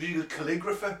 he's a really good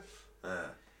calligrapher.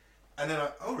 And they're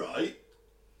like, all right,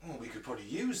 well, we could probably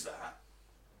use that.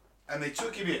 And they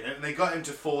took him in and they got him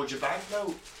to forge a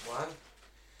banknote. Wow.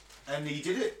 And he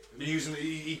did it.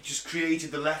 He just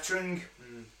created the lettering.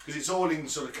 Because it's all in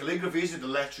sort of calligraphy, isn't it? The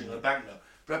lettering on the banknote.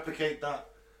 Replicate that.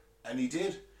 And he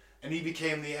did. And he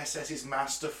became the SS's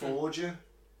master forger.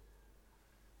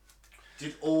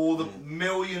 Did all the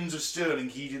millions of sterling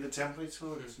he did the templates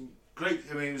for. It was great.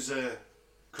 I mean, it was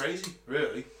crazy,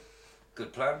 really.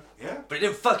 Good plan. Yeah. But it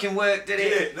didn't fucking work, did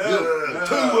it? No.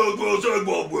 2 World Wars and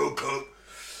 1 World Cup.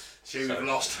 We've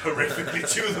lost horrifically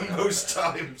to them most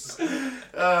times. They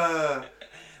don't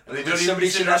even Somebody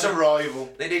should consider us a have rival.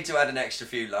 They need to add an extra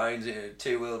few lines.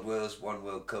 2 World Wars, 1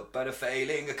 World Cup, but a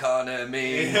failing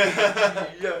economy.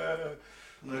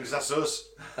 No, because that's us.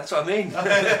 That's what I mean.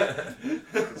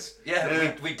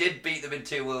 Yeah, we did beat them in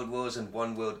 2 World Wars and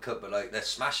 1 World Cup, but like they're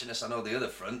smashing us on all the other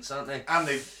fronts, aren't they? And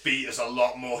they've beat us a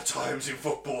lot more times in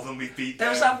football than we beat them. There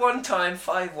was that one time,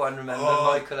 5-1, remember,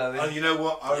 Michael Owen? And you know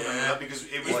what? I remember that because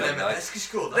it was... Even night. MLS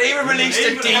scored that. They even released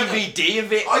a Even DVD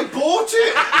of it. I bought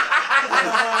it!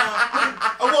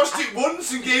 I watched it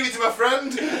once and gave it to my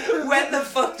friend. When the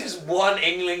fuck does one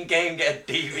England game get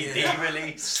a DVD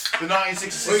release? The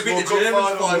 1966 We beat World the Cup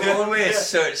Germans final. 5-1. We're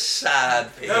such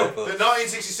sad people. No, the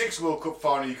 1966 World Cup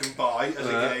final you can buy as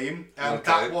a game, and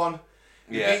okay. that one,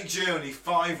 we Yeah. beat Germany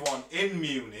 5-1 in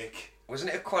Munich. Wasn't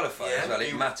it a qualifier Yeah. as well?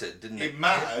 It mattered, didn't it? It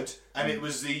mattered, and it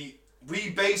was we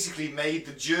basically made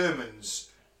the Germans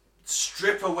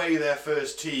strip away their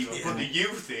first team and put the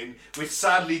youth in, which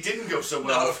sadly didn't go so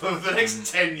well for the next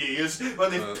 10 years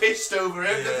when they pissed over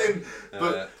everything.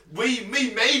 But we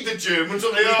made the Germans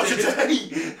what they are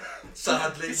today.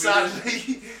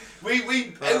 Sadly.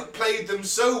 We outplayed them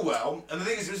so well, and the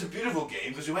thing is, it was a beautiful game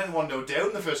because we went 1-0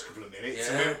 down the first couple of minutes.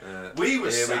 Yeah. And we were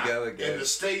Here we sat go again. in the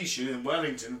station in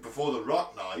Wellington before the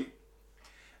Rock Night,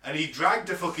 and he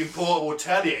dragged a fucking portable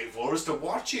telly out for us to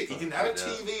watch it. He didn't have a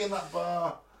TV in that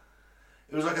bar.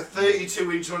 It was like a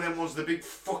 32-inch one, and ones with the big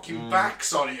fucking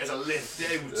backs on it as a lift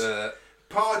out.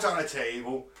 Part on a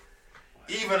table.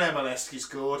 Even Emeleski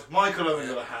scored. Michael Owen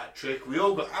got a hat trick. We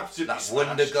all got absolutely That smashed.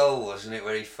 wonder goal, wasn't it,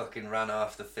 where he fucking ran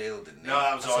off the field, didn't he? No,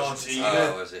 that was That's Argentina.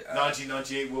 Argentina. Oh, was it?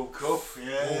 1998 World Cup.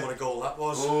 Yeah. Oh, what a goal that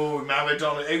was. Oh,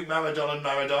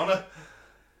 Maradona.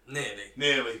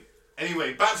 Nearly.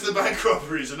 Anyway, back to the bank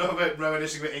robberies. Enough about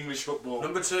reminiscing about English football.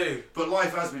 Number 2. But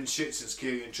life has been shit since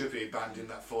Kieran Trippier banned in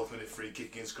that 4th minute free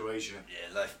kick against Croatia.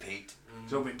 Yeah, life peaked.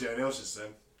 It's all been downhill since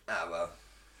then. Ah, well.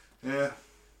 Yeah,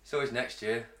 It's always next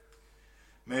year.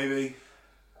 maybe.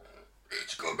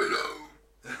 It's coming out.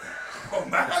 Oh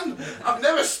man, I've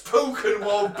never spoken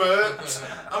while burped.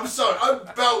 I'm sorry, I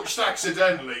belched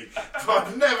accidentally, but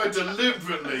I've never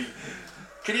deliberately.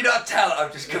 Can you not tell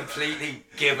I've just completely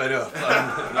given up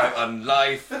on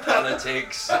life,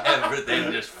 politics,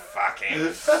 everything, just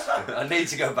fucking. I need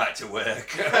to go back to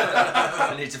work.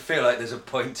 I need to feel like there's a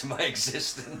point to my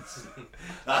existence.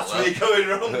 That's where you're going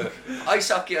wrong. Ice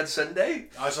hockey on Sunday.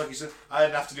 Ice hockey, so I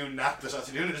had an afternoon nap this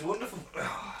afternoon, it was wonderful.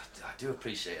 I do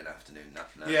appreciate an afternoon nap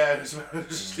now. Yeah, I was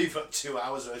sleep for 2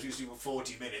 hours, I was usually for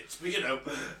 40 minutes, but you know.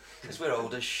 Because we're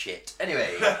old as shit.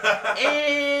 Anyway,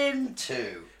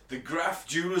 into... The Graff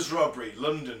Jewellers robbery,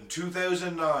 London,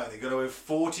 2009. They got away with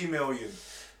 40 million.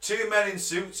 2 men in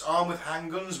suits armed with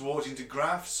handguns walked into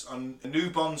Graff's on a New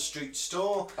Bond Street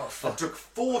store and took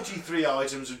 43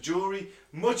 items of jewellery,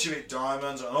 much of it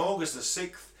diamonds, on August the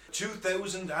 6th,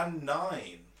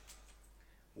 2009.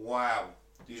 Wow.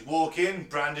 You just walk in,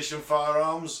 brandish some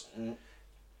firearms,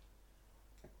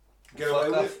 get away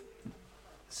Fuck with off.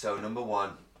 So, number 1.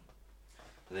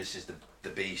 This is the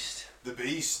beast. The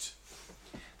Beast.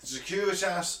 The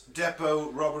Securitas Depot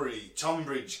robbery,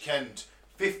 Tonbridge, Kent.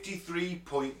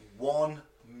 £53.1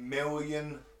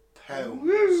 million.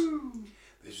 Woo!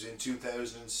 This was in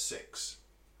 2006.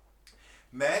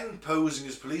 Men posing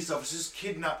as police officers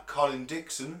kidnapped Colin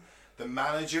Dixon, the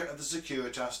manager of the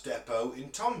Securitas depot in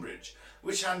Tonbridge,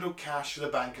 which handled cash for the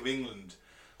Bank of England.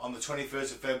 On the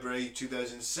 21st of February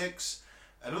 2006,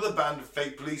 another band of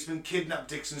fake policemen kidnapped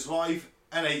Dixon's wife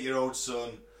and 8-year-old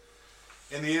son.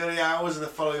 In the early hours of the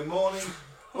following morning,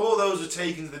 all those were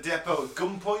taken to the depot at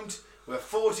gunpoint, where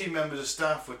 14 members of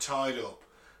staff were tied up.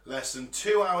 Less than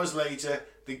 2 hours later,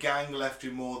 the gang left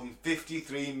with more than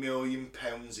 £53 million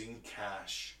in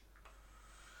cash.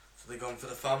 So they're gone for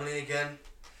the family again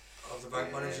of the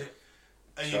bank manager.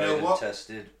 And you know what?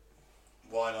 Tested.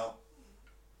 Why not?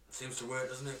 Seems to work,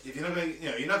 doesn't it? If you're not going,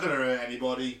 you're not going to hurt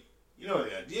anybody. You know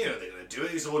they're going to do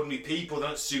it. These ordinary people. They're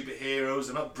not superheroes.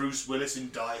 They're not Bruce Willis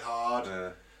in Die Hard.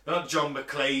 They're not John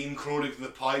McClane crawling through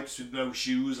the pipes with no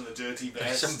shoes and a dirty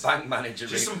vest. Some bank manager.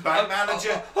 Just some bank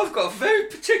manager. I've got a very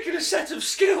particular set of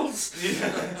skills.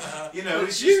 Yeah.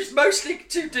 It's used mostly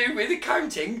to do with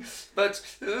accounting, but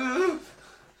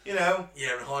Yeah,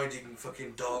 and hiding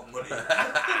fucking dark money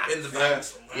in the bank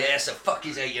somewhere. yeah, so fuck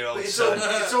his 8-year-old It's son.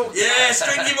 all Yeah,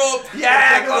 string him up!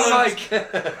 Yeah, go on, Mike.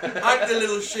 Hang the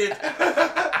little shit.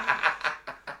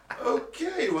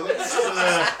 okay. Well, that's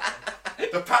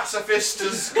the pacifist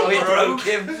has gone We rogue. broke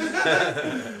him.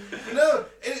 No,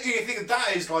 you think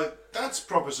that's that's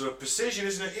proper sort of precision,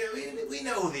 isn't it? We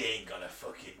know they ain't gonna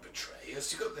fucking betray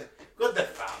us. You got the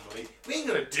family. We ain't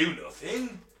gonna do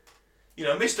nothing.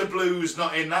 Mr. Blue's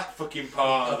not in that fucking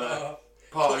part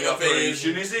of the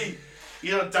operation, is he?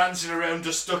 He's not dancing around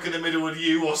just stuck in the middle with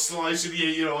you or slicing the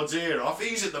 8-year-old's ear off.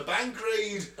 He's at the bank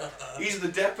raid. He's at the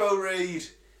depot raid.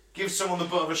 Give someone the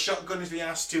butt of a shotgun if he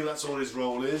has to. That's all his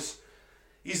role is.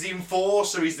 He's the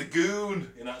enforcer. He's the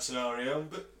goon in that scenario.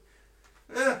 But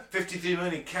 53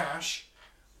 million in cash.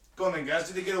 Go on then, guys.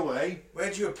 Did he get away?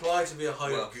 Where do you apply to be a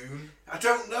hired goon? I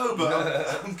don't know,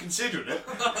 but I'm considering it.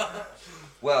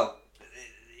 Well,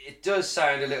 it does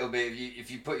sound a little bit.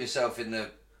 If you put yourself in the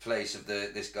place of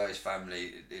this guy's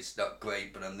family, it's not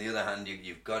great. But on the other hand,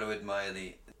 you've got to admire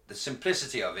the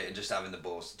simplicity of it and just having the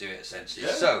balls to do it. Essentially,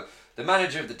 Yeah. So the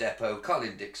manager of the depot,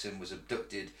 Colin Dixon, was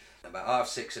abducted about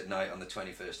 6:30 at night on the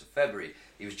 21st of February.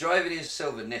 He was driving his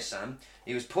silver Nissan.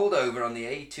 He was pulled over on the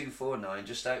A249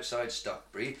 just outside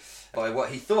Stockbury by what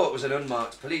he thought was an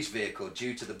unmarked police vehicle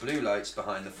due to the blue lights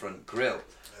behind the front grille.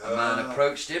 A man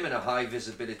approached him in a high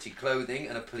visibility clothing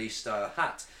and a police style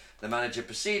hat. The manager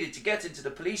proceeded to get into the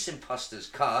police imposter's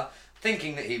car,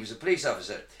 thinking that he was a police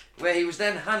officer, where he was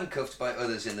then handcuffed by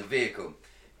others in the vehicle.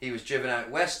 He was driven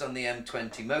out west on the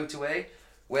M20 motorway,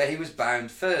 where he was bound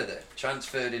further,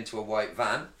 transferred into a white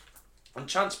van and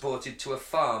transported to a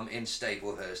farm in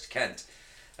Staplehurst, Kent.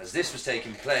 As this was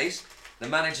taking place, the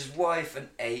manager's wife and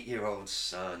 8-year-old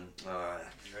son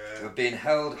were being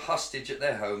held hostage at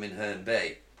their home in Herne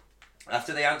Bay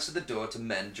after they answered the door to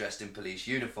men dressed in police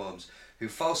uniforms who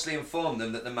falsely informed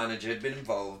them that the manager had been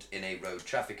involved in a road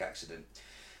traffic accident.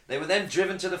 They were then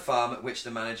driven to the farm at which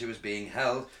the manager was being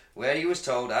held, where he was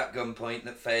told at gunpoint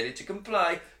that failure to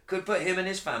comply could put him and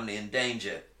his family in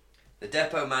danger. The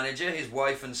depot manager, his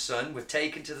wife and son were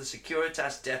taken to the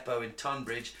Securitas depot in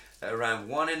Tonbridge at around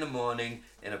 1 a.m.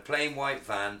 in a plain white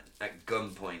van at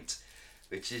gunpoint,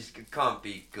 which can't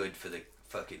be good for the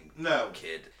fucking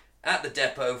kid. At the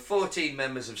depot, 14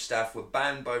 members of staff were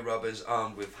bound by robbers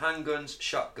armed with handguns,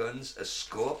 shotguns, a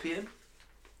scorpion.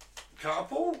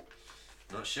 Carpool?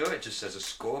 Not sure, it just says a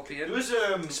scorpion. It was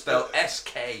spelled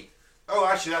S-K. Oh,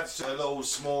 actually, that's a little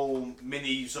small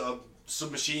mini sort of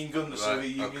submachine gun. The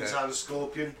Soviet Union's had a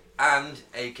Scorpion. And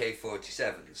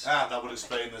AK-47s. That would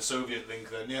explain the Soviet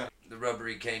link then, yeah. The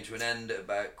robbery came to an end at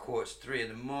about 3:15 in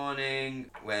the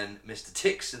morning when Mr.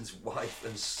 Dixon's wife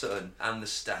and son and the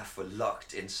staff were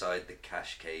locked inside the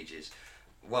cash cages.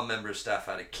 One member of staff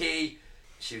had a key.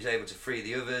 She was able to free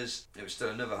the others. It was still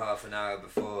another half an hour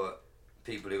before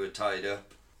people who were tied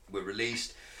up were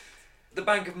released. The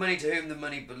Bank of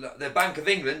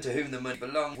England, to whom the money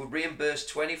belonged, would reimburse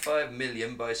 25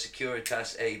 million by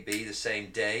Securitas AB the same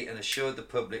day and assured the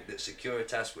public that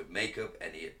Securitas would make up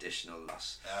any additional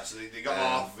loss. So they got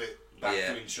half of it back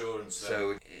to insurance.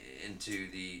 So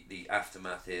into the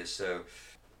aftermath here. So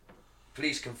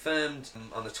police confirmed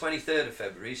on the 23rd of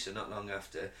February, so not long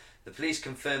after, the police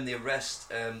confirmed the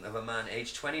arrest of a man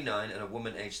aged 29 and a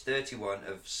woman aged 31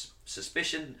 of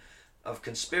suspicion of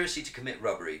conspiracy to commit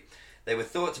robbery. There were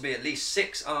thought to be at least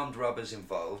 6 armed robbers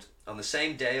involved. On the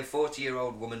same day, a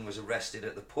 40-year-old woman was arrested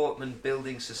at the Portman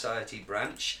Building Society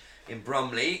branch in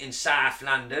Bromley in South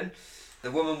London.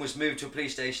 The woman was moved to a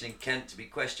police station in Kent to be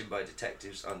questioned by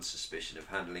detectives on suspicion of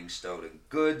handling stolen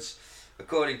goods.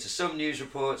 According to some news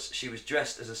reports, she was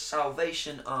dressed as a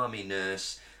Salvation Army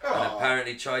nurse and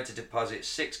apparently tried to deposit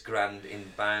 $6,000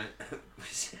 in bound...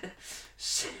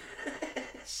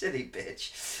 Silly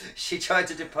bitch. She tried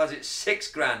to deposit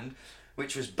 $6,000,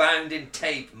 which was bound in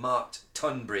tape marked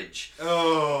Tunbridge.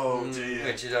 Oh dear.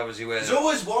 Which is obviously where... There's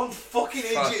always one fucking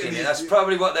idiot in That's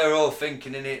probably what they were all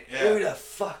thinking in it. Yeah. Who the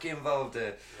fuck involved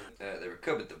her? They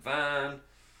recovered the van.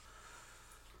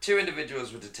 2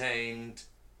 individuals were detained.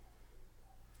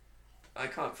 I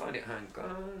can't find it. Hang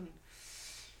on.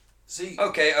 See.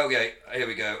 Okay, here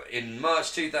we go. In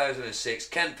March 2006,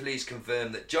 Kent police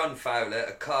confirmed that John Fowler,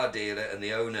 a car dealer and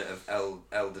the owner of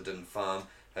Elderden Farm,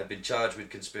 had been charged with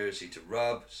conspiracy to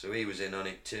rob, so he was in on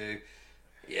it too.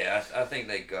 Yeah, I think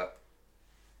they got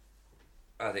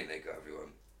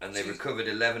everyone. And they recovered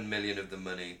 11 million of the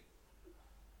money.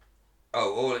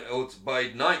 All by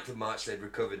 9th of March they'd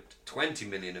recovered 20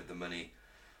 million of the money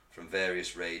from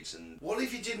various raids. And what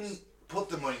if you didn't put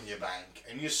the money in your bank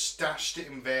and you stashed it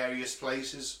in various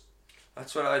places?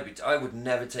 That's what I would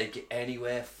never take it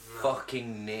anywhere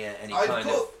fucking near any I'd kind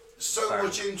put of so bank.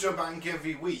 much into a bank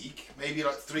every week, maybe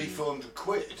like 300-400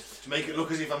 quid, to make it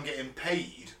look as if I'm getting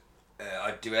paid.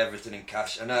 I'd do everything in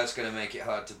cash. I know it's going to make it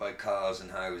hard to buy cars and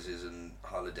houses and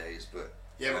holidays, but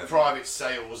yeah, but private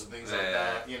sales and things like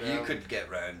that, you know. You could get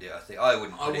round it, I think. I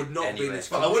wouldn't. I would not be in this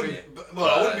But I wouldn't.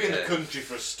 I wouldn't be in the country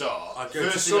for a start. I'd go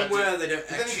to somewhere they don't.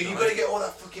 But then again, you've got to get all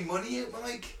that fucking money out,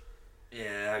 Mike.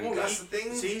 Yeah, That's the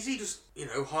thing. It's easy. Just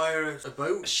hire a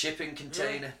boat, a shipping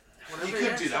container. You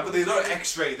could do that, but they'd not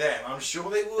X-ray them. I'm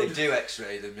sure they would. They do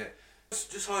X-ray them. Yeah.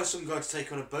 Just hire some guy to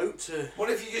take on a boat to. What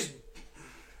if you just?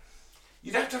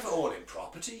 You'd have to have it all in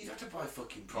property. You'd have to buy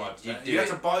fucking private. You'd have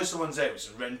to buy someone's house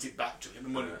and rent it back to them. The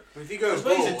money. If you go There's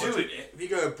abroad, ways of doing it. If you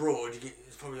go abroad,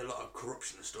 there's probably a lot of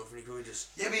corruption and stuff, and you probably just.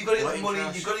 Yeah, but you've got to get the Lighting money.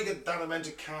 cash. You've got to get that amount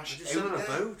of cash Just sit out on a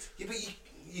there. boat. Yeah, but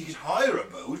you could hire a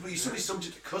boat, but you still be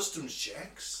subject to customs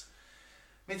checks.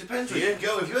 I mean, it depends where you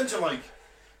go. If you went to like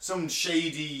some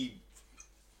shady,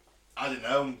 I don't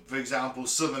know, for example,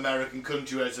 South American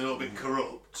country where it's a little bit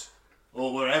corrupt,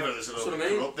 or wherever there's a little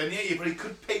bit corrupt, then yeah, you probably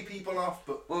could pay people off.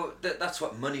 But well, that's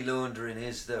what money laundering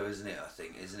is, though, isn't it? I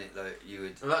think, isn't it? Like you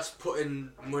would. And that's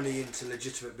putting money into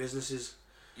legitimate businesses.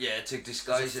 Yeah, to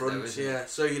disguise it, though, isn't it?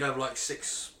 So you'd have like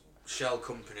 6 shell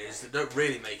companies that don't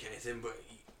really make anything, but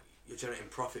you're generating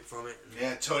profit from it.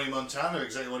 yeah, Tony Montana,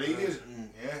 exactly what he did.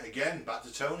 Yeah, again, back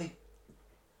to Tony.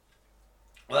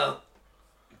 Well,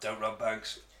 don't rob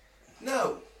banks.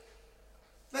 No,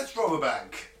 let's rob a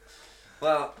bank.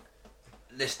 Well,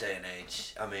 this day and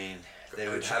age, I mean, they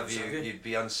no would have chance, you. have you? You'd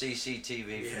be on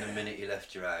CCTV from the minute you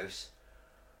left your house.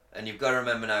 And you've got to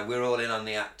remember now, we're all in on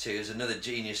the Act 2. It's another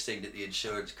genius thing that the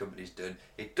insurance company's done.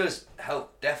 It does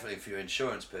help, definitely for your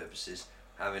insurance purposes,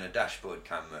 having a dashboard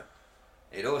camera.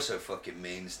 It also fucking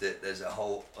means that there's a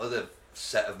whole other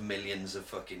set of millions of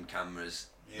fucking cameras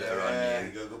that are on you.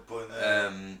 You got a good point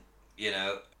there. You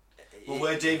know. Well,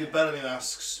 where David Bellamy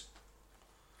asks.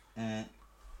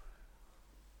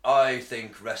 I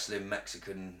think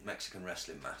Mexican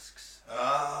wrestling masks.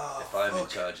 Ah, if I'm in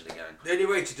charge of the gang. The only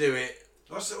way to do it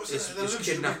What's is the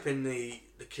kidnapping the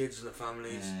kids and the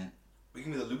families. We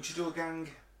can be the Luchador gang.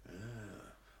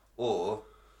 Or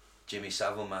Jimmy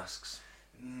Savile masks.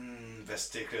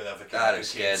 Vesticular for kidnapping That'd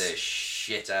scare kids. the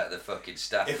shit out of the fucking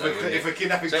staff. If though, we're wouldn't it?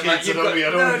 kidnapping So, kids, mate, I you've don't got- mean I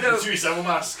no, don't no. want to use a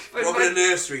mask. Robbing a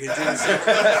nursery and doing so.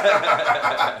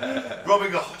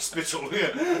 Robbing a hospital.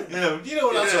 Yeah. You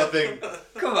know that sort of thing.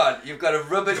 Come on, you've got a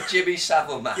rubber Jimmy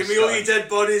Savile mask. Give me all on. your dead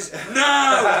bodies. No!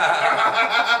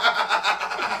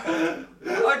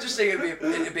 I just think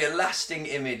it'd be a lasting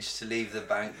image to leave the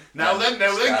bank. Now then,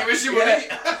 give us your money.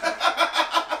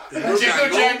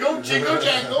 Jingle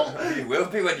jangle. You will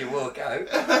be when you walk out.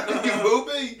 You will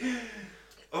be.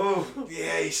 Oh,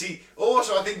 yeah, you see.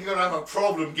 Also, I think you're going to have a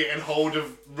problem getting hold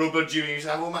of rubber Jimmy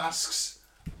Savile masks.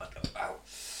 Ow.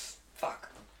 Fuck.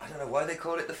 I don't know why they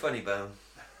call it the funny bone.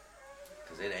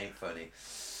 Because it ain't funny.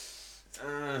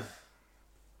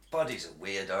 Bodies are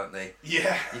weird, aren't they?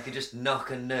 Yeah. You can just knock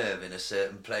a nerve in a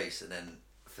certain place and then,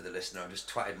 for the listener, I've just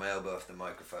twatted my elbow off the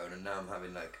microphone and now I'm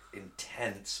having like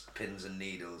intense pins and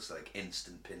needles, like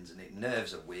instant pins and needles.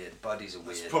 Nerves are weird, bodies are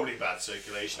weird. It's probably bad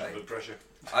circulation and blood pressure.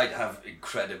 I'd have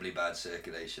incredibly bad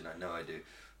circulation, I know I do,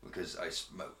 because I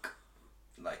smoke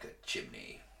like a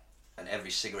chimney. And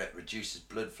every cigarette reduces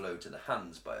blood flow to the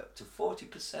hands by up to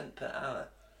 40% per hour.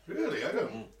 Really? I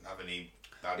don't have any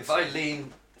bad If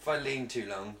I lean too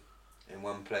long in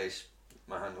one place,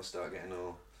 my hand will start getting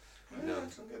all numb.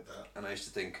 I get that. And I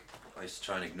used to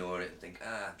try and ignore it and think,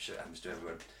 I'm sure it happens to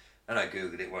everyone. And I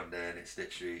googled it one day, and it's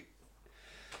literally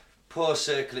poor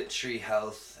circulatory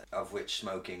health, of which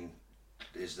smoking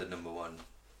is the number one.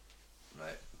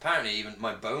 Right. Apparently, even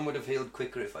my bone would have healed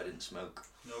quicker if I didn't smoke.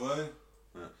 No way.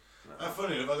 Yeah.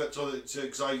 Funny enough, I got told that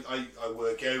because I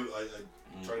work out, I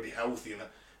try to be healthy, and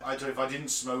I thought if I didn't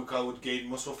smoke, I would gain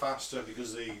muscle faster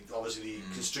because the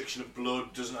constriction of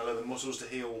blood doesn't allow the muscles to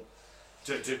heal,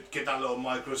 to get that little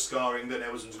micro scarring that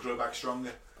enables them to grow back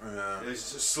stronger. Yeah.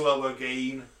 It's a slower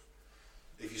gain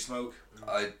if you smoke.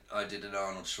 I did an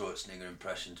Arnold Schwarzenegger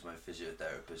impression to my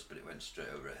physiotherapist, but it went straight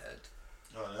over her head.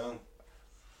 Oh no.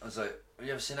 I was like, have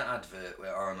you ever seen an advert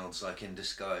where Arnold's like in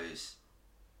disguise?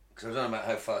 Because I was on about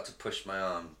how far to push my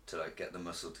arm to like get the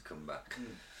muscle to come back.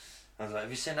 I was like,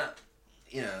 have you seen that?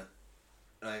 You know,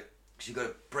 like, cause you got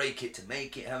to break it to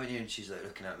make it, haven't you? And she's like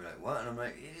looking at me like, what? And I'm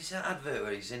like, it's an advert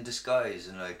where he's in disguise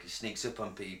and like he sneaks up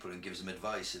on people and gives them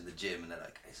advice in the gym, and they're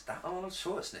like, is that Arnold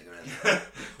Schwarzenegger?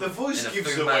 The voice in a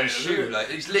gives Fu away. Manchu, like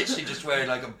he's literally just wearing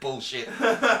like a bullshit,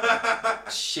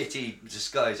 shitty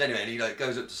disguise. Anyway, and he like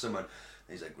goes up to someone.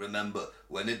 And he's like, remember,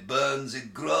 when it burns,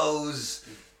 it grows.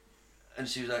 And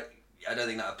she was like, I don't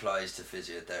think that applies to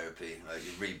physiotherapy. Like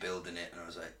you're rebuilding it. And I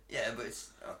was like, yeah, but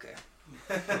it's okay.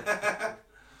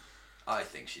 I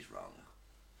think she's wrong.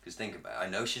 Because think about it. I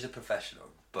know she's a professional,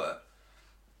 but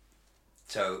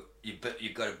so you've got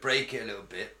to break it a little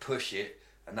bit, push it,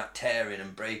 and that tearing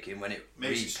and breaking when it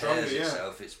Makes it repairs stronger, yeah.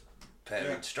 itself, it's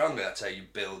pairing stronger. That's how you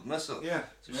build muscle. Yeah.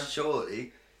 So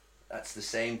surely that's the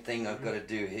same thing I've got to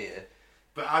do here.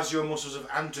 But as your muscles have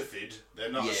atrophied,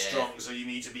 they're not as Yeah. strong, so you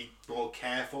need to be more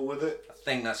careful with it. I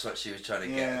think that's what she was trying to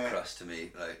get Yeah. across to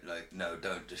me. Like, no,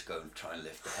 don't just go and try and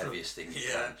lift the heaviest thing you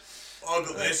Yeah. can. I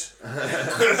got this.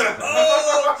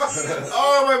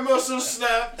 Oh, my muscles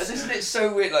snapped! And isn't it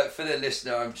so weird? Like for the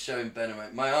listener, I'm showing Ben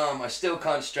my arm. I still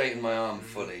can't straighten my arm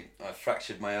fully. I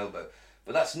fractured my elbow,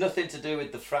 but that's nothing to do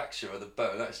with the fracture or the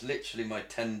bone. That's literally my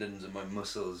tendons and my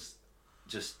muscles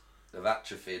just have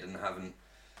atrophied and I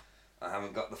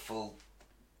haven't got the full.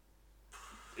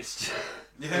 It's just,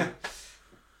 Yeah.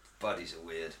 bodies are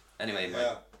weird. Anyway,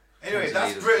 Yeah. Anyway, Tanzania's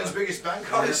that's Britain's fun. biggest bank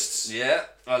heists. Yeah,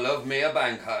 I love me a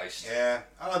bank heist. Yeah,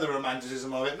 I know the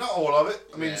romanticism of it. Not all of it.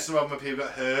 I mean, Yeah. some of them people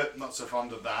got hurt. Not so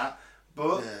fond of that.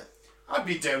 But Yeah. I'd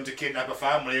be down to kidnap a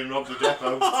family and rob the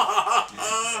depot.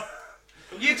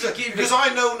 Because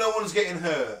I know no one's getting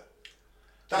hurt.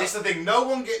 That's the thing. No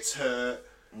one gets hurt.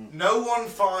 No one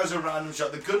fires a random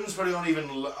shot. The guns probably don't even.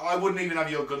 I wouldn't even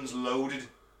have your guns loaded.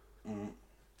 No,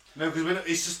 because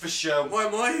it's just for show. Why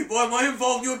am I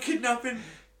involved in your kidnapping?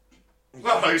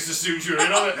 Well, I used to suit you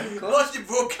in on it. Why did you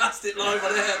broadcast it live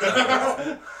on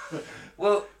air?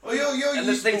 Well, Well, you're And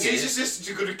the thing it's his is- assistant.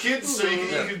 You're good at kids, so you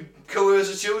Yeah. can coerce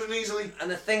the children easily. and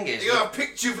the thing is, You got a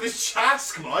picture for this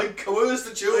task, Mike. Coerce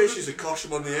the children. She's a cosh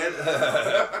him on the head.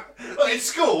 Well, in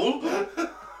school. the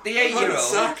I got 8-year-old.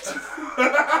 sacked.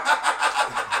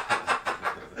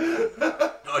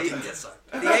 No, I didn't get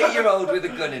sacked. The 8-year-old with a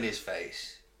gun in his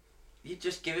face. You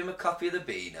just give him a copy of the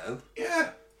Beano. Yeah.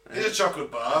 Here's a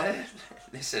chocolate bar.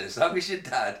 Listen, as long as your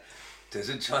dad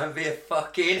doesn't try and be a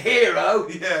fucking hero,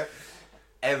 Yeah.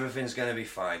 everything's gonna be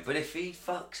fine. But if he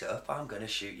fucks up, I'm gonna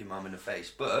shoot your mum in the face.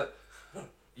 But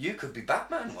you could be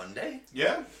Batman one day.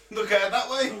 Yeah. Look at it that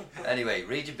way. Anyway,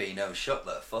 read your Beano, shut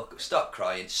the fuck up, stop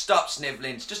crying, stop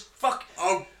snivelling, just fuck.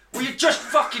 Oh, Will you just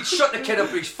fucking shut the kid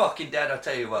up or he's fucking dead, I'll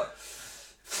tell you what.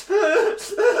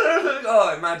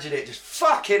 Oh, imagine it, just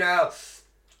fucking hell.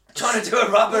 Trying to do a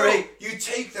robbery. Well, you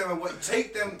take them away.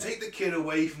 Take the kid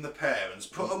away from the parents.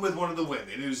 Put them with one of the women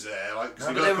who's there, like. 'Cause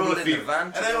No, they but got they a were couple all of in the feet.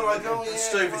 van And they were like, oh yeah.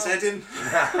 stove its head in.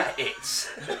 It's.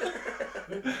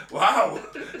 Wow.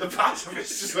 The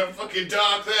pacifist just went fucking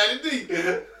dark there,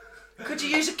 didn't he? Could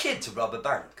you use a kid to rob a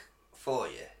bank for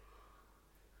you?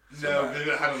 No, they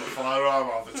had on a firearm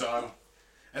half the time.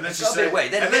 Unless you Gotta be say, a way.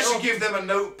 Then unless little- you give them a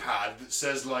notepad that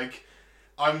says like,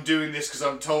 I'm doing this because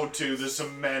I'm told to. There's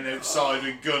some men outside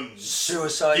with guns.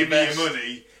 Suicide Give vest. me your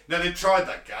money. No, they tried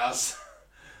that, Gaz.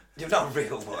 You're not a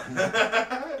real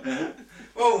one.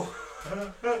 Oh,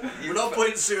 We're not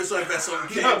putting suicide vests on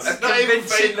kids. no, A not even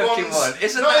convincing fake looking ones. one.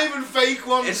 Isn't not that- even fake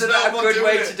ones. Isn't No, that I'm a not good doing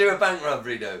way it. to do a bank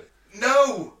robbery though?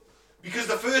 No, because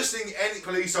the first thing any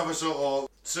police officer or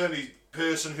certainly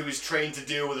person who is trained to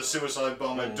deal with a suicide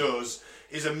bomber does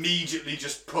is immediately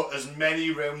just put as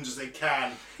many rounds as they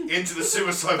can into the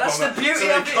suicide That's bomber the beauty so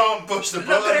they of it. can't push the They're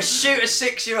not going to button. shoot a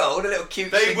 6-year-old, a little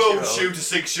cute They 6-year-old. will shoot a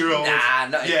 6-year-old. Nah,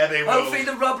 not Yeah, they will. Hopefully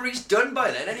the robbery's done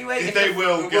by then anyway. If They the-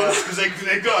 will, guys, because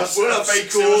they've got We'll a have fake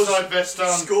scores- suicide vest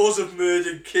on. Scores of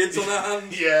murdered kids on our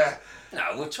hands. Yeah. No,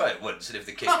 we'll try it once, and if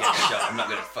the kid gets shot, I'm not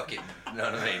going to fucking... You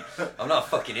know what I mean? I'm not a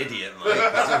fucking idiot, Mike.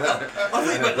 I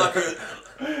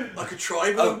think like a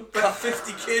tribe of about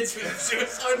 50 kids with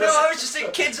suicide. No, I was just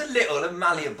thinking kids are little and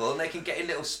malleable, and they can get in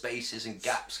little spaces and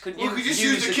gaps. Couldn't you? Well, we just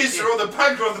use the kids to roll the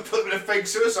bank rather than put them in a fake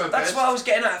suicide vest. That's what I was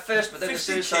getting at first, but then the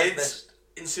 50 suicide kids vest...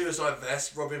 in suicide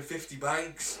vests robbing 50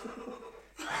 banks.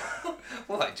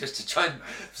 Why? Just to try and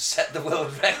set the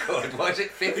world record? Why is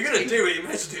it 50? If you're going to do it, you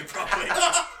might as well do it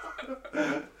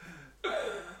properly.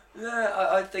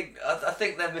 Yeah, I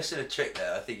think they're missing a trick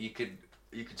there. I think you could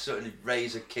certainly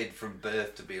raise a kid from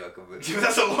birth to be like a...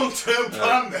 That's a long-term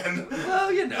plan then.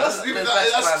 Well, you know,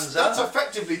 that's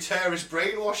effectively terrorist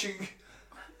brainwashing.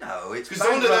 No, it's Because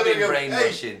bank-robbing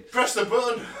brainwashing. Hey, press the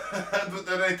button, but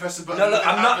then they press the button. No, look,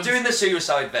 I'm not happens. doing the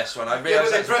suicide vest one. I Yeah,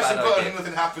 realise but they that's a press the bad button idea. and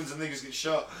nothing happens and they just get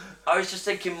shot. I was just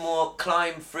thinking more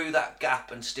climb through that gap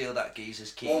and steal that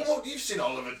geezer's keys. Well, what, you've seen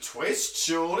Oliver Twist,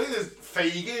 surely? There's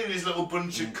Fagin and his little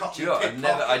bunch of cotton Do you know what?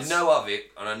 pickpockets. I know of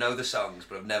it and I know the songs,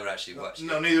 but I've never actually watched it.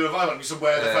 No, neither have I. I'm just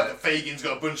aware of the fact that Fagin's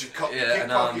got a bunch of cotton Yeah, an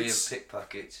army of pickpockets.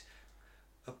 pickpockets.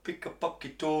 A pick a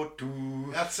pocket or two.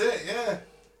 That's it, yeah.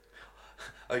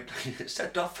 I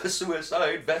set off a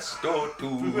suicide vest or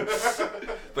two.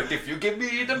 But if you give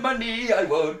me the money, I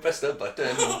won't press the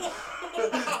button.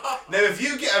 Now, if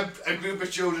you get a group of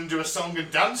children do a song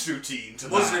and dance routine to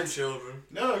Muslim that... children.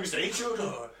 No, just any children.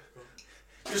 Oh,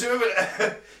 Because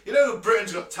remember, you know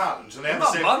Britain's Got Talent and they have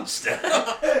I'm the not a monster.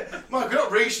 Mike, we're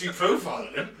not racially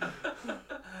profiling him.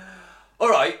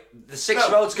 Alright, the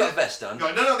 6-year-old's got a vest on.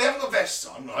 Right, no, they haven't got vests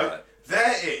on, right? Right.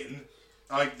 They're in,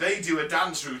 like, they do a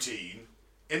dance routine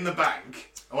in the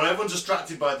bank, and when everyone's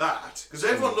distracted by that, because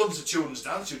everyone loves a children's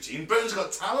dance routine, Britain's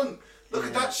Got Talent. Look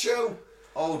at that show.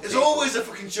 Old There's people. always a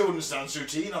fucking children's dance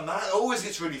routine on that. It always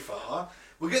gets really far.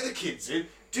 We'll get the kids in,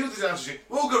 do the dance routine.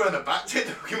 We'll go around the back, take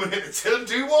the fucking money at the till and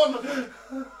do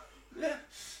one. Yeah.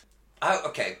 Oh,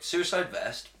 okay, suicide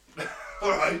vest.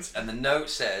 Alright. And the note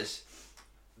says,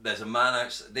 there's a man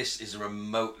outside. This is a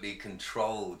remotely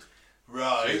controlled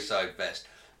Right. suicide vest.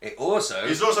 It also...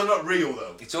 It's also not real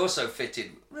though. It's also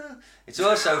fitted. Well, it's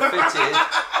also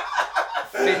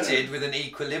fitted with an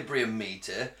equilibrium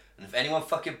meter, and if anyone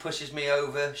fucking pushes me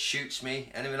over, shoots me,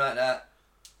 anything like that,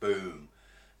 boom.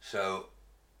 So,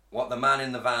 what the man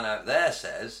in the van out there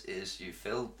says is, you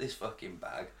fill this fucking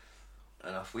bag,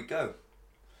 and off we go.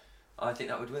 I think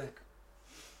that would work.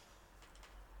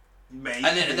 Maybe.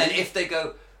 And then if they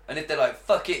go, and if they're like,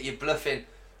 fuck it, you're bluffing,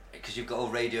 because you've got all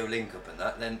radio link up and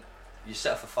that, then you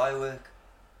set off a firework.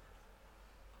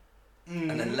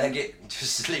 And then leg it and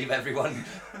just leave everyone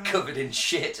covered in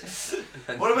shit.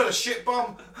 What about a shit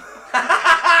bomb?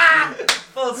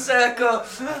 Full circle.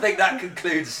 I think that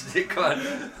concludes it. Come on.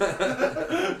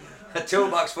 A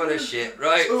toolbox full of shit,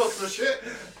 right? Toolbox full of shit.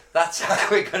 That's how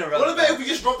we're going to run. What about if we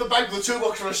just rob the bank with a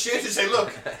toolbox full of shit and say,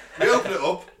 look, we open it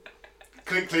up,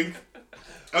 clink clink,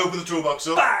 open the toolbox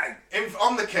up, Bang!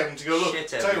 On the counter, go, look, Shit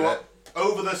tell you everywhere. what,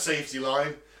 over the safety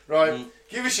line, right,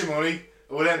 give us your money,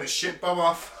 or we'll end the shit bomb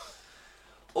off.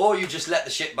 Or you just let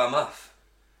the shit bomb off.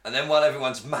 And then while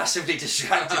everyone's massively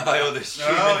distracted by all this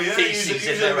human feces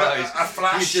in their eyes, a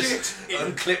flash you just shit.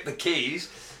 unclip the keys.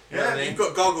 You know what I mean? You've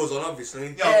got goggles on,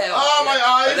 obviously. Yeah. Oh, my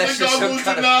eyes, Unless the you're some goggles do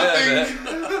kind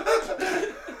of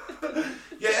nothing.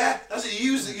 Yeah, that's it.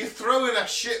 You throw in a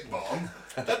shit bomb,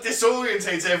 that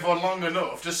disorientates everyone long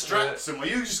enough, distracts them, where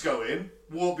you just go in,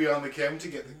 walk behind the counter,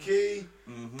 get the key,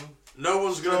 No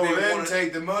one's go going to be in,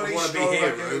 take the money, want to be stroll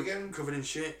back in hero again. covered in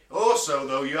shit. Also,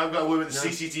 though, you have got to worry with the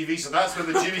CCTV, so that's where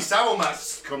the Jimmy Savile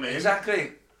masks come in.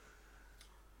 Exactly.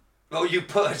 Well, you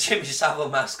put a Jimmy Savile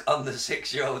mask on the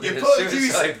 6-year-old in You a put a Jimmy,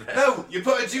 suicide vest. no, you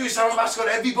put a Jimmy Savile mask on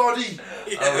everybody.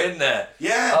 Oh, in there?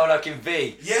 Yeah. Oh, like in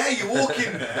V. Yeah, you walk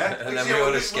in there. And then you we know,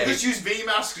 all we'll escape. just use V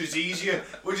masks 'cause it's easier.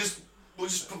 We'll just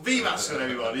put V masks on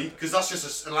everybody because that's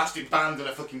just an elastic band and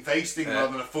a fucking face thing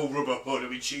rather than a full rubber hood. It'll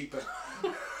be cheaper.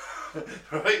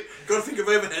 Right? Got to think of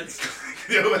overheads.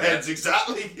 The overheads,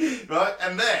 exactly. Right?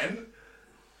 And then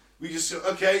we just go,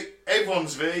 okay,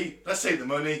 everyone's V. Let's take the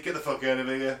money. Get the fuck out of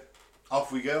here.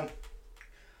 Off we go.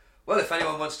 Well, if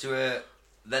anyone wants to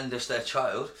lend us their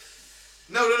child,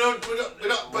 No, we're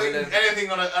not putting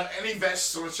anything on any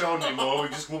vests on a child anymore. We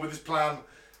just come up with this plan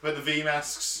about the V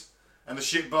masks and the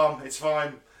shit bomb. It's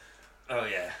fine. oh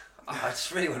yeah, I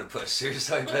just really want to put a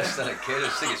suicide vest on a kid. I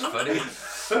just think it's funny.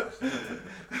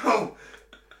 No.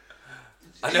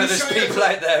 I know You there's say people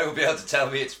it- out there who'll be able to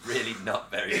tell me it's really not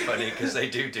very funny because they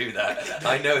do that.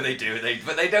 I know they do.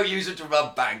 But they don't use it to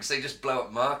rob banks. They just blow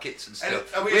up markets and And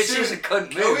stuff. are we Which assuming- is a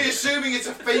cunt Are we move. assuming it's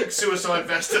a fake suicide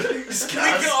vest at least, Can we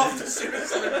guys? get off the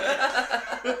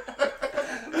suicide?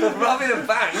 But robbing a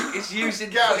bank is using,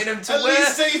 Gaz, putting them to at work.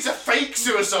 least say it's a fake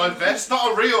suicide vest,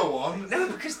 not a real one. No,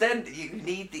 because then you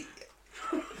need the...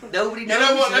 Nobody You knows.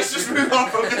 know what? Let's just move on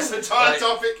from this entire Right,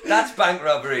 topic. That's bank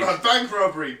robbery. Right, bank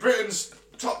robbery. Britain's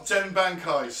top 10 bank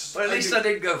heists. Well, at least I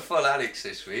didn't go full Alex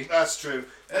this week. That's true.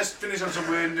 Let's finish on some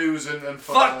weird news and fun.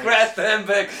 Fuck Greta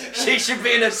Thunberg. She should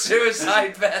be in a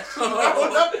suicide vest. I'm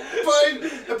not buying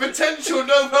a potential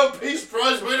Nobel Peace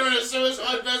Prize winner in a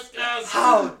suicide vest, Gaz.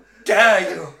 How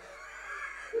dare you?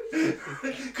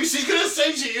 Because she's going to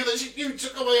say to you that you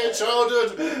took away her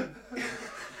childhood.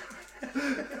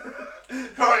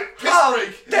 Right, piss How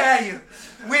break. dare you?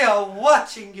 We are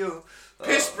watching you.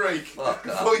 Piss break. fuck off.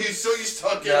 Before you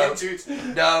start getting into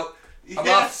it. No. I'm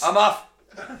Yes. off. I'm off.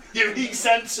 You're being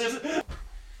censored.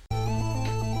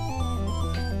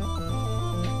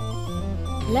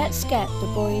 Let's get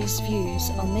the boys' views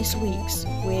on this week's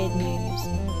weird news.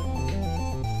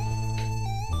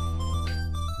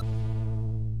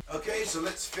 Okay, so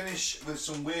let's finish with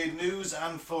some weird news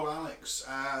and for Alex.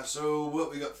 So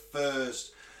what we got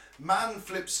first? Man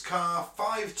flips car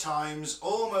 5 times,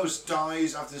 almost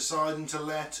dies after deciding to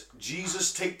let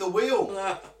Jesus take the wheel.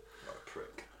 What a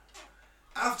prick.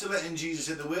 After letting Jesus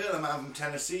hit the wheel, a man from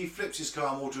Tennessee flips his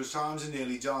car multiple times and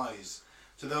nearly dies.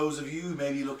 To those of you who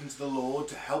may be looking to the Lord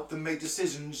to help them make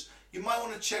decisions, you might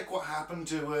want to check what happened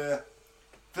to a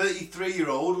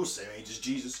 33-year-old, or same age as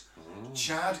Jesus,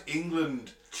 Chad,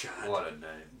 England. Chad. What a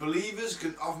name. Believers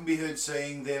can often be heard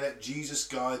saying they let Jesus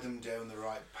guide them down the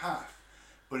right path.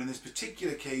 But in this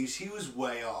particular case, he was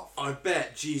way off. I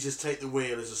bet Jesus Take the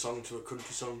Wheel is a song to a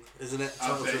country song, isn't it? I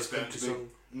Title bet to a it's going country to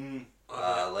be. song.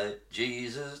 I'll let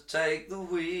Jesus take the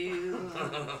wheel.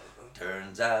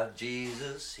 Turns out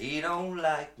Jesus, he don't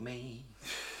like me.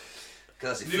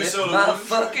 Because he New flipped solo my one.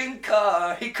 fucking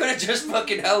car. He could have just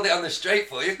fucking held it on the straight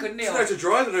for you, couldn't he? It's how to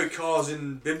drive no cars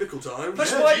in biblical times. But-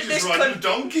 Yeah, why Jesus this riding a cunt-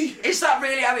 donkey. Is that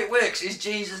really how it works? Is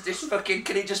Jesus this fucking...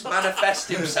 Can he just manifest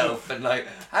himself and like...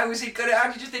 How did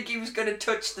you think he was gonna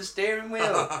touch the steering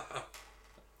wheel?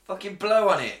 Fucking blow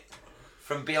on it.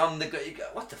 From beyond the...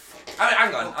 What the fuck?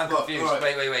 Hang on, I'm Look, confused.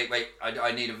 alright. Wait.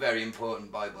 I need a very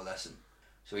important Bible lesson.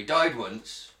 So he died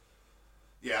once,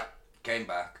 Yeah, came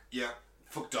back. yeah.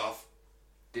 Fucked off.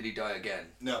 Did he die again?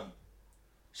 No.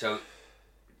 So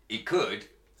he could,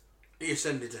 He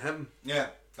ascended to heaven. Yeah,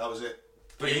 that was it.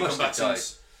 but he ain't must come have back died.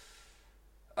 since.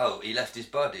 Oh, he left his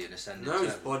body and ascended No, to his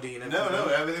heaven. body and No,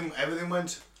 everything. everything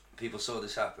went. People saw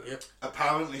this happen. Yep.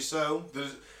 Apparently so.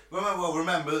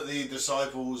 Remember that the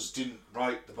disciples didn't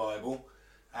write the Bible,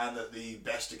 and that the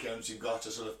best accounts you've got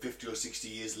are sort of 50 or 60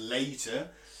 years later.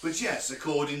 But yes,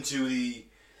 according to the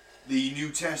New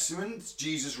Testament,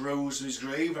 Jesus rose from his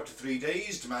grave after 3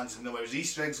 days, demanded to know where his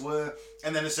Easter eggs were,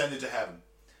 and then ascended to heaven.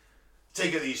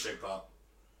 Take out the Easter egg part.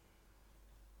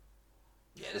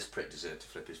 Yeah, this prick deserved to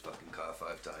flip his fucking car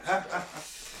 5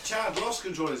 times. Chad lost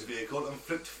control of his vehicle and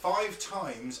flipped 5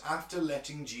 times after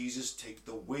letting Jesus take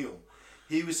the wheel.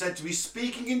 He was said to be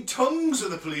speaking in tongues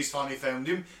when the police finally found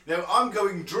him. Now, I'm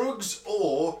going drugs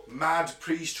or mad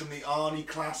priest from the Arnie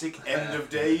classic End of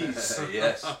Days.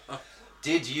 Yes.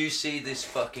 Did you see this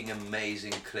fucking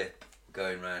amazing clip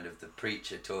going round of the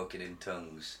preacher talking in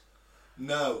tongues?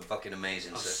 No. Fucking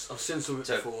amazing. I've So, seen some of it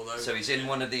so, before though. so he's in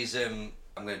one of these.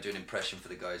 I'm going to do an impression for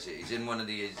the guys here. He's in one of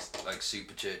these like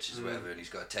super churches or whatever, and he's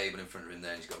got a table in front of him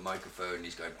there, and he's got a microphone, and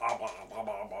he's going blah blah blah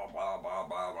blah blah blah blah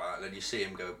blah blah, and then you see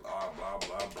him go blah blah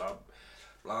blah blah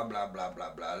blah blah blah blah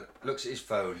blah. Looks at his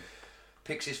phone,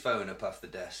 picks his phone up off the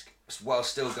desk while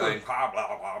still going blah blah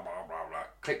blah blah blah blah.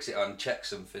 Clicks it on, checks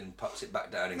something, pops it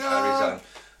back down, and carries on.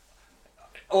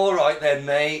 All right then,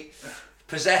 mate.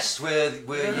 Possessed were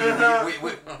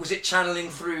you? Was it channeling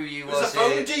through you? Was Was a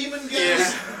phone it? demon,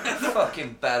 guys?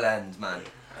 Fucking bell end, man.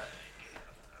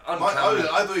 On I camera.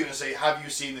 thought you were going to say, have you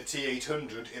seen the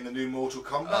T-800 in the new Mortal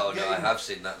Kombat Oh game? no, I have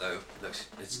seen that though. Looks,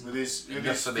 it's With his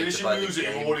enough for me to finishing buy the music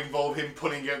game. all involve him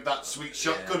pulling out that sweet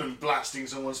shotgun and blasting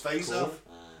someone's face Cool. off.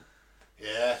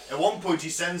 Yeah. At one point he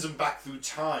sends them back through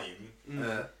time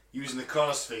using the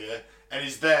chronosphere and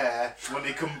is there when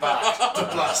they come back to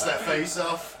blast their face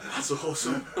off. That's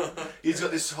awesome. He's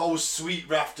got this whole sweet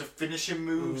raft of finishing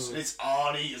moves and it's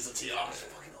Arnie as the T. Oh, it's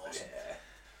fucking awesome.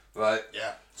 Right.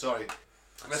 Yeah, sorry.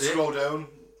 Let's it? scroll down.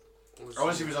 I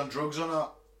want to see if he's on drugs or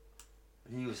not.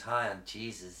 He was high on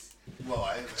Jesus. Well,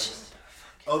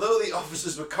 although the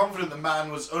officers were confident the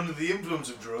man was under the influence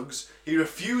of drugs, he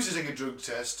refused to take a drug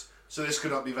test, so this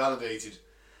could not be validated.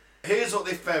 Here's what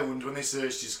they found when they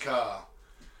searched his car.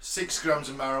 6 grams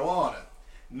of marijuana,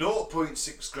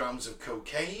 0.6 grams of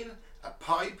cocaine, a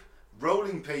pipe,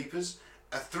 rolling papers,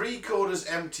 a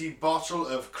 3/4 empty bottle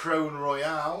of Crown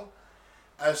Royale,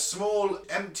 a small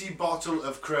empty bottle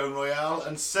of Crown Royal,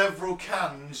 and several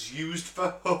cans used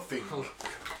for huffing.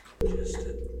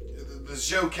 The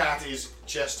show cat is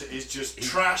Chester is just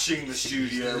trashing the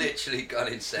studio. He's literally gone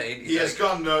insane. He has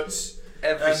gone nuts.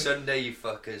 Every Sunday, you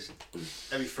fuckers.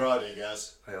 Every Friday,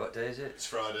 guys. Wait, what day is it? It's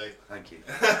Friday. Thank you.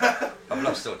 I've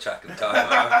lost all track of time.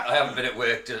 I haven't been at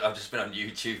work. I've just been on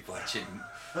YouTube watching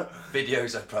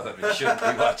videos I probably shouldn't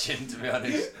be watching, to be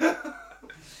honest.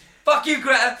 Fuck you,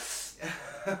 Greta!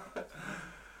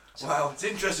 Wow, it's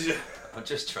interesting. I'm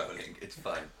just trolling. It's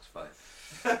fine. It's fine.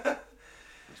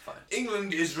 It's fine.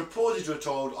 England is reported to have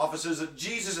told officers that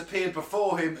Jesus appeared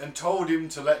before him and told him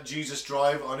to let Jesus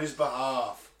drive on his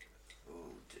behalf.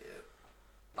 Oh dear.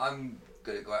 I'm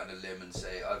going to go out on a limb and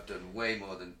say I've done way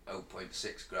more than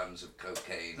 0.6 grams of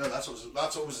cocaine. No, that's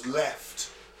what was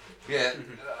left. Yeah,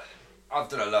 I've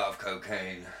done a lot of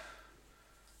cocaine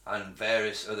and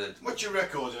various other What's your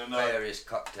record in a night? various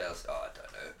cocktails. Oh, I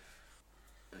don't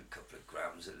know, a couple of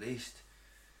grams at least.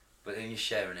 But then you're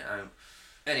sharing it out.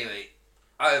 Anyway,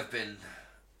 I have been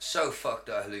so fucked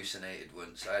I hallucinated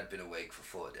once. I had been awake for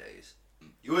 4 days.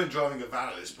 You weren't driving a van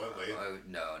at this point, were you?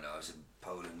 No, I was in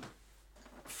Poland,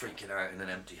 freaking out in an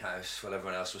empty house while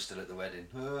everyone else was still at the wedding.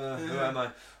 Who am I?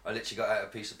 I literally got out a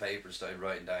piece of paper and started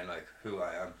writing down like who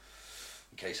I am,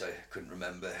 in case I couldn't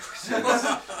remember.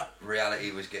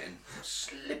 Reality was getting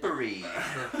slippery.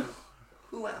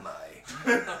 Who am I?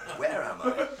 Where am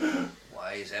I?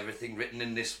 Why is everything written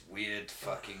in this weird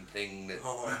fucking thing that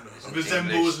isn't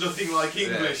resembles English? nothing like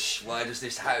English? Yeah. Why does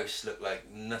this house look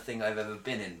like nothing I've ever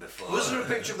been in before? Was there a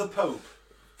picture of the Pope?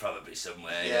 Probably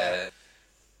somewhere. Yeah.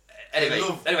 Anyway,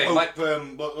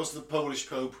 Pope, what's the Polish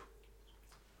Pope?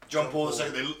 John Paul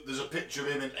II. There's a picture of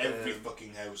him in every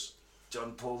fucking house.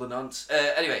 John Paul the nonce.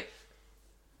 Anyway,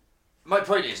 my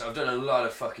point is, I've done a lot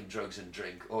of fucking drugs and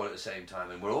drink all at the same time,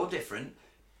 and we're all different.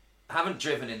 I haven't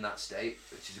driven in that state,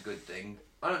 which is a good thing.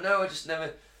 I don't know, I just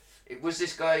never... It was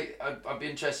this guy, I'd be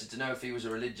interested to know if he was a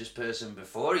religious person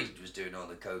before he was doing all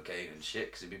the cocaine and shit,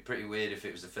 because it'd be pretty weird if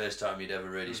it was the first time you'd ever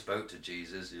really spoke to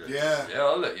Jesus. You're like, Yeah. Yeah,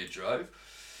 I'll let you drive.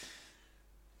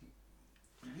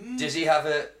 Does he have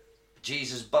a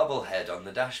Jesus bobblehead on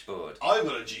the dashboard? I've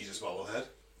got a Jesus bobblehead.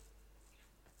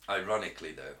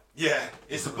 Ironically, though. Yeah,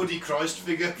 it's the Buddy Christ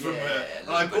figure from. Yeah, And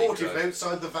I Buddy bought it Christ.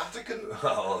 outside the Vatican.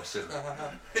 Oh, awesome.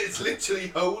 It's literally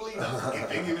holy. That fucking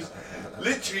thing. It was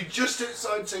literally just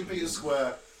outside St. Peter's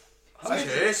Square. Okay,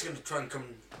 it's going to try and come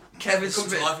Kevin to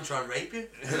Smith. life and try and rape you.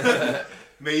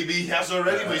 Maybe he has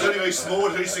already, but he's only very small,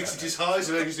 only 6 inches high,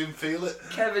 so maybe he just didn't feel it.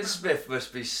 Kevin Smith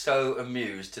must be so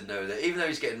amused to know that even though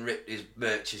he's getting ripped, his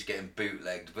merch is getting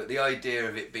bootlegged, but the idea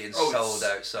of it being sold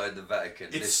outside the Vatican...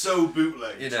 It's so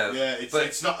bootlegged. You know, yeah, but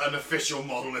it's not an official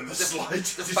model in the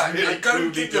slightest. It's fact really I don't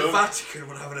crudely think the done. Vatican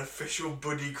would have an official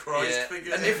Buddy Christ Yeah.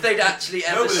 figure. And if they'd actually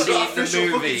No, ever but they've got seen the official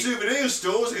fucking movie... souvenir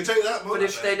stores, I can tell you that much. But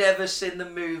if they'd ever seen the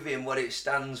movie and what it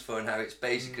stands for and how it's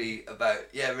basically about,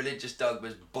 religious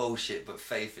dogma's bullshit, but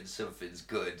faith in something's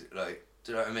good, like,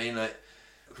 do you know what I mean? Like,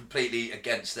 completely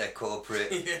against their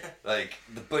corporate, like,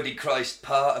 the Buddy Christ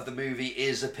part of the movie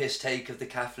is a piss take of the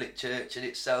Catholic Church in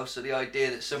itself, so the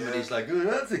idea that somebody's like, oh,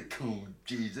 that's a cool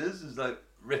Jesus, is like,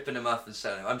 ripping him off and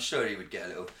selling him. I'm sure he would get a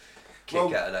little kick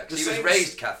out of that, because he was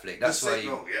raised Catholic, that's why he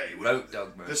wrote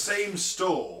Dogma. The same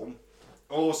store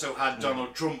also had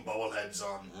Donald Trump bobbleheads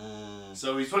on.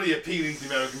 So he's probably appealing to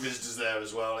the American visitors there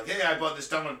as well. Like, hey, I bought this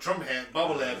Donald Trump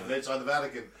bobblehead from outside the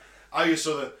Vatican. I just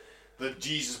saw the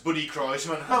Jesus Buddy Christ.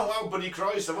 I went, oh wow, Buddy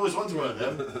Christ! I've always wanted one of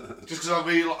them. Just because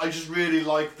I just really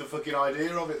like the fucking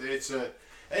idea of it. It's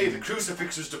hey, the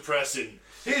crucifix was depressing.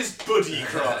 Here's Buddy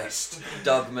Christ.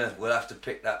 Dogma, we'll have to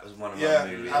pick that as one of our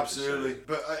movie absolutely. episodes.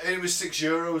 But it was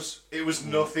 €6. It was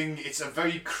nothing. It's a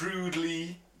very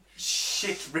crudely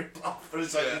shit rip-off. But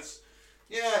it's like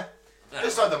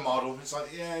it's like the model. It's like,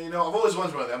 I've always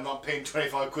wondered about it. I'm not paying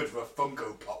 25 quid for a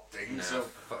Funko Pop thing. No, so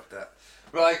fuck that.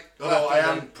 Right. although I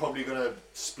am probably going to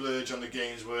splurge on the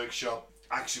Games Workshop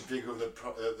action figure of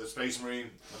the Space Marine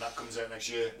when that comes out next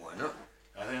year. Why not?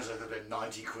 I think it's like about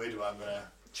 90 quid. But I'm going to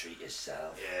Treat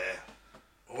yourself. Yeah.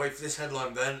 I'll wait for this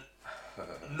headline, Ben.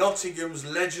 Nottingham's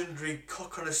legendary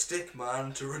cock on a stick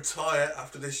man to retire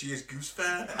after this year's Goose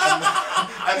Fair. And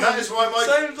that is why my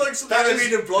sounds like something that I've is-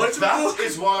 been employed to that book.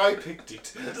 is why I picked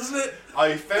it. Doesn't it?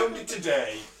 I found it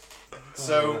today.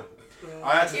 So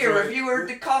I had to Here, throw have it- you heard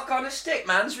the cock on a stick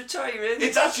man's retiring?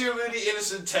 It's actually a really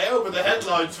innocent tale, but the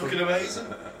headline's fucking amazing.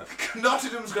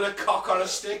 Nottingham's got a cock on a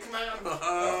stick, man.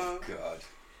 Oh, God.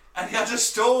 And he had a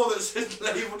store that said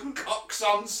labelled cocks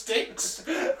on sticks.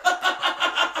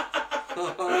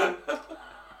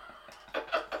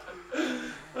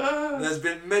 There's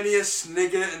been many a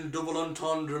snigger and double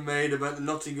entendre made about the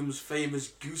Nottingham's famous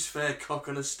Goose Fair cock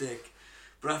on a stick.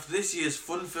 But after this year's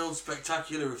fun-filled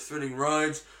spectacular of thrilling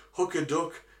rides, hook a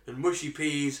duck and mushy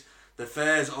peas, the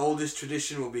fair's oldest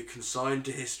tradition will be consigned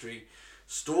to history.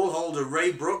 Stallholder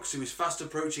Ray Brooks, who is fast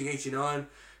approaching 89,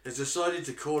 has decided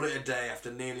to call it a day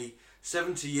after nearly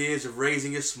 70 years of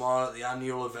raising a smile at the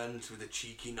annual event with a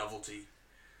cheeky novelty.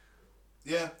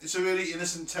 Yeah, it's a really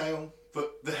innocent tale,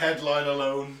 but the headline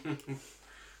alone.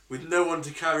 With no one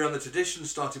to carry on the tradition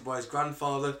started by his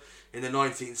grandfather in the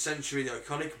 19th century, the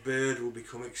iconic bird will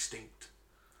become extinct.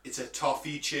 It's a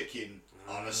toffee chicken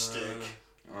on a stick.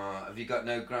 Have you got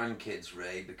no grandkids,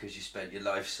 Ray, because you spent your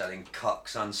life selling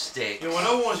cocks on sticks? Yeah, well,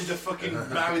 no one wanted to fucking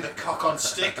marry the cock on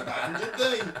stick, man, did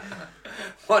they?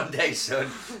 One day, son,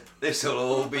 this'll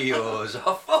all be yours.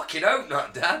 I fucking hope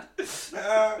not, Dad.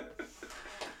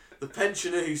 The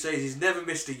pensioner who says he's never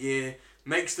missed a year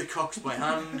makes the cocks by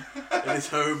hand at his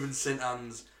home in St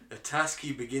Anne's, a task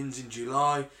he begins in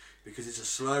July because it's a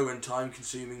slow and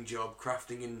time-consuming job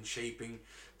crafting and shaping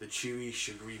the chewy,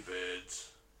 sugary birds.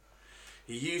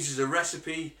 He uses a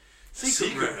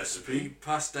secret recipe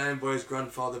passed down by his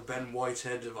grandfather Ben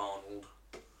Whitehead of Arnold.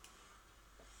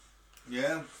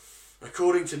 Yeah.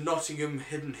 According to Nottingham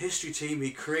Hidden History Team,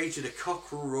 he created a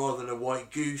cockerel rather than a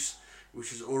white goose,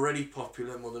 which was already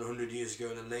popular more than 100 years ago,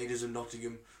 and the ladies of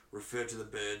Nottingham referred to the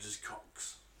birds as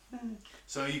cocks.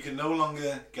 So you can no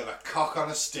longer get a cock on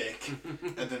a stick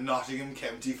at the Nottingham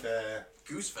County Fair.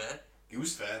 Goose Fair?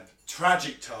 Goose Fair.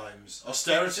 Tragic times.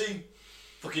 Austerity,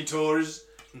 fucking Tories,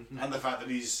 and the fact that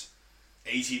he's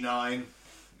 89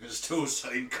 and still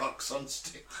selling cocks on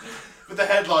sticks. But the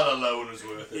headline alone was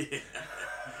worth it.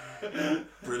 Yeah.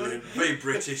 Brilliant. Very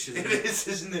British, isn't it? It is,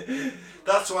 isn't it?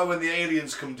 That's why when the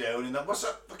aliens come down in that, what's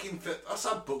that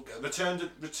book? Return to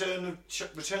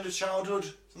Childhood,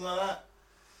 something like that.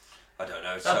 I don't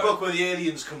know. That book where the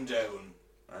aliens come down,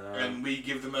 I know. and we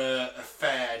give them a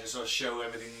fair to sort of show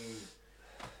everything.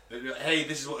 Hey,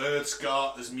 this is what Earth's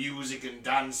got. There's music and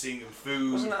dancing and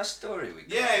food. Wasn't that a story we got?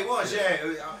 Yeah, it was. Yeah,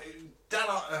 Dan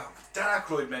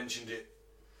Aykroyd mentioned it.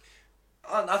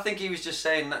 I think he was just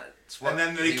saying that. And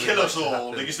then they kill us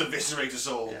all. They just eviscerate us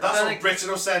all. Yeah. That's what Britain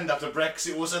will send after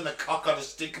Brexit. We'll send the cock on a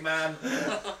stick man.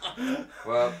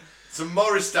 Well, Some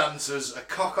Morris dancers, a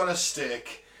cock on a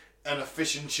stick, and a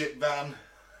fish and chip van.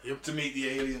 Yep. To meet the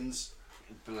aliens.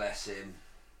 bless him.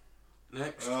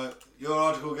 Next. Right, your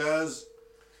article, guys.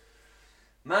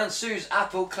 Man sues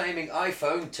Apple claiming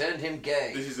iPhone turned him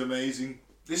gay. This is amazing.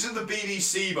 This is the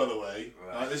BBC, by the way.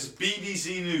 Right. This is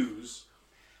BBC News.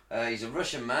 He's a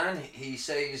Russian man. He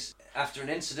says after an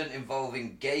incident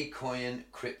involving gay coin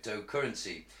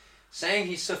cryptocurrency, saying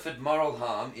he suffered moral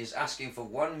harm is asking for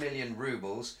 1 million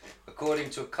rubles, according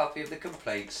to a copy of the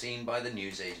complaint seen by the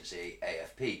news agency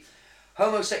AFP.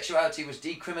 Homosexuality was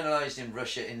decriminalised in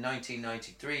Russia in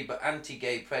 1993, but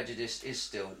anti-gay prejudice is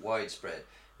still widespread.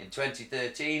 In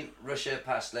 2013, Russia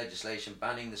passed legislation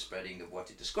banning the spreading of what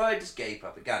it described as gay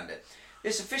propaganda.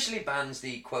 This officially bans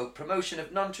the, quote, promotion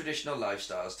of non-traditional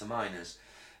lifestyles to minors,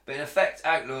 but in effect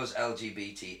outlaws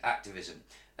LGBT activism.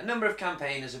 A number of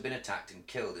campaigners have been attacked and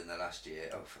killed in the last year.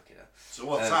 Oh, fucking hell. So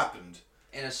what's happened?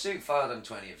 In a suit filed on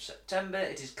 20th September,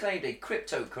 it is claimed a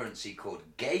cryptocurrency called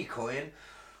Gaycoin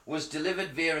was delivered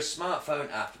via a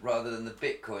smartphone app rather than the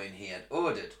Bitcoin he had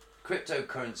ordered.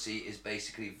 Cryptocurrency is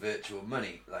basically virtual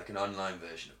money, like an online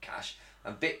version of cash,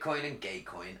 and Bitcoin and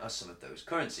Gaycoin are some of those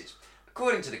currencies.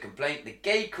 According to the complaint, the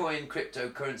Gaycoin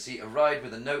cryptocurrency arrived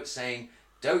with a note saying,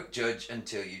 "Don't judge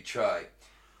until you try."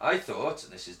 I thought,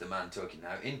 and this is the man talking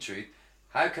now, in truth,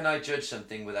 how can I judge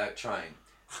something without trying?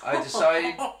 I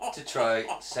decided to try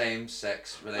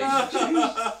same-sex relationships.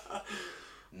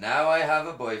 Now I have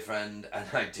a boyfriend, and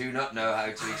I do not know how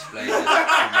to explain it to my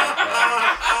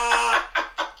parents.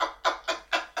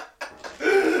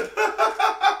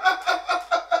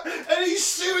 And he's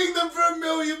suing them for £1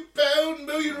 million,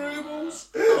 million rubles.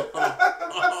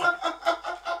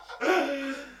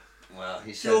 Well,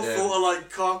 he said... Your thought are like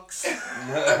cocks.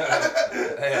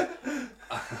 Yeah.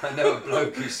 I know a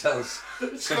bloke who sells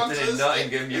something in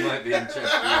Nottingham you might be interested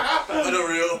in. I don't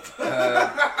real.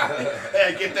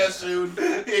 Yeah, get there soon.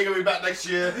 He ain't gonna be back next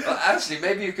year. Well, actually,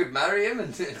 maybe you could marry him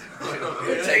and take You know on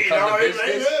what the I mean,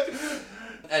 business. mate?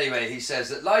 Anyway, he says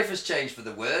that life has changed for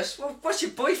the worse. Well, what's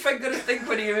your boyfriend going to think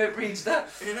when he reads that?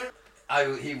 You know?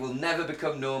 He will never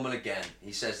become normal again.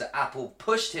 He says that Apple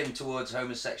pushed him towards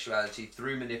homosexuality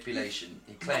through manipulation.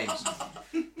 He claims,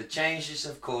 the changes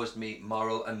have caused me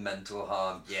moral and mental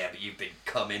harm. Yeah, but you've been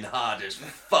coming hard as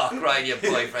fuck right your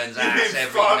boyfriend's You've ass been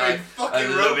every firing night. fucking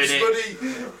and loving ropes, it.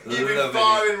 buddy. You've been Loving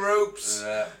firing ropes.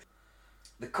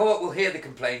 The court will hear the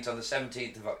complaint on the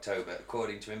 17th of October,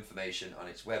 according to information on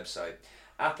its website.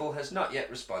 Apple has not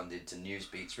yet responded to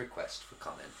Newsbeat's request for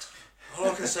comment. All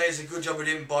I can say is a good job we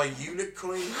didn't buy unit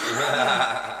coin.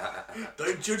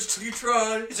 Don't judge till you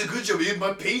try. It's a good job you didn't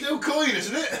buy pedo coin,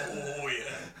 isn't it? Oh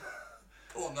yeah.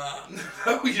 Want that?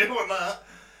 No, you don't want that.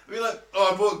 I mean, like,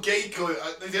 oh, I bought gay coin.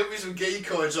 They gave me some gay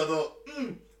coins. So I thought,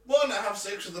 why not have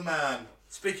sex with a man?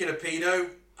 Speaking of pedo,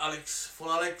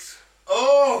 full Alex.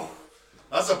 Oh,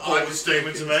 that's a bold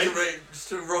statement to make.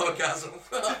 Just a orgasm.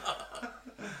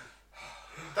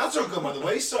 That's all gone by the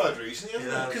wayside recently,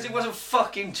 hasn't it? Because it wasn't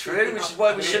fucking true, which is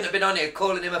why we shouldn't have been on here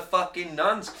calling him a fucking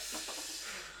nonce.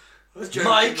 I was joking,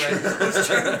 Mike! mate. I was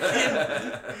joking.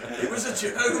 It was a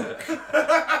joke.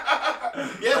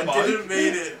 Yeah, I Mike. didn't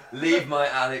mean it. Leave my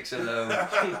Alex alone.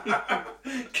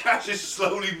 Cash is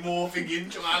slowly morphing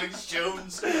into Alex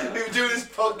Jones. We've been doing this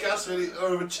podcast for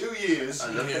over 2 years.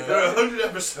 I love it. There are 100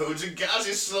 episodes, and Gaz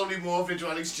is slowly morphing into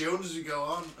Alex Jones as we go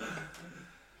on.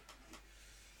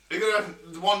 We're going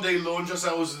to one day launch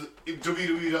ourselves at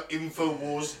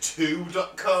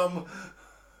www.infowars2.com.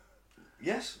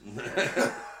 Yes.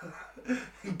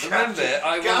 Gaz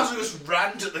will just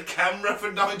rant at the camera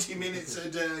for 90 minutes a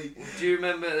day. Do you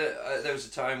remember that there was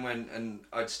a time when, and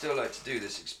I'd still like to do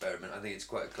this experiment, I think it's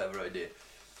quite a clever idea.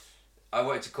 I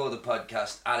wanted to call the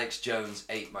podcast Alex Jones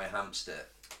Ate My Hamster.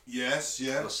 Yes,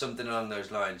 yeah. Or something along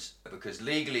those lines, because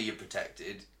legally you're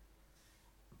protected,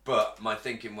 but my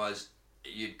thinking was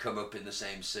you'd come up in the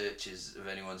same searches of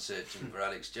anyone searching for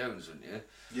Alex Jones, wouldn't you?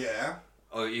 Yeah.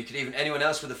 Or you could even, anyone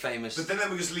else with a famous... But then they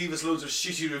would just leave us loads of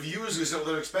shitty reviews because that's what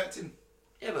they're expecting.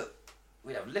 Yeah, but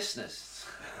we have listeners.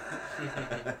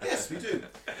 Yes, we do.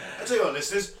 I tell you what,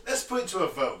 listeners, let's put it to a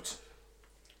vote.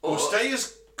 Or stay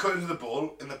as cut into the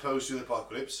ball in the post-truth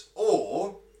apocalypse,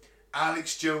 or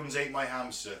Alex Jones ate my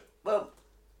hamster. Well,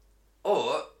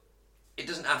 or it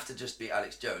doesn't have to just be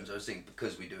Alex Jones. I was thinking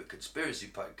because we do a conspiracy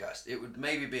podcast, it would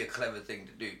maybe be a clever thing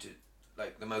to do to,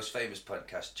 like the most famous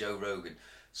podcast, Joe Rogan.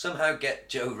 Somehow get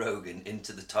Joe Rogan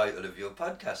into the title of your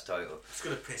podcast title. It's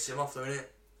going to piss him off though, isn't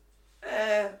it?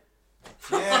 Yeah.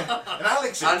 And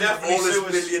Alex would And definitely all his sue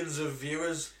us. millions of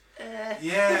viewers.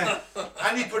 Yeah.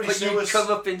 And he'd probably But sue you us.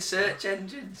 come up in search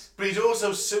engines. But he'd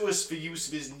also sue us for use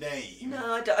of his name.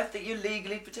 No, I think you're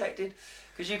legally protected.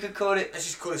 Because you could call it... Let's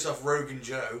just call this off Rogan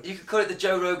Joe. You could call it the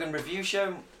Joe Rogan Review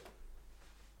Show.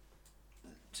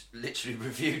 Literally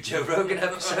review Joe Rogan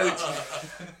episodes.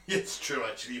 Yeah, it's true,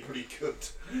 actually. You probably could.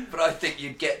 But I think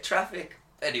you'd get traffic.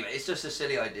 Anyway, it's just a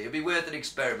silly idea. It'd be worth an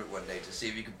experiment one day to see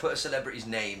if you could put a celebrity's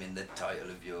name in the title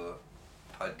of your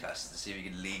podcast to see if you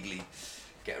can legally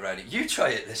get around it. You try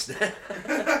it, listener.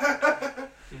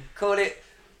 Call it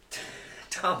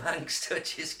Tom Hanks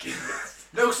Touches Kids.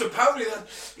 No, because apparently that...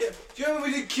 Yeah, do you remember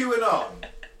we did QAnon?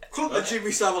 Club the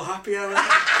Jimmy Savile Happy Hour.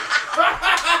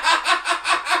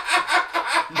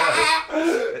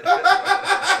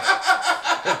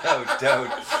 No,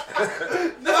 don't.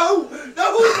 No,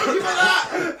 looking for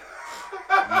that.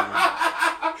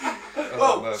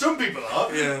 Well, well. some people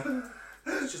are. Yeah.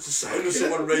 It's just a sound of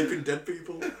someone raping dead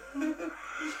people.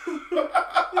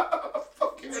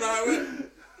 Fucking And I went,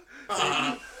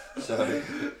 Sorry.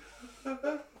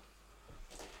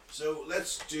 So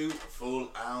let's do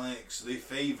Full Alex, the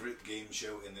favourite game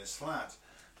show in this flat.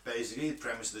 Basically, the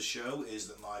premise of the show is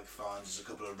that Mike finds a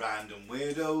couple of random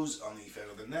weirdos on the fed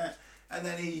of the net, and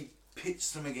then he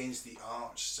pits them against the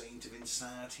arch saint of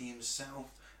insanity himself,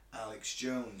 Alex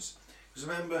Jones. Because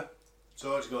remember, it's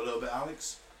alright to go a little bit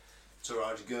Alex, it's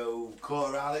alright to go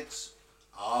quarter Alex,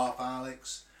 half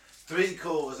Alex,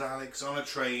 3/4 Alex on a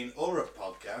train or a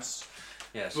podcast,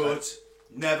 Yes. but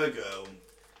never go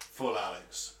full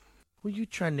Alex. Were you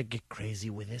trying to get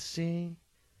crazy with this, eh?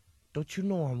 Don't you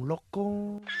know I'm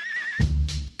loco?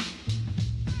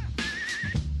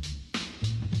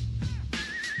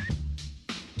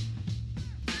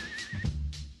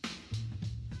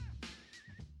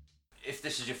 If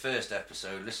this is your first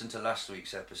episode, listen to last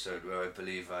week's episode where I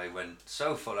believe I went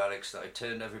so full Alex that I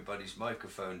turned everybody's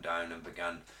microphone down and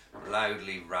began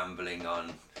loudly rambling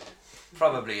on,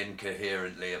 probably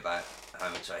incoherently, about how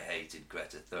much I hated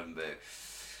Greta Thunberg.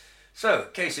 So,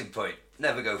 case in point,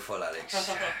 never go full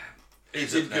Alex. It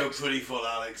did go pretty full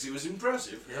Alex, it was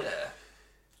impressive. Yeah.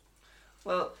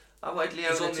 Well, I wanted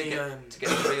It's Leona on to the,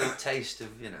 get a real taste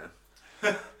of, you know.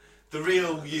 The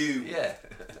real you. Yeah.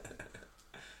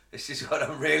 This is what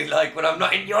I'm really like when I'm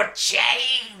not in your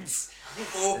chains.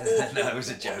 No, it was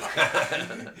a joke.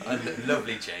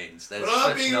 Lovely chains. There's But I'm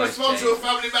such being a nice responsible chains.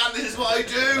 family man, this is what I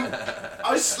do.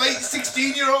 I slate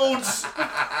 16-year-olds.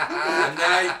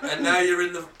 and now you're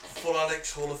in the Full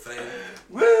Alex Hall of Fame.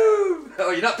 Woo! Oh,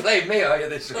 you're not playing me, are you,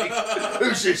 this week?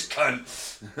 Who's this cunt?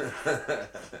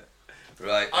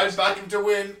 Right. I'm backing to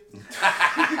win.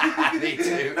 Me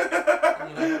too.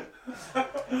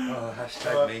 Oh,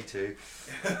 hashtag me too.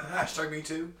 Hashtag me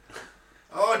too.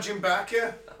 Oh, Jim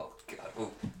Backer. Oh, God.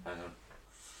 Oh, hang on.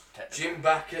 Jim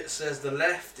Backett says the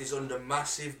left is under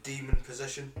massive demon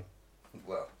possession.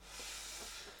 Well,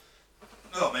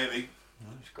 Oh, maybe.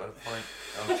 he's got a point.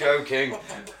 I'm joking.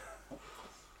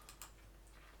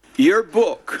 Your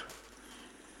book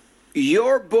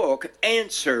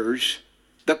answers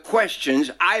the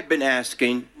questions I've been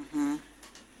asking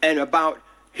and about,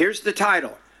 here's the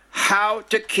title, How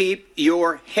to Keep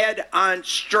Your Head on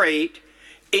Straight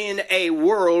in a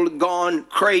World Gone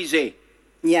Crazy.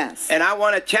 Yes. And I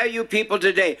want to tell you people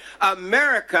today,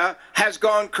 America has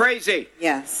gone crazy.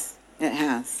 Yes, it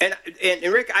has. And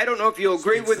Rick, I don't know if you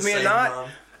agree It's with the me or same, not. Mom.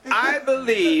 I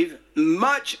believe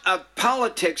much of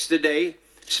politics today,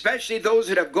 especially those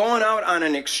that have gone out on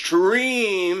an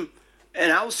extreme,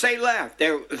 and I'll say left,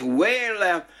 they're way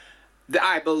left,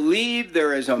 I believe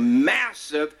there is a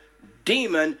massive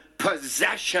demon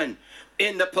possession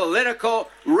in the political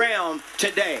realm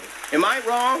today. Am I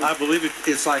wrong? I believe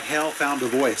it's like hell found a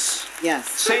voice. Yes.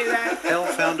 Say that. Hell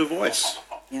found a voice.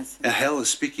 Yes. And hell is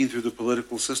speaking through the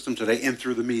political system today and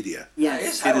through the media.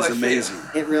 Yes. It is amazing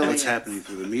It really what's is. happening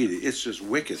through the media. It's just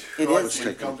wicked It what's is.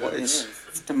 taking It place. is.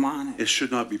 It's demonic. It should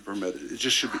not be permitted. It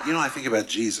just should be. You know, I think about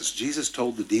Jesus. Jesus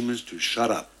told the demons to shut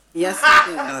up. Yes, it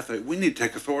And is. I thought, we need to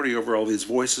take authority over all these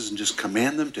voices and just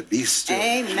command them to be still.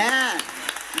 Amen.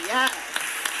 Yes.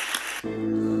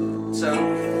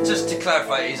 So, just to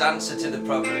clarify, his answer to the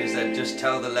problem is that just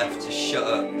tell the left to shut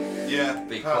up, Yeah.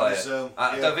 be apparently quiet. So,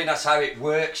 I yeah. don't think that's how it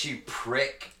works, you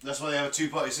prick. That's why they have a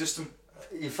two-party system.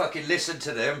 You fucking listen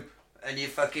to them, and you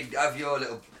fucking have your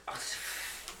little...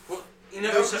 Well, you know,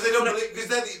 Because they don't believe,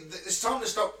 because it's time to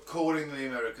stop calling them the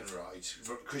American right,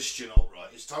 Christian alt-right.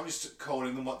 It's time to stop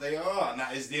calling them what they are, and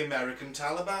that is the American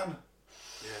Taliban.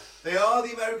 Yeah. They are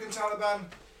the American Taliban.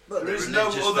 But There they're is no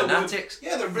religious other fanatics.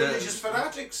 Yeah, they're religious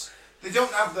fanatics. They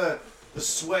don't have the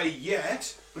sway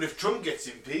yet, but if Trump gets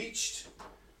impeached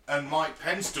and Mike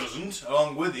Pence doesn't,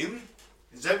 along with him,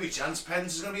 there's every chance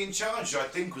Pence is going to be in charge, which I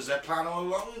think was their plan all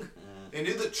along. They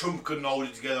knew that Trump couldn't hold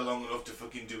it together long enough to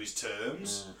fucking do his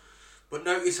terms. But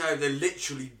notice how they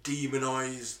literally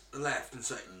demonise the left and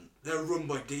say they're run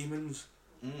by demons.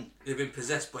 They've been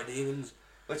possessed by demons.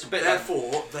 Well, it's a bit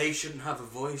Therefore, they shouldn't have a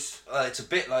voice. it's a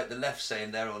bit like the left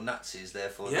saying they're all Nazis,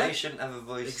 therefore Yeah. they shouldn't have a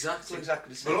voice. Exactly. It's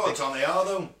exactly the But same a lot of thing. the time they are,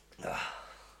 though.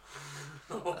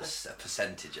 That's a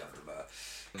percentage of the bar.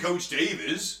 Coach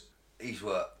Davies, He's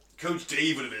what? Coach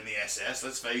Dave would have been in the SS,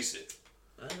 let's face it.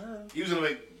 He was going to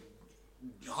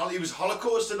make... He was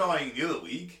Holocaust denying the other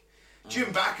week.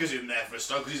 Jim Backer's in there for a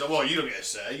start because he's like, well, you don't get a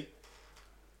say.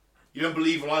 You don't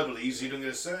believe what I believe, so you don't get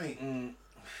a say.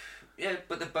 Yeah,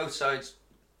 but they're both sides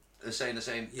are saying the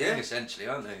same Yeah. thing, essentially,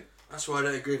 aren't they? That's why I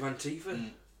don't agree with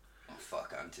Antifa. Oh,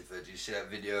 fuck Antifa. Did you see that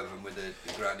video of him with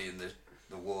the granny and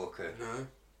the walker? No.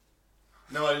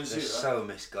 No, I didn't see They're that. so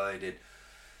misguided.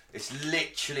 It's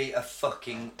literally a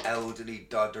fucking elderly,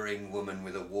 doddering woman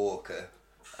with a walker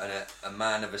and a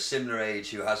man of a similar age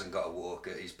who hasn't got a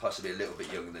walker. He's possibly a little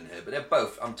bit younger than her, but they're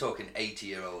both, I'm talking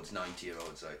 80-year-olds,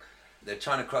 90-year-olds. Like, they're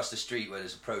trying to cross the street where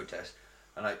there's a protest,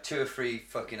 and like 2 or 3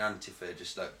 fucking Antifa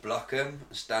just like block them,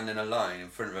 stand in a line in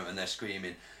front of them, and they're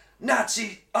screaming,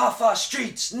 "Nazi off our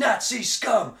streets, Nazi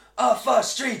scum, off our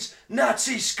streets,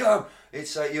 Nazi scum."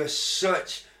 It's like, you're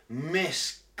such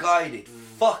misguided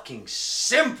fucking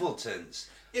simpletons.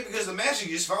 Yeah, because the message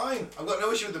is fine. I've got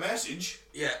no issue with the message.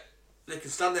 Yeah. They can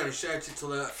stand there and shout it till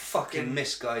they're Fucking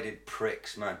misguided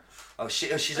pricks, man. She's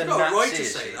They've a got Nazi. a right to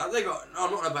is say she? that. They got. No,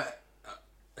 I'm not about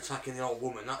attacking the old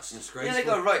woman. That's disgraceful. Yeah, they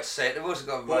got a right to say it. They've also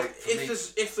got a But right for me.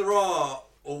 if there are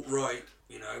alt right,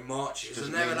 marches, Doesn't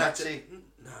and they're mean allowed to. Nazi.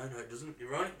 No, it doesn't.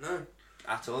 You're right. No.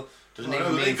 At all. Doesn't Oh,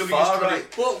 even no, they mean could be far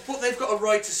just right. But they've got a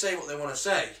right to say what they want to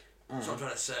say. That's what I'm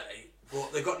trying to say.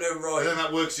 But they've got no But then right.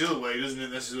 that works the other way, doesn't it?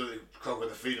 This is where they clock with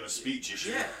the freedom of speech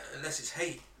issue. Yeah, unless it's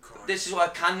hate crime. This is why I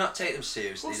cannot take them Of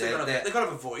seriously. course They've they've got to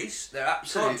have a voice. they're You can't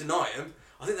absolute deny them.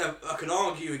 I think I can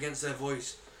argue against their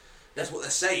voice. That's what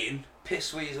they're saying,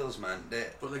 piss weasels, man.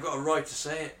 but they've got a right to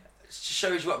say it. It just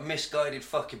shows you what misguided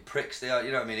fucking pricks they are.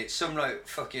 You know what I mean? It's some like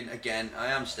fucking, again, I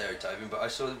am stereotyping, but I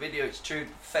saw the video. It's true,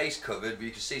 face covered, but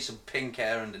you can see some pink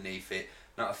hair underneath it.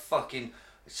 Not a fucking.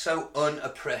 It's so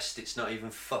unoppressed. It's not even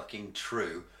fucking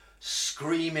true.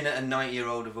 Screaming at a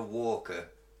 90-year-old of a walker,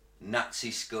 Nazi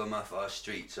scum off our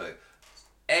street. So,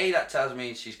 A, that tells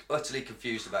me she's utterly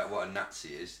confused about what a Nazi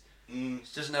is. She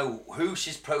doesn't know who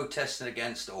she's protesting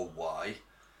against or why.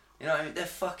 You know what I mean?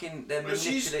 They're Well,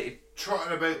 she's manipulated.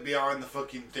 trotting about behind the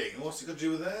fucking thing. What's it got to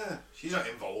do with her? She's not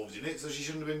involved in it, so she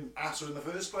shouldn't have been asked in the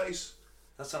first place.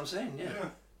 That's what I'm saying,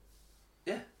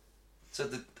 yeah. So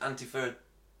the Antifa...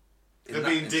 They're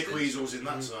being dick weasels in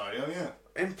that scenario, yeah.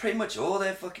 And pretty much all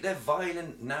they're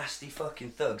violent, nasty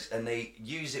fucking thugs, and they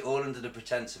use it all under the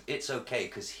pretense of it's okay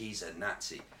because he's a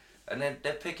Nazi. And then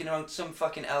they're picking on some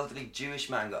fucking elderly Jewish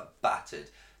man got battered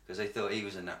because they thought he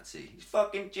was a Nazi. He's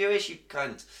fucking Jewish, you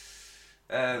cunt.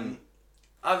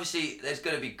 Obviously, there's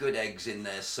going to be good eggs in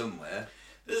there somewhere.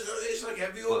 It's like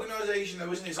every organisation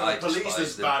though, isn't it? It's like the police,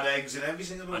 there's bad eggs in every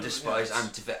single one. I despise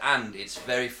Antifa, and it's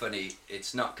very funny.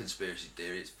 It's not conspiracy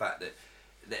theory. It's fact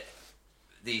that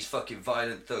these fucking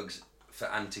violent thugs for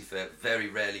Antifa very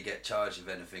rarely get charged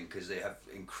with anything because they have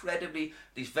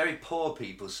these very poor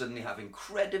people suddenly have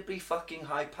incredibly fucking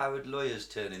high-powered lawyers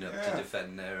turning up to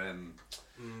defend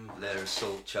their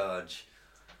assault charge.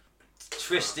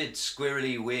 Twisted,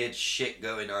 squirrely, weird shit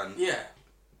going on. Yeah.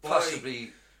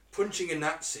 Possibly... Punching a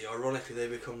Nazi, ironically they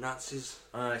become Nazis.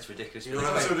 Oh, it's ridiculous. You know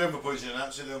what I'm doing for punching a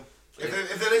Nazi though?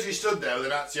 If they literally stood there with a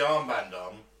Nazi armband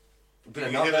on, but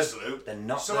you give a salute. They're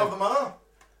not. Some of them are.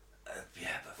 Yeah,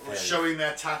 but or showing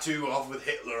their tattoo off with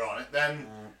Hitler on it, then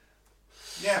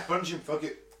yeah, punch him. Fuck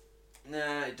it.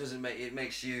 Nah, it doesn't make it.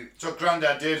 Makes you. That's what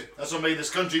Grandad did. That's what made this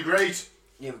country great.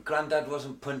 Yeah, but Grandad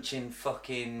wasn't punching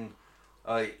fucking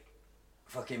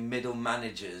middle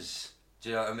managers. Do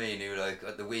you know what I mean? Who like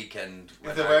at the weekend.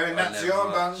 If they're wearing Nazi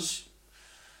armbands.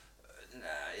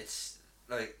 Nah, it's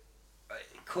like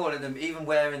calling them, even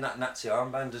wearing that Nazi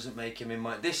armband doesn't make him in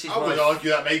my. I would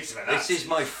argue that makes him a Nazi. This is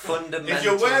my fundamental. If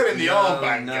you're wearing the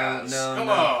armband, come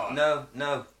on.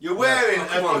 No. You're wearing a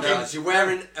fucking. Guys, you're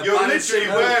wearing. You're literally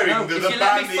wearing the If you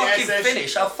let me fucking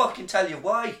finish, I'll fucking tell you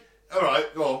why. All right,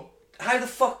 go on. How the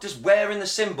fuck does wearing the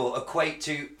symbol equate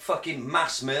to fucking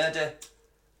mass murder?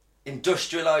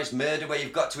 Industrialised murder where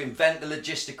you've got to invent the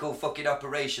logistical fucking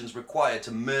operations required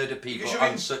to murder people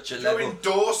on such a level. You're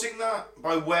endorsing that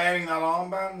by wearing that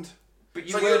armband. But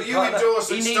you so you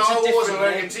endorsing Star Wars and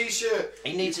wearing a t-shirt.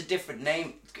 He needs a different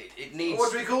name. It needs...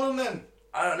 What do we call him then?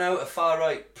 I don't know, a far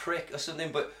right prick or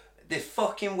something, but the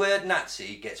fucking word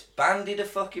Nazi gets bandied a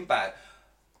fucking about.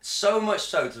 So much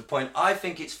so to the point I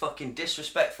think it's fucking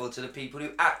disrespectful to the people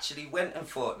who actually went and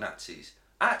fought Nazis.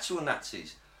 Actual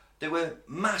Nazis. They were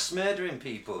mass murdering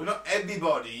people. But not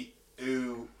everybody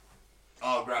who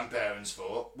our grandparents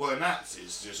fought were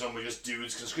Nazis. Some were just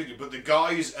dudes conscripted. But the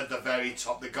guys at the very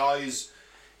top, the guys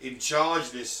in charge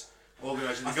of this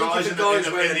organisation, the guys in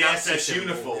the SS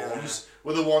uniforms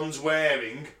were the ones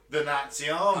wearing the Nazi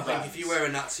armbands. I think if you wear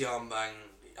a Nazi armband,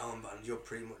 you're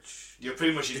pretty much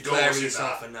declaring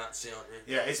yourself a Nazi, aren't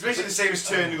you? Yeah, it's basically the same as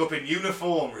turning up in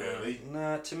uniform, really.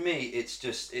 Nah, to me, it's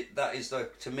just that is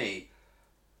like to me.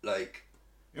 Like,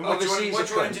 what do you want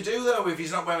him to do though if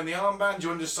he's not wearing the armband? Do you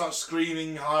want him to start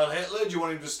screaming Heil Hitler? Do you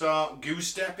want him to start goose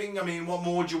stepping? I mean, what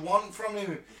more do you want from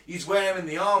him? He's wearing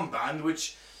the armband,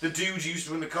 which the dudes used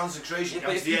to in the concentration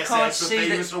camps, the SS were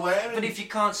famous for wearing. But if you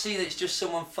can't see that it's just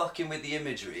someone fucking with the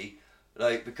imagery,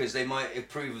 like because they might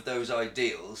approve of those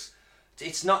ideals,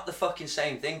 it's not the fucking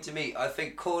same thing to me. I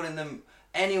think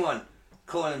anyone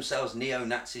calling themselves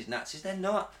neo-Nazis, they're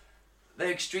not. They're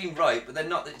extreme right, but they're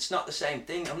not. It's not the same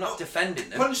thing. I'm not defending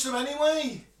them. Punch them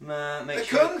anyway. Nah,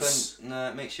 makes you a cunt.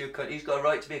 Nah, makes you a cunt. He's got a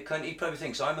right to be a cunt. He probably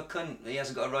thinks I'm a cunt. He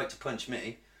hasn't got a right to punch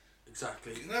me.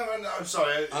 Exactly. No, I'm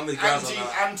sorry.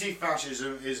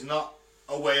 Anti-fascism is not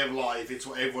a way of life. It's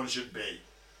what everyone should be.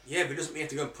 Yeah, but it doesn't mean you have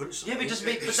to go and punch someone. Yeah,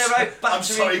 but but they're out battering. I'm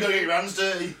sorry, you got to get your hands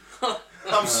dirty.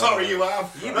 I'm sorry, you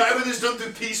have. Everything's done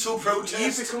through peaceful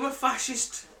protest. You become a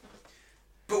fascist.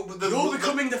 But you're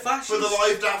becoming the fascist. But the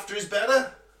life after is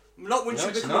better. Not once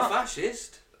you become a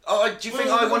fascist. Oh, do you think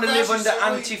I want to live under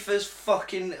Antifa's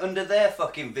fucking, under their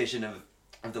fucking vision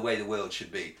of the way the world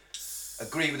should be?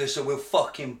 Agree with us or we'll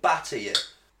fucking batter you.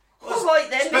 All right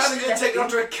then. It's better than take you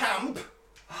onto a camp.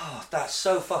 Oh, that's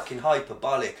so fucking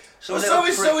hyperbolic. So is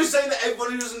saying that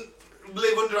everyone who doesn't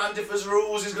live under Antifa's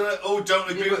rules is gonna don't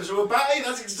agree with us or we'll batter you.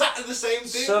 That's exactly the same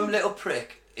thing. Some little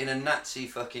prick in a Nazi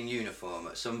fucking uniform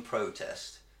at some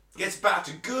protest gets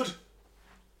battered.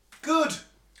 Good.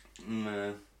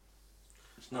 No.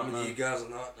 It's not. You guys are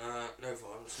not. No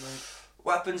violence, mate.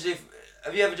 What happens if?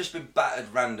 Have you ever just been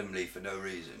battered randomly for no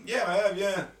reason? Yeah, I have.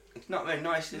 Yeah. It's not very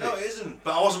nice, is it? No, it isn't.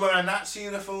 But I wasn't wearing a Nazi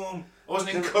uniform. I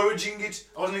wasn't encouraging it.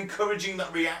 I wasn't encouraging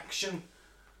that reaction.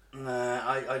 Nah,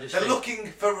 I just. They're looking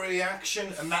for a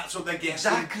reaction, and that's what they're getting.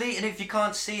 Exactly, and if you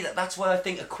can't see that, that's why I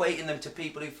think equating them to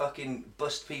people who fucking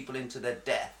bust people into their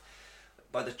death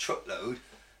by the truckload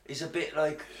is a bit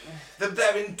like.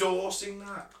 They're endorsing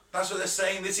that. That's what they're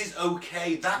saying. This is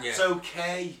okay. That's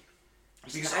okay.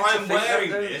 Because allowed to I'm think that,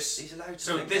 wearing though. this. He's allowed to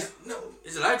So think this that. no,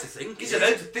 He's allowed to think. he's allowed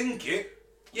to think it.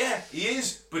 Yeah, he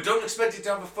is. But don't expect it to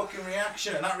have a fucking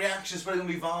reaction, and that reaction is probably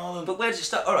gonna be violent. But where does it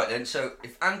start? All right then. So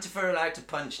if Antifa are allowed to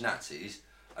punch Nazis,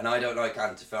 and I don't like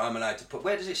Antifa, I'm allowed to put.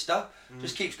 Where does it stop?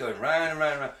 Just keeps going round and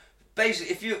round and round.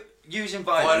 Basically, if you're using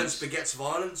Violence begets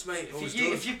violence, mate.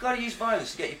 if you've got to use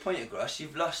violence to get your point across,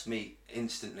 you've lost me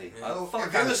instantly. Yeah. Oh, fuck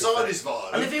if the other Antifa. side is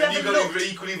violent, And and have you you've ever got to looked- be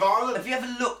equally violent. Have you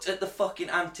ever looked at the fucking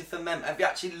Antifa mem? Have you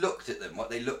actually looked at them? What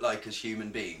they look like as human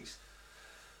beings?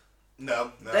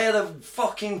 No. They are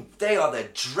the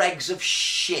dregs of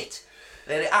shit.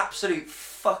 They're the absolute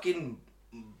fucking,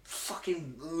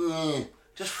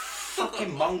 just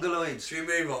fucking mongoloids. Should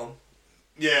we move on?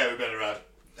 Yeah, we better add.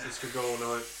 This could go all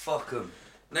night. Fuck them.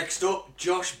 Next up,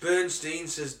 Josh Bernstein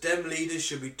says Dem leaders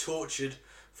should be tortured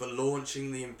for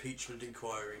launching the impeachment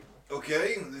inquiry.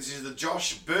 Okay, this is the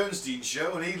Josh Bernstein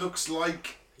show, and he looks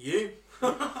like You? he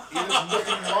looks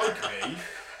nothing like me.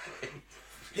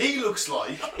 He looks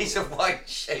like He's a white,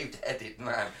 shaved-headed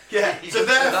man. yeah. He So does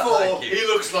not therefore, like you. he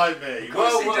looks like me.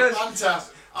 course he does.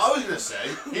 Fantastic. I was gonna say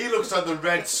he looks like the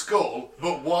Red Skull,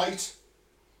 but white.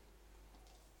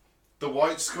 The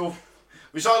White Skull,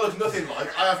 which I look nothing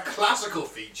like. I have classical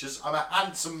features. I'm a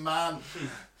handsome man.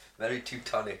 Very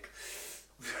Teutonic.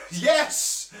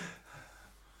 Yes.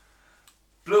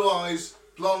 Blue eyes,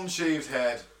 blonde shaved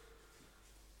head.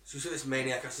 So what this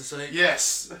maniac has to say?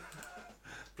 Yes.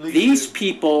 Please These do.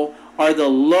 people are the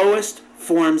lowest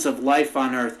forms of life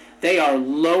on earth. They are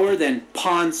lower than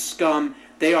pond scum.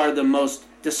 They are the most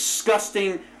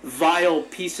disgusting, vile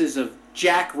pieces of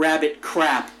jackrabbit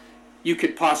crap you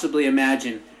could possibly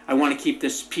imagine. I want to keep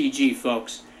this PG,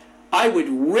 folks. I would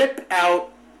rip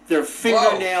out their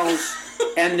fingernails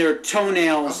and their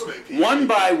toenails That's a bit PG. one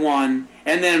by one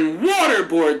and then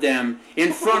waterboard them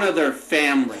in front of their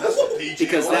families. That's a PG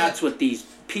Because one. that's what these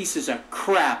pieces of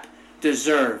crap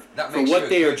deserve That for makes you what a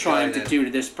they are good trying guy, to then. do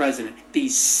to this president.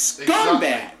 These Exactly.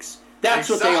 scumbags. That's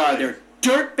what they are. Exactly.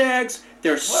 They're dirtbags.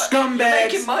 They're You're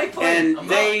making scumbags. my point. And I'm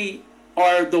they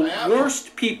are the I am.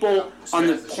 worst people on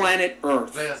the There's this. planet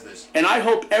Earth. There's this. And I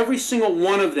hope every single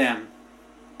one of them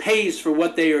pays for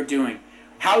what they are doing.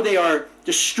 How they are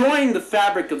destroying the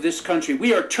fabric of this country.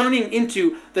 We are turning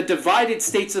into the divided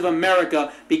states of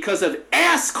America because of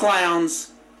ass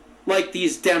clowns like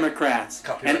these Democrats.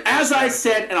 Copyright And as I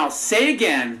Christianity. said, and I'll say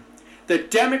again, the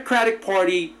Democratic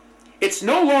Party, it's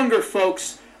no longer,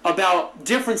 folks, about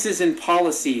differences in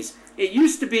policies. It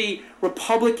used to be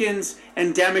Republicans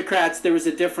and Democrats, there was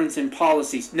a difference in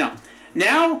policies. No.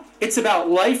 Now, it's about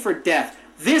life or death.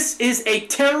 This is a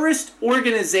terrorist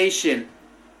organization.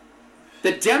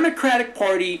 The Democratic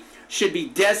Party should be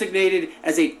designated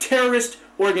as a terrorist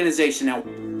organization. Now,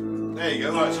 There you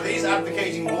go. Right, so he's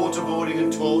advocating waterboarding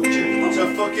and torture.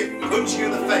 So fuck it, punching you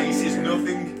in the face is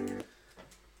nothing.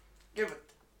 Yeah, but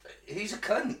he's a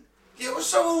cunt. Yeah, well,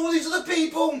 so are all these other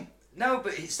people. No,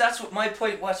 but that's what my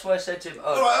point. That's why I said to him.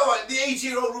 Oh, All right. The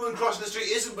 80-year-old woman crossing the street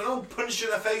isn't, but don't punch her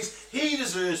in the face. He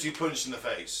deserves to be punched in the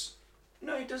face.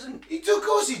 no, he doesn't. Of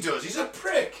course he does. He's a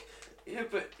prick. Yeah,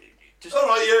 but just All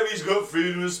right, yeah, he's got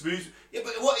freedom of speech. Yeah,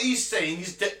 but what he's saying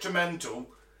is detrimental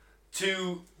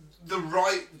to the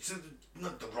right,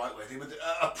 not the right way of thinking, but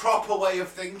a proper way of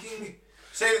thinking.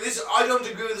 Saying that this, I don't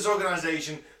agree with this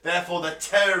organisation, therefore they're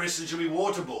terrorists and should be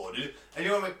waterboarded, and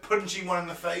you want to make punching one in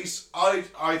the face?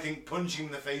 I think punching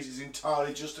in the face is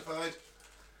entirely justified.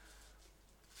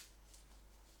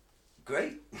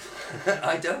 great.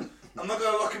 I don't. I'm not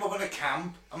going to lock him up in a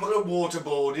camp. I'm not going to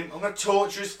waterboard him. I'm going to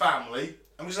torture his family.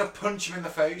 I'm just going to punch him in the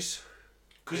face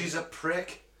because he's a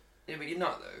prick. Yeah, but you're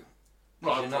not though.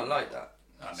 Right, You're not like that.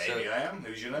 Maybe I am.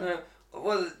 Who's you know? No.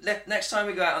 Well, next time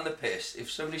we go out on the piss, if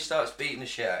somebody starts beating the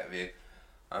shit out of you,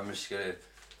 I'm just gonna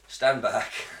stand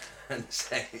back and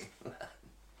say,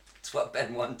 "It's what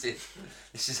Ben wanted.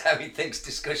 This is how he thinks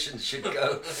discussions should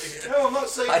go." No, I'm not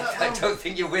saying that. I no. don't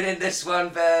think you're winning this one,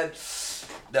 Ben.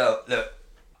 No, look,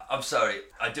 I'm sorry.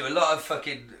 I do a lot of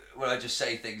fucking where I just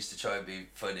say things to try and be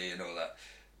funny and all that,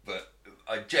 but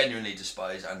I genuinely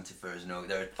despise Antifa as an org.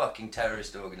 They're a fucking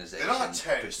terrorist organisation. They're not a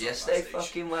terrorist Yes, they organisation.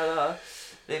 fucking well are.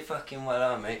 They fucking well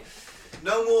are, mate.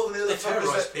 No more than the other They fuckers.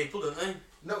 terrorise That, people, don't they?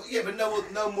 no, yeah, but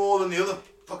no more than the other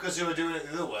fuckers who are doing it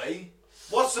the other way.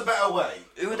 What's the better way?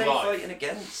 Who are they Life? fighting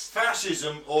against?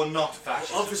 Fascism or not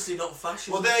fascism? Obviously not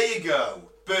fascism. Well, there you go.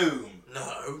 Boom.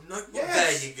 No. Well,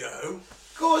 Yes. there you go.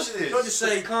 Of course it is. Don't just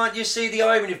say. Can't you see the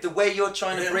irony of the way you're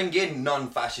trying to Yeah. bring in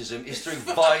non-fascism is through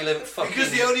violent fucking...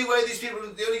 Because the only way these people,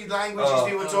 the only language Oh.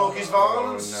 these people talk is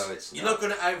violence. Oh, no, it's You're not. not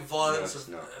going to out-violence No, it's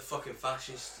a not. fucking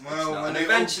fascist. Well, No, when and they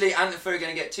eventually Antifa are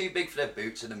going to get too big for their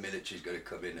boots and the military's going to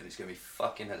come in and it's going to be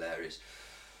fucking hilarious.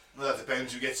 Well, that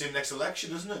depends who gets in next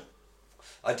election, doesn't it?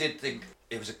 I did think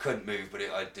it was a cunt move, but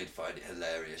I did find it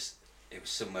hilarious. It was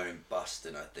somewhere in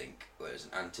Boston, I think, where it was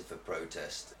an Antifa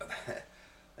protest.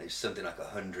 It was something like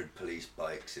 100 police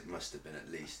bikes. It must have been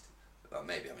at least. Well,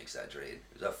 maybe I'm exaggerating.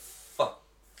 It was a fuck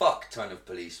ton of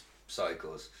police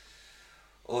cycles,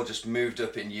 all just moved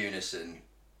up in unison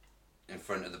in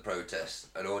front of the protest,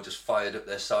 and all just fired up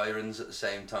their sirens at the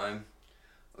same time,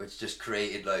 which just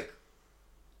created like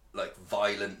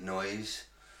violent noise.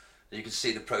 You could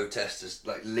see the protesters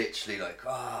like literally like,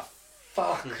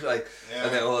 fuck, like, yeah.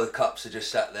 And then all the cops are just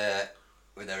sat there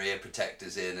with their ear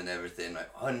protectors in and everything,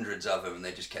 like hundreds of them, and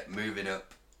they just kept moving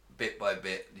up bit by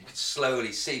bit. You could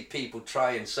slowly see people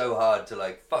trying so hard to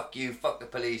like, fuck you, fuck the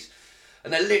police,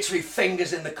 and they're literally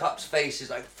fingers in the cops' faces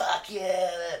like, fuck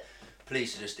yeah.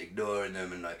 Police are just ignoring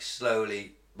them, and like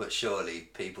slowly but surely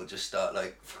people just start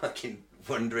like fucking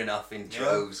wandering off in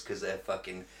droves because they're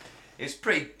fucking. It's a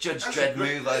pretty Judge Dredd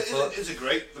move, I thought. It's a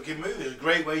great fucking move. It's a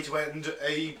great way to end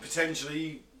a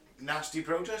potentially nasty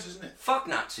protest, isn't it? Fuck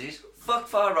Nazis. Fuck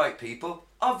far right people.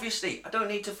 Obviously, I don't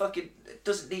need to fucking. It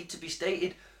doesn't need to be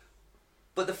stated.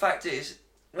 But the fact is,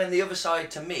 when the other side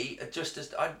to me are just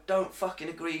as. I don't fucking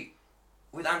agree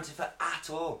with Antifa at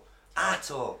all. At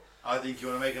all. I think you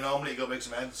want to make an omelette, you got to make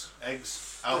some eggs.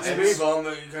 Let's Heads. move on,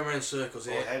 we're going around in circles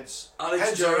Or here. heads. Alex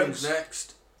Heads or Jones eggs?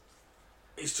 next.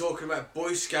 He's talking about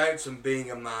Boy Scouts and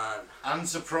being a man. And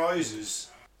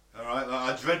surprises. Alright, well,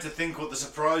 I dread to think what the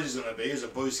surprise is going to be as a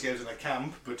Boy Scout in a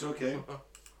camp, but okay.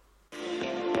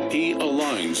 He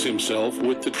aligns himself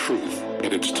with the truth,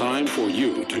 and it's time for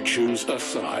you to choose a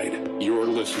side. You're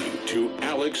listening to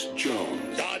Alex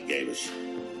Jones. God gave us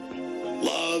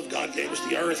love, God gave us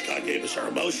the earth, God gave us our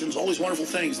emotions, all these wonderful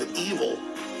things that evil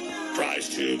tries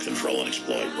to control and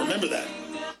exploit. Remember that.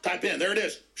 Type in, there it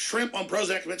is, shrimp on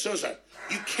Prozac commit suicide.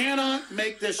 You cannot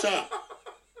make this up.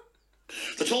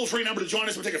 The toll-free number to join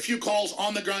us, we'll take a few calls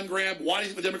on the gun grab. Why do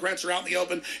you think the Democrats are out in the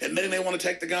open admitting they want to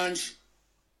take the guns?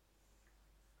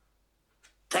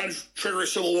 Trying to trigger a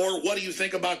civil war. What do you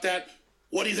think about that?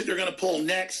 What do you think they're going to pull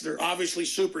next? They're obviously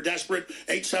super desperate.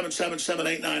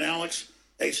 877-789-ALEX.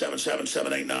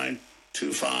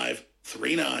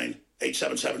 877-789-2539.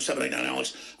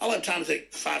 877-789-ALEX. I'll have time to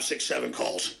take 5, 6, 7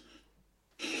 calls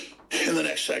in the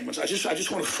next segments. I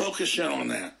just want to focus in on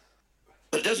that.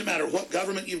 But it doesn't matter what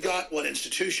government you've got, what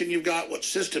institution you've got, what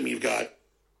system you've got.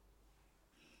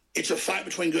 It's a fight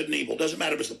between good and evil. It doesn't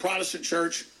matter if it's the Protestant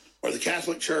church or the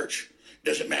Catholic church. It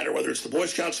doesn't matter whether it's the Boy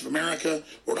Scouts of America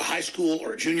or the high school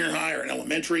or a junior high or an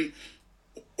elementary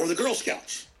or the Girl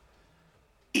Scouts.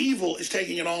 Evil is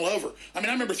taking it all over. I mean,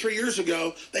 I remember 3 years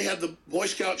ago, they had the Boy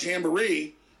Scout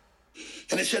Jamboree,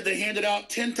 and it said they handed out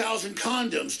 10,000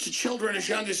 condoms to children as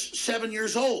young as 7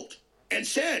 years old, and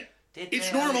said,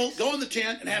 it's normal, go in the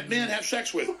tent and have men have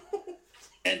sex with them.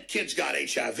 And kids got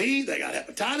HIV, they got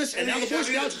hepatitis, and now the Boy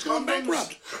Scouts is going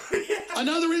bankrupt.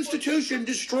 Another institution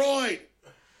destroyed.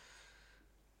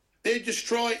 They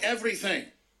destroy everything.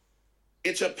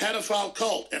 It's a pedophile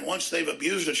cult, and once they've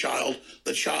abused a child,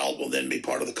 the child will then be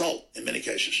part of the cult in many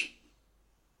cases.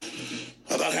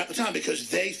 About half the time, because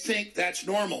they think that's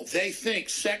normal. They think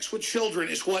sex with children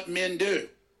is what men do.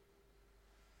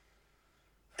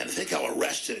 And think how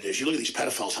arrested it is. You look at these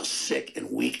pedophiles, how sick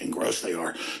and weak and gross they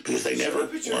are, because they never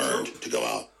learned to go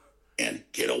out and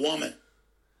get a woman.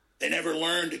 They never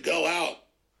learned to go out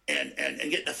and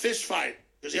get in a fist fight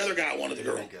because the other guy wanted the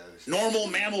girl. Normal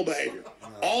mammal behavior.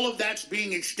 All of that's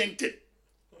being extincted.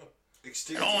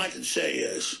 And all I can say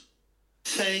is,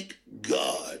 thank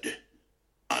God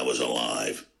I was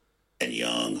alive and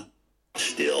young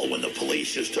still when the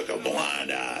police just took a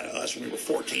blind eye to us when we were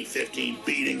 14, 15,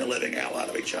 beating the living hell out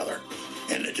of each other.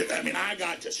 And I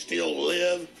got to still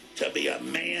live to be a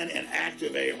man and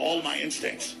activate all my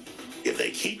instincts. If they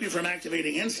keep you from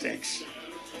activating instincts,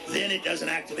 then it doesn't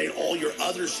activate all your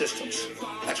other systems.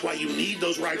 That's why you need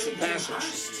those rites of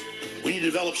passage. We need to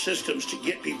develop systems to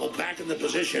get people back in the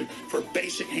position for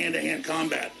basic hand-to-hand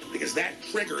combat, because that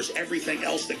triggers everything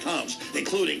else that comes,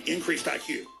 including increased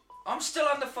IQ. I'm still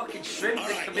on the fucking shrimp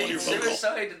that committed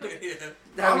suicide.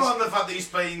 I'm on the fact that he's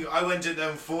playing. I went in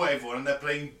there for everyone, and they're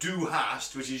playing Du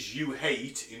Hast, which is "You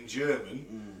Hate" in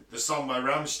German, the song by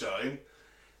Rammstein,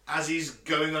 as he's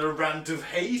going on a rant of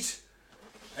hate,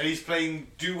 and he's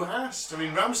playing Du Hast. I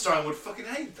mean, Rammstein would fucking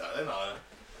hate that, don't I?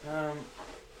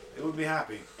 It would be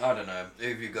happy. I don't know. Who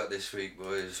have you got this week,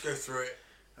 boys? Let's go through it.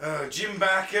 Jim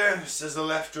Backer says the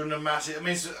left are under massive. I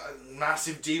mean, it's a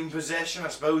massive demon possession. I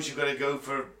suppose you've got to go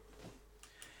for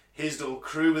his little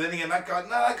crew, but then again, that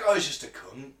guy's just a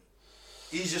cunt.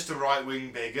 He's just a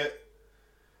right-wing bigot.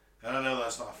 And I know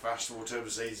that's not a fashionable term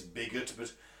to say he's a bigot,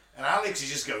 but and Alex is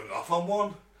just going off on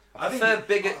one. I prefer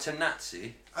bigot to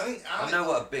Nazi. I think I know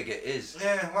what a bigot is.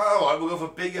 Yeah, well, alright, we'll go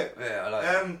for bigot. Yeah, I like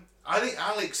it. I think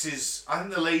Alex is. I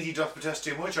think the lady doth protest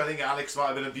too much. I think Alex might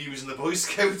have been abusing the Boy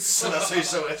Scouts, and that's why he's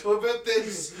so ethical about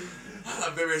this.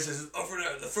 Barry says, they're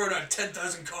throwing out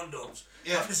 10,000 condoms.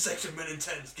 Yeah. Having sex with men in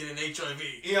tents, getting HIV.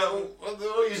 Yeah, well, they're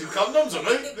all using condoms,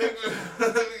 aren't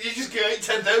they? You just get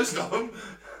 10,000 of them.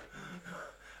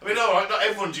 I mean, alright, not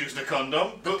everyone's using a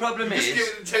condom. But the problem is,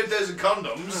 just give it 10,000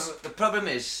 condoms. The problem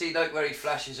is, see, like where he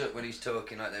flashes up when he's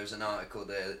talking, like there was an article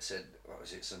there that said, what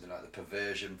was it, something like the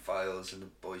perversion files and the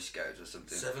Boy Scouts or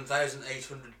something.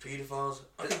 7,800 paedophiles.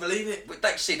 I can believe it. But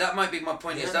like, see, that might be my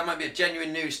point. Is that might be a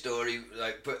genuine news story,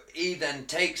 like, but he then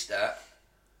takes that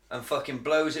and fucking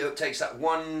blows it up. Takes that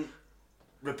one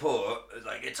report,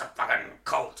 like it's a fucking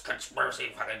cult conspiracy,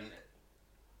 fucking.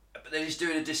 But then he's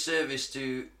doing a disservice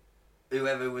to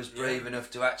whoever was brave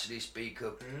enough to actually speak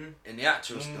up in the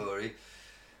actual story,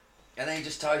 and then he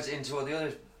just ties it into all the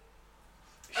other.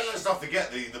 And let's not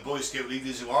forget the Boy Scout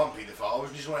leaders who aren't paedophiles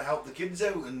and just want to help the kids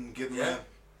out and give them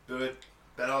a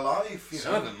better life.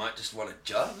 Some of them might just want a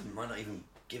job and might not even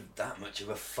give that much of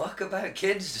a fuck about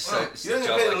kids. Just Well, it's the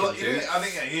job I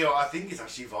can do. I think it's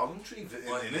actually voluntary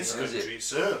in this country. It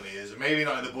certainly is. Maybe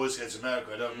not in the Boy Scouts of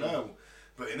America. I don't know.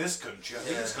 But in this country, I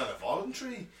think it's kind of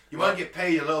voluntary. You might get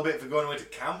paid a little bit for going away to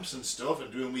camps and stuff and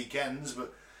doing weekends,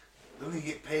 but you don't really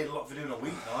get paid a lot for doing a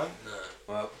weeknight. No.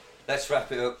 Well, let's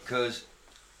wrap it up because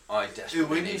I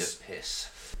desperately need a piss.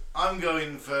 I'm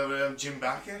going for Jim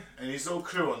Backer and his whole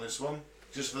crew on this one,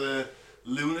 just for the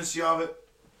lunacy of it.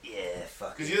 Yeah,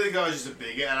 fuck. Because the other guy's just a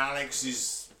bigot and Alex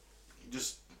is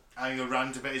just having a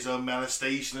rant about his own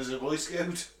molestation as a Boy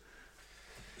Scout.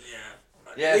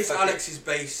 Yeah. At least Alex is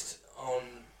based on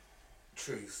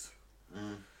truth.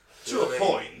 To a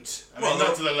point. I mean,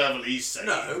 not to the level he's saying.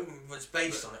 No, but it's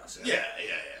based on it, I say. Yeah,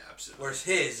 absolutely. Whereas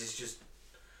his is just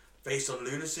based on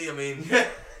lunacy, I mean...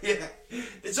 Yeah.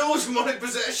 It's always demonic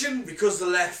possession. Because the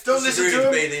left don't listen disagree to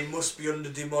with him. me, they must be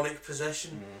under demonic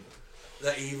possession.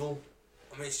 They're evil.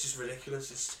 I mean, it's just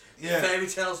ridiculous. It's fairy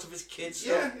tale stuff, it's kids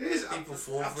stuff. Yeah, it is. People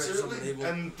fall for it, it's Absolutely. unbelievable.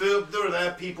 And there are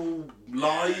there people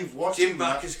live watching Jim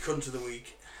Backer's cunt of the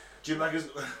week. Jim Backer's...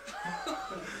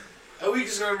 Are we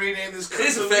just going to rename this cunt It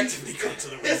is of the week? effectively cunt of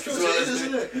the week Yes, as well,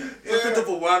 isn't it? Like a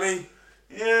double whammy.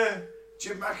 Yeah.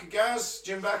 Jim Backer, Gaz.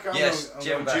 Jim Backer. Yes,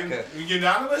 Jim Backer.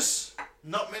 Unanimous.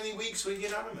 Not many weeks we're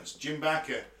unanimous. Jim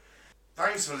Backer.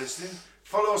 Thanks for listening.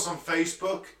 Follow us on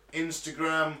Facebook,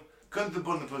 Instagram. Cunt the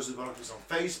Bun the Puzzle Podcast on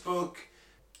Facebook.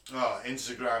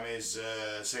 Instagram is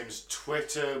same as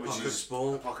Twitter, which is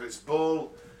Apocalypse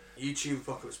Ball. YouTube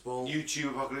Apocalypse Ball.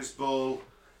 YouTube Apocalypse Ball.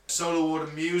 Solar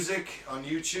Water Music on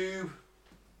YouTube.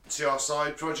 See our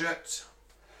side project.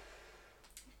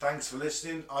 Thanks for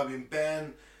listening. I've been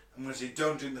Ben. I'm going to say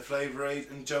don't drink the Flavour Aid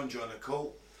and don't join a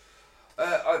cult.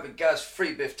 I've been Gaz,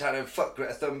 free Biff Tannen, fuck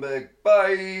Greta Thunberg,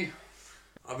 bye!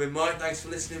 I've been Mike, thanks for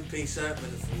listening, peace out, may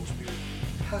the force be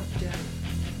with you. How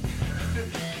dare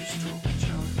you.